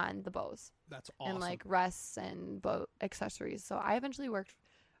strings on the bows. That's awesome. And like rests and boat accessories. So I eventually worked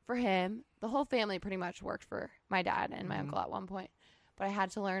for him. The whole family pretty much worked for my dad and my uncle at one point. But I had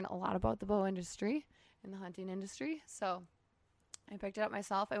to learn a lot about the bow industry and the hunting industry. So I picked it up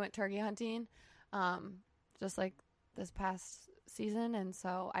myself. I went turkey hunting just like this past season. And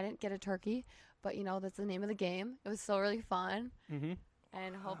so I didn't get a turkey, but that's the name of the game. It was still really fun. Mm-hmm.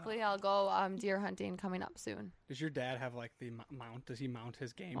 And hopefully I'll go deer hunting coming up soon. Does your dad have like the mount? Does he mount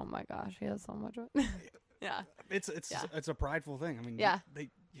his game? Oh my gosh, he has so much. Yeah. It's a prideful thing. I mean, Yeah.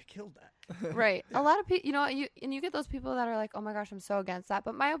 you killed that. Right. A lot of people, you get those people that are like, "Oh my gosh, I'm so against that."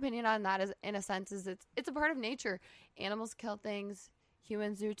 But my opinion on that is, in a sense, is it's a part of nature. Animals kill things,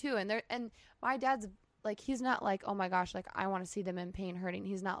 humans do too. And my dad's like, he's not like, "Oh my gosh, like I want to see them in pain, hurting."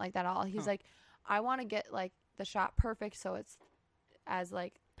 He's not like that at all. He's like, I want to get like the shot perfect, so it's as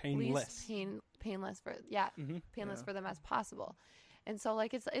like Painless. least painless for painless Yeah. for them as possible. And so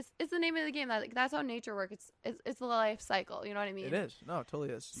like it's the name of the game. That's how nature works. It's the life cycle. You know what I mean? It is. No, it totally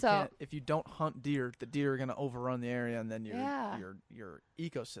is. You So- can't, if you don't hunt deer, the deer are gonna overrun the area, and then Yeah. your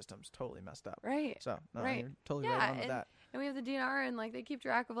ecosystem's totally messed up. Right. So no, Right. you're totally Yeah, right on with that. And we have the DNR, and like they keep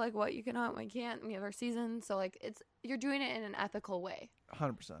track of like what you can hunt, what you can't. And we have our season, so like you're doing it in an ethical way.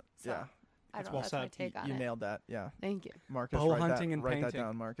 100%. So, Yeah. I That's don't know. well That's my said. take on You it. nailed that. Yeah. Thank you. Marcus, Bow write hunting that, and write that painting.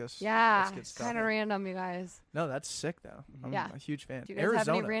 down, Marcus. Yeah, That's good stuff. kind of random, you guys. No, that's sick though. I'm Yeah. a huge fan. Do you guys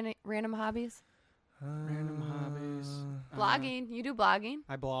Arizona. have any random hobbies? Random hobbies. Blogging. You do blogging.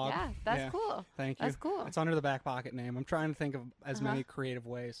 I blog. Yeah, that's Yeah. cool. Thank you. That's cool. It's under the back pocket name. I'm trying to think of as Uh-huh. many creative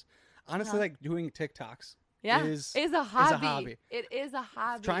ways. Honestly, Uh-huh. like doing TikToks. Yeah, is it's a hobby. hobby. It is a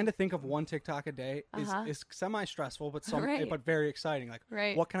hobby. Trying to think of one TikTok a day Uh-huh. is semi-stressful, but Right. but very exciting. Like,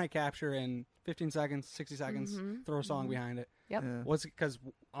 Right. what can I capture in 15 seconds, 60 seconds? Mhm. Throw a song behind it. Yep. Yeah. What's because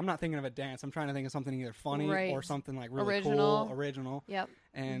I'm not thinking of a dance. I'm trying to think of something either funny Right. or something like really Original. cool, original. Yep.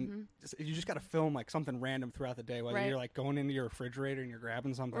 And Mhm. you just got to film like something random throughout the day, whether Right. you're like going into your refrigerator and you're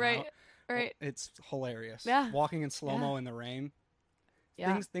grabbing something Right. out. Right. It's hilarious. Yeah. Walking in slow mo in the rain.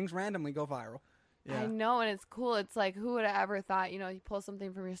 Yeah. Things randomly go viral. Yeah. I know, and it's cool. It's like, who would have ever thought, you pull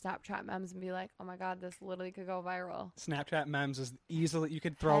something from your Snapchat memes and be like, oh my God, this literally could go viral. Snapchat memes is easily you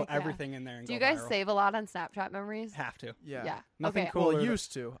could throw Heck yeah. everything in there and Do go you guys viral. save a lot on Snapchat memories? Have to. Yeah. Yeah. Nothing Okay. cool. Well, Cooler than-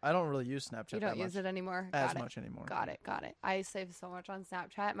 used to. I don't really use Snapchat You don't that use much. it anymore? as Got it. much anymore. Got it. I save so much on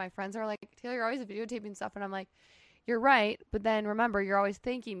Snapchat. My friends are like, Taylor, you're always videotaping stuff. And I'm like, you're right. But then remember, you're always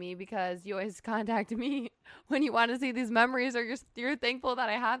thanking me because you always contact me when you want to see these memories or you're thankful that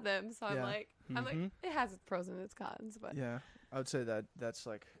I have them. So I'm Yeah. like, Mhm. it has its pros and its cons. But Yeah, I would say that's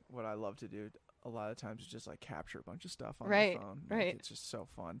like what I love to do. a lot of times just like capture a bunch of stuff on Right, the phone. Like, right. It's just so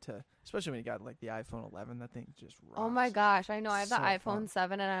fun to, especially when you got like the iPhone 11. That thing just rocks. Oh my gosh, I know. I have the So iPhone fun.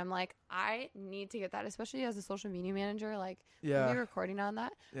 7, and I'm like, I need to get that, especially as a social media manager. Like, Yeah. we'll be recording on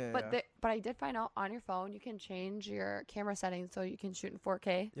that. Yeah. But yeah. but I did find out on your phone you can change your camera settings so you can shoot in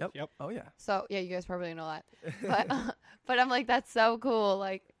 4K. Yep. Yep. Oh yeah. So yeah, you guys probably know that. But I'm like, that's so cool.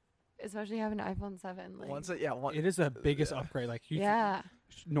 Like, especially having an iPhone 7. Like, Once it, yeah. One, It is the biggest upgrade. Like yeah,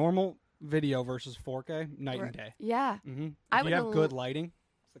 normal video versus 4K, night and Right. day. yeah, Mm-hmm. I If would you have l- good lighting,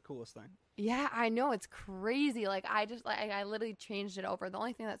 it's the coolest thing. yeah. I know, it's crazy. Like, I literally changed it over. The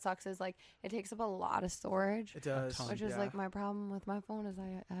only thing that sucks is like it takes up a lot of storage. It does. ton. Which is yeah. like my problem with my phone is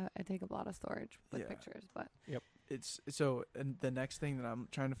I take up a lot of storage with Yeah. pictures. But It's so. And the next thing that I'm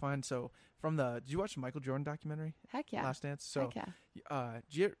trying to find. So from the, did you watch the Michael Jordan documentary? heck yeah, Last Dance. So heck yeah.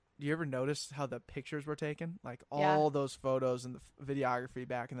 do you ever notice how the pictures were taken? Like Yeah. all those photos and the videography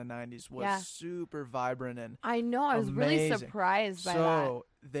back in the 90s was Yeah. super vibrant and I know. I was really Amazing. surprised by that. so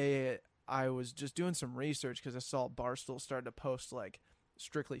I was just doing some research because I saw Barstool started to post like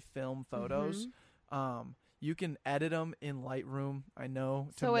strictly film photos. Mm-hmm. You can edit them in Lightroom. I know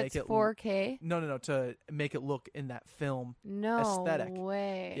to So make it's it 4K. no to make it look in that film. No aesthetic.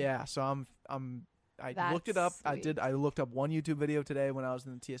 way. Yeah, so I looked it That's up. sweet. I looked up one YouTube video today when I was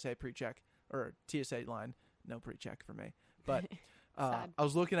in the TSA pre-check or TSA line. No pre-check for me, but Sad. I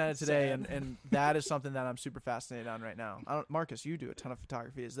was looking at it today, Sad. and that is something that I'm super fascinated on right now. Marcus, you do a ton of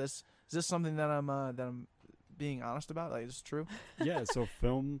photography. Is this something that I'm being honest about? Like, is this true? Yeah, so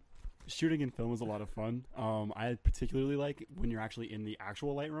shooting in film is a lot of fun. I particularly like when you're actually in the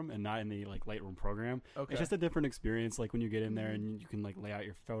actual Lightroom and not in the like Lightroom program. Okay. It's just a different experience. Like when you get in there Mhm. and you can like lay out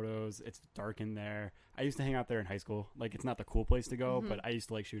your photos. It's dark in there. I used to hang out there in high school. Like it's not the cool place to go, Mhm. but I used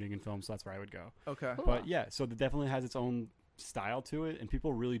to like shooting in film, so that's where I would go. Okay. Cool. But yeah, so it definitely has its own style to it, and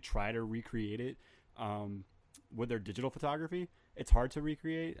people really try to recreate it with their digital photography. It's hard to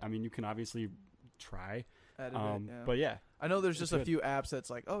recreate. I mean, you can obviously try, Edit it, yeah. but yeah, I know there's just it's a good. few apps that's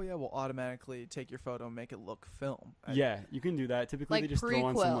like, oh yeah, we'll automatically take your photo and make it look film. yeah, you can do that. Typically, Like they just throw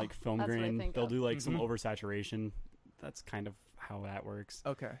on some prequel. like film That's what I grain. think They'll of. do like some Mhm. oversaturation. That's kind of how that works.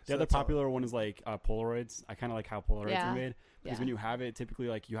 Okay. The so other that's all- popular one is like Polaroids. I kind of like how Polaroids Yeah. are made because Yeah. when you have it, typically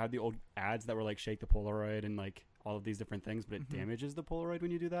like you have the old ads that were like shake the Polaroid and like all of these different things, but it Mhm. damages the Polaroid when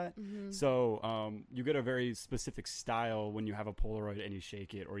you do that. Mhm. So you get a very specific style when you have a Polaroid and you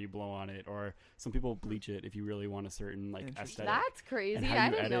shake it or you blow on it, or some people bleach it if you really want a certain like Interesting. aesthetic. That's crazy. And how I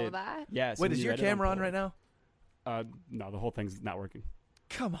you didn't know edit- that. Yeah. So Wait, when is you your edit camera on Polaroid- right now? No, the whole thing's not working.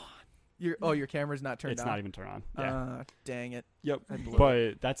 Come on. Your camera's not turned It's on. not even turned on. Yeah. Dang it. Yep. I blew it.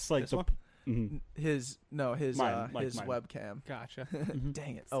 But that's like This the. one? Mhm. His Mine, like his mine. webcam. Gotcha.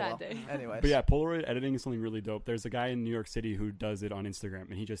 Dang it. Oh Sad well. day. Anyways. But yeah, Polaroid editing is something really dope. There's a guy in New York City who does it on Instagram,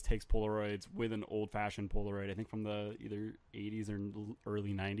 and he just takes Polaroids with an old-fashioned Polaroid, I think from the either 80s or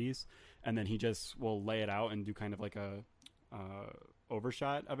early 90s, and then he just will lay it out and do kind of like a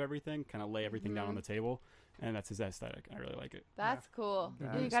overshot of everything, kind of lay everything down on Mhm. the table, and that's his aesthetic. I really like it. That's cool.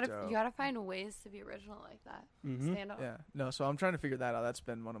 That Yeah, you is gotta dope. you gotta find ways to be original like that. Mm-hmm. Stand out. Yeah. No, so I'm trying to figure that out. That's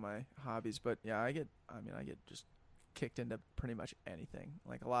been one of my hobbies. But yeah, I get just kicked into pretty much anything.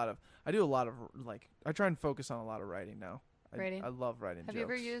 Like I do a lot of like, I try and focus on a lot of writing now. Writing? I love writing Have jokes. you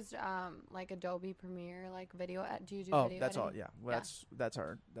ever used like Adobe Premiere, like video? Do you do Oh, video that's all. editing? Yeah. Well, Yeah. that's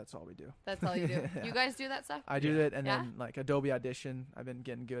all we do. That's all you do. Yeah. You guys do that stuff? I do Yeah. it, and Yeah? then like Adobe Audition. I've been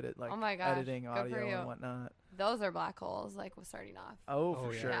getting good at like Oh my gosh, editing good for audio you. and whatnot. Those are black holes, like with starting off. Oh, Oh,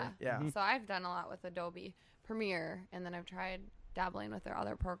 for yeah. sure. Yeah. Yeah. Mhm. So I've done a lot with Adobe Premiere, and then I've tried dabbling with their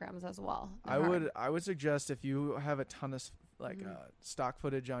other programs as well. They're I would suggest if you have a ton of like Mhm. stock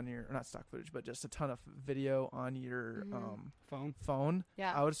footage on your, or not stock footage, but just a ton of video on your Mhm. phone.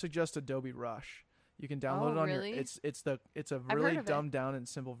 Yeah. I would suggest Adobe Rush. You can download it Oh, on really? your. It's a heard really of it. dumbed down and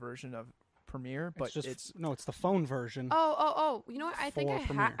simple version of Premiere, but it's the phone version. Oh! You know what? I think For I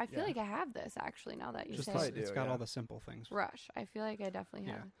Premiere, I feel yeah. like I have this actually. Now that you just say probably it. it's do, got yeah. all the simple things. Rush, I feel like I definitely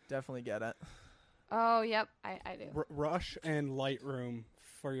Yeah. have. definitely get it. Oh, yep, I do. Rush and Lightroom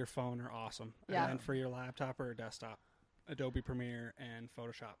for your phone are awesome. Yeah. And then for your laptop or desktop, Adobe Premiere and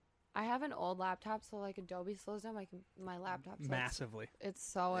Photoshop. I have an old laptop, so like Adobe slows down my laptop. So Massively. It's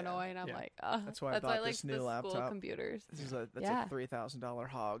so Yeah. annoying. I'm Yeah. like, That's why I that's bought why I like this new the school laptop. computers. That's Yeah. a $3,000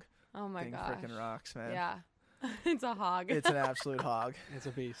 hog. Oh my Thing gosh. freaking rocks, man. Yeah, it's a hog. It's an absolute hog. It's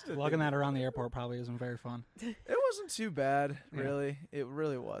a beast. Lugging that around the airport probably isn't very fun. It wasn't too bad, Yeah. really. It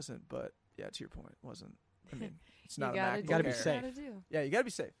really wasn't. But yeah, to your point, it wasn't. I mean, it's You not a gotta MacBook do gotta be what Air. safe. gotta do. Yeah, you gotta be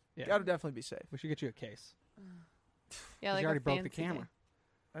safe. Yeah. You gotta definitely be safe. We should get you a case. Yeah, 'Cause like you a already broke the fancy camera.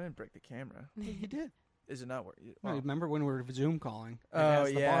 I didn't break the camera. You did. Is it not working? No, remember when we were Zoom calling? It Oh has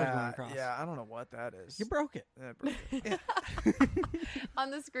the bars going across. yeah. I don't know what that is. You broke it. Yeah, broke it. On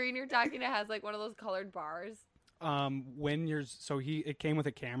the screen you're talking, it has like one of those colored bars. When you're it came with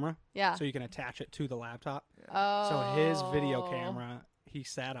a camera, Yeah. so you can attach it to the laptop. Oh. So his video camera, he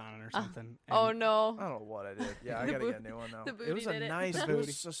sat on it or something. and Oh no. I don't know what I did. Yeah, I The gotta boo- get a new one though. the It booty was a did it. nice, The it booty.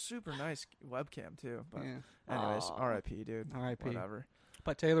 was a super nice webcam too. But Yeah. anyways, Aw. R.I.P. dude. R.I.P. Whatever.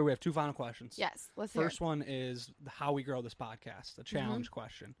 But Taylor, we have 2 final questions. Yes. Let's hear it. First one is how we grow this podcast, the challenge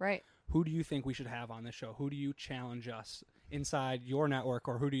question. Right. Who do you think we should have on this show? Who do you challenge us inside your network,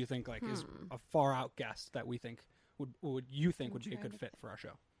 or who do you think is a far out guest that we think would you think would be a good fit for our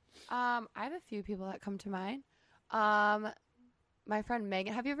show? I have a few people that come to mind. My friend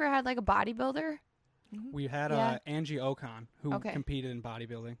Megan. Have you ever had like a bodybuilder? We had Yeah. Angie Ocon, who Okay. competed in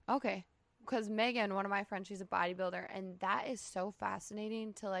bodybuilding. Okay. Because Megan, one of my friends, she's a bodybuilder, and that is so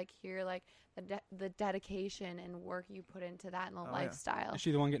fascinating to like hear like the dedication and work you put into that and the yeah. lifestyle. Is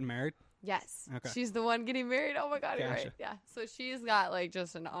she the one getting married? Yes. Okay. She's the one getting married. Oh my God, you're Gotcha. right. Yeah. So she's got like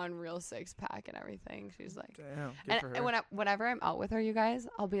just an unreal 6-pack and everything. She's like, Damn. Good for her. and whenever I'm out with her, you guys,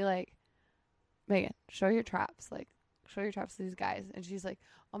 I'll be like, Megan, show your traps. Like, show your traps to these guys. And she's like,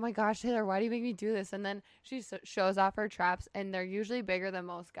 oh my gosh, Taylor, why do you make me do this? And then she shows off her traps, and they're usually bigger than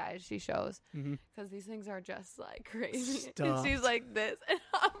most guys she shows. Mhm. Because these things are just like crazy. And Stuffed. she's like this. And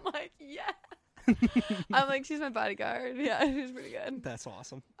I'm like, yeah. I'm like, she's my bodyguard. Yeah, she's pretty good. That's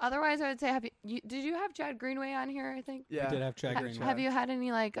awesome. Otherwise, I would say, did you have Chad Greenway on here, I think? Yeah. We did have Chad Ha- Greenway. Have you had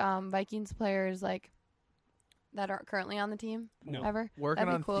any like Vikings players like that are currently on the team No. ever? Working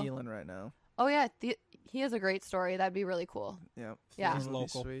That'd on be cool. Thielen right now. Oh yeah, he has a great story. That'd be really cool. Yeah. Yeah. Thielen He's would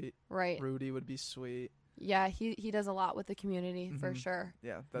local. Be sweet. Right. Rudy would be sweet. Yeah, he does a lot with the community for Mhm. sure.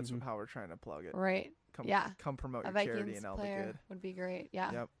 Yeah, that's Mhm. how we're trying to plug it. Right. Come, yeah. Come promote A your charity Vikings and I'll be player good. would be great.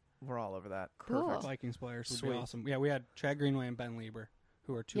 Yeah. Yep. We're all over that. Cool. Perfect. Vikings players would Sweet. be awesome. Yeah, we had Chad Greenway and Ben Lieber,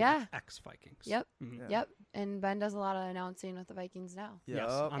 who are 2 Yeah. ex-Vikings. Yep. Mhm. Yeah. Yep. And Ben does a lot of announcing with the Vikings now. Yep. Yes,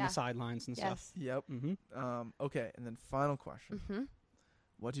 on Yeah. the sidelines and stuff. Yes. Yep. Mm-hmm. Okay, and then final question. Mhm.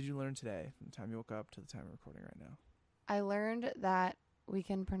 What did you learn today from the time you woke up to the time we're recording right now? I learned that we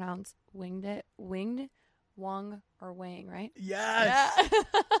can pronounce winged, wung, or wang, right? Yes.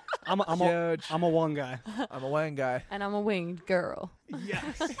 Yeah. I'm a Huge. I'm a one guy. I'm a Wang guy. And I'm a winged girl.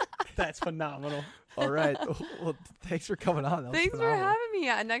 Yes, that's phenomenal. All right. Well, thanks for coming on. That was Thanks for phenomenal. having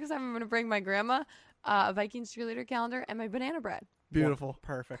me. Next time I'm going to bring my grandma a Vikings cheerleader calendar and my banana bread. Beautiful.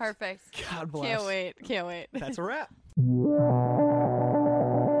 Perfect. Perfect. God bless. Can't wait. Can't wait. That's a wrap.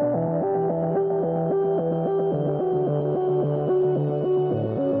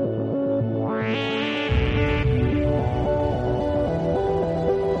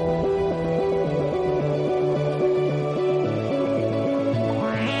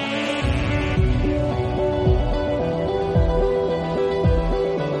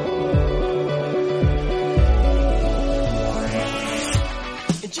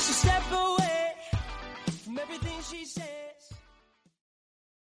 And just a step away from everything she says.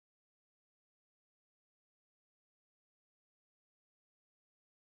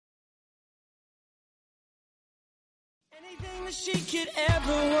 Anything that she could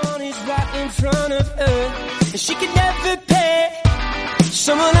ever want is right in front of her. And she could never pay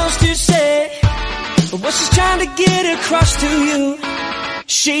someone else to say what she's trying to get across to you.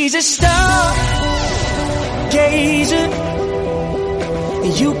 She's a star gazer.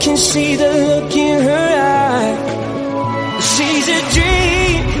 You can see the look in her eye. She's a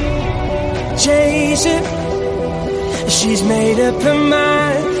dream chaser. She's made up her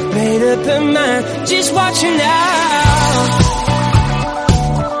mind, just watch her now.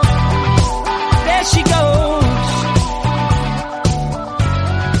 There she goes.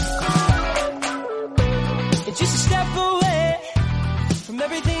 And just a step away from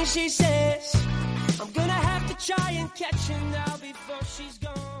everything she says. I'm gonna have to try and catch her now before she's gone.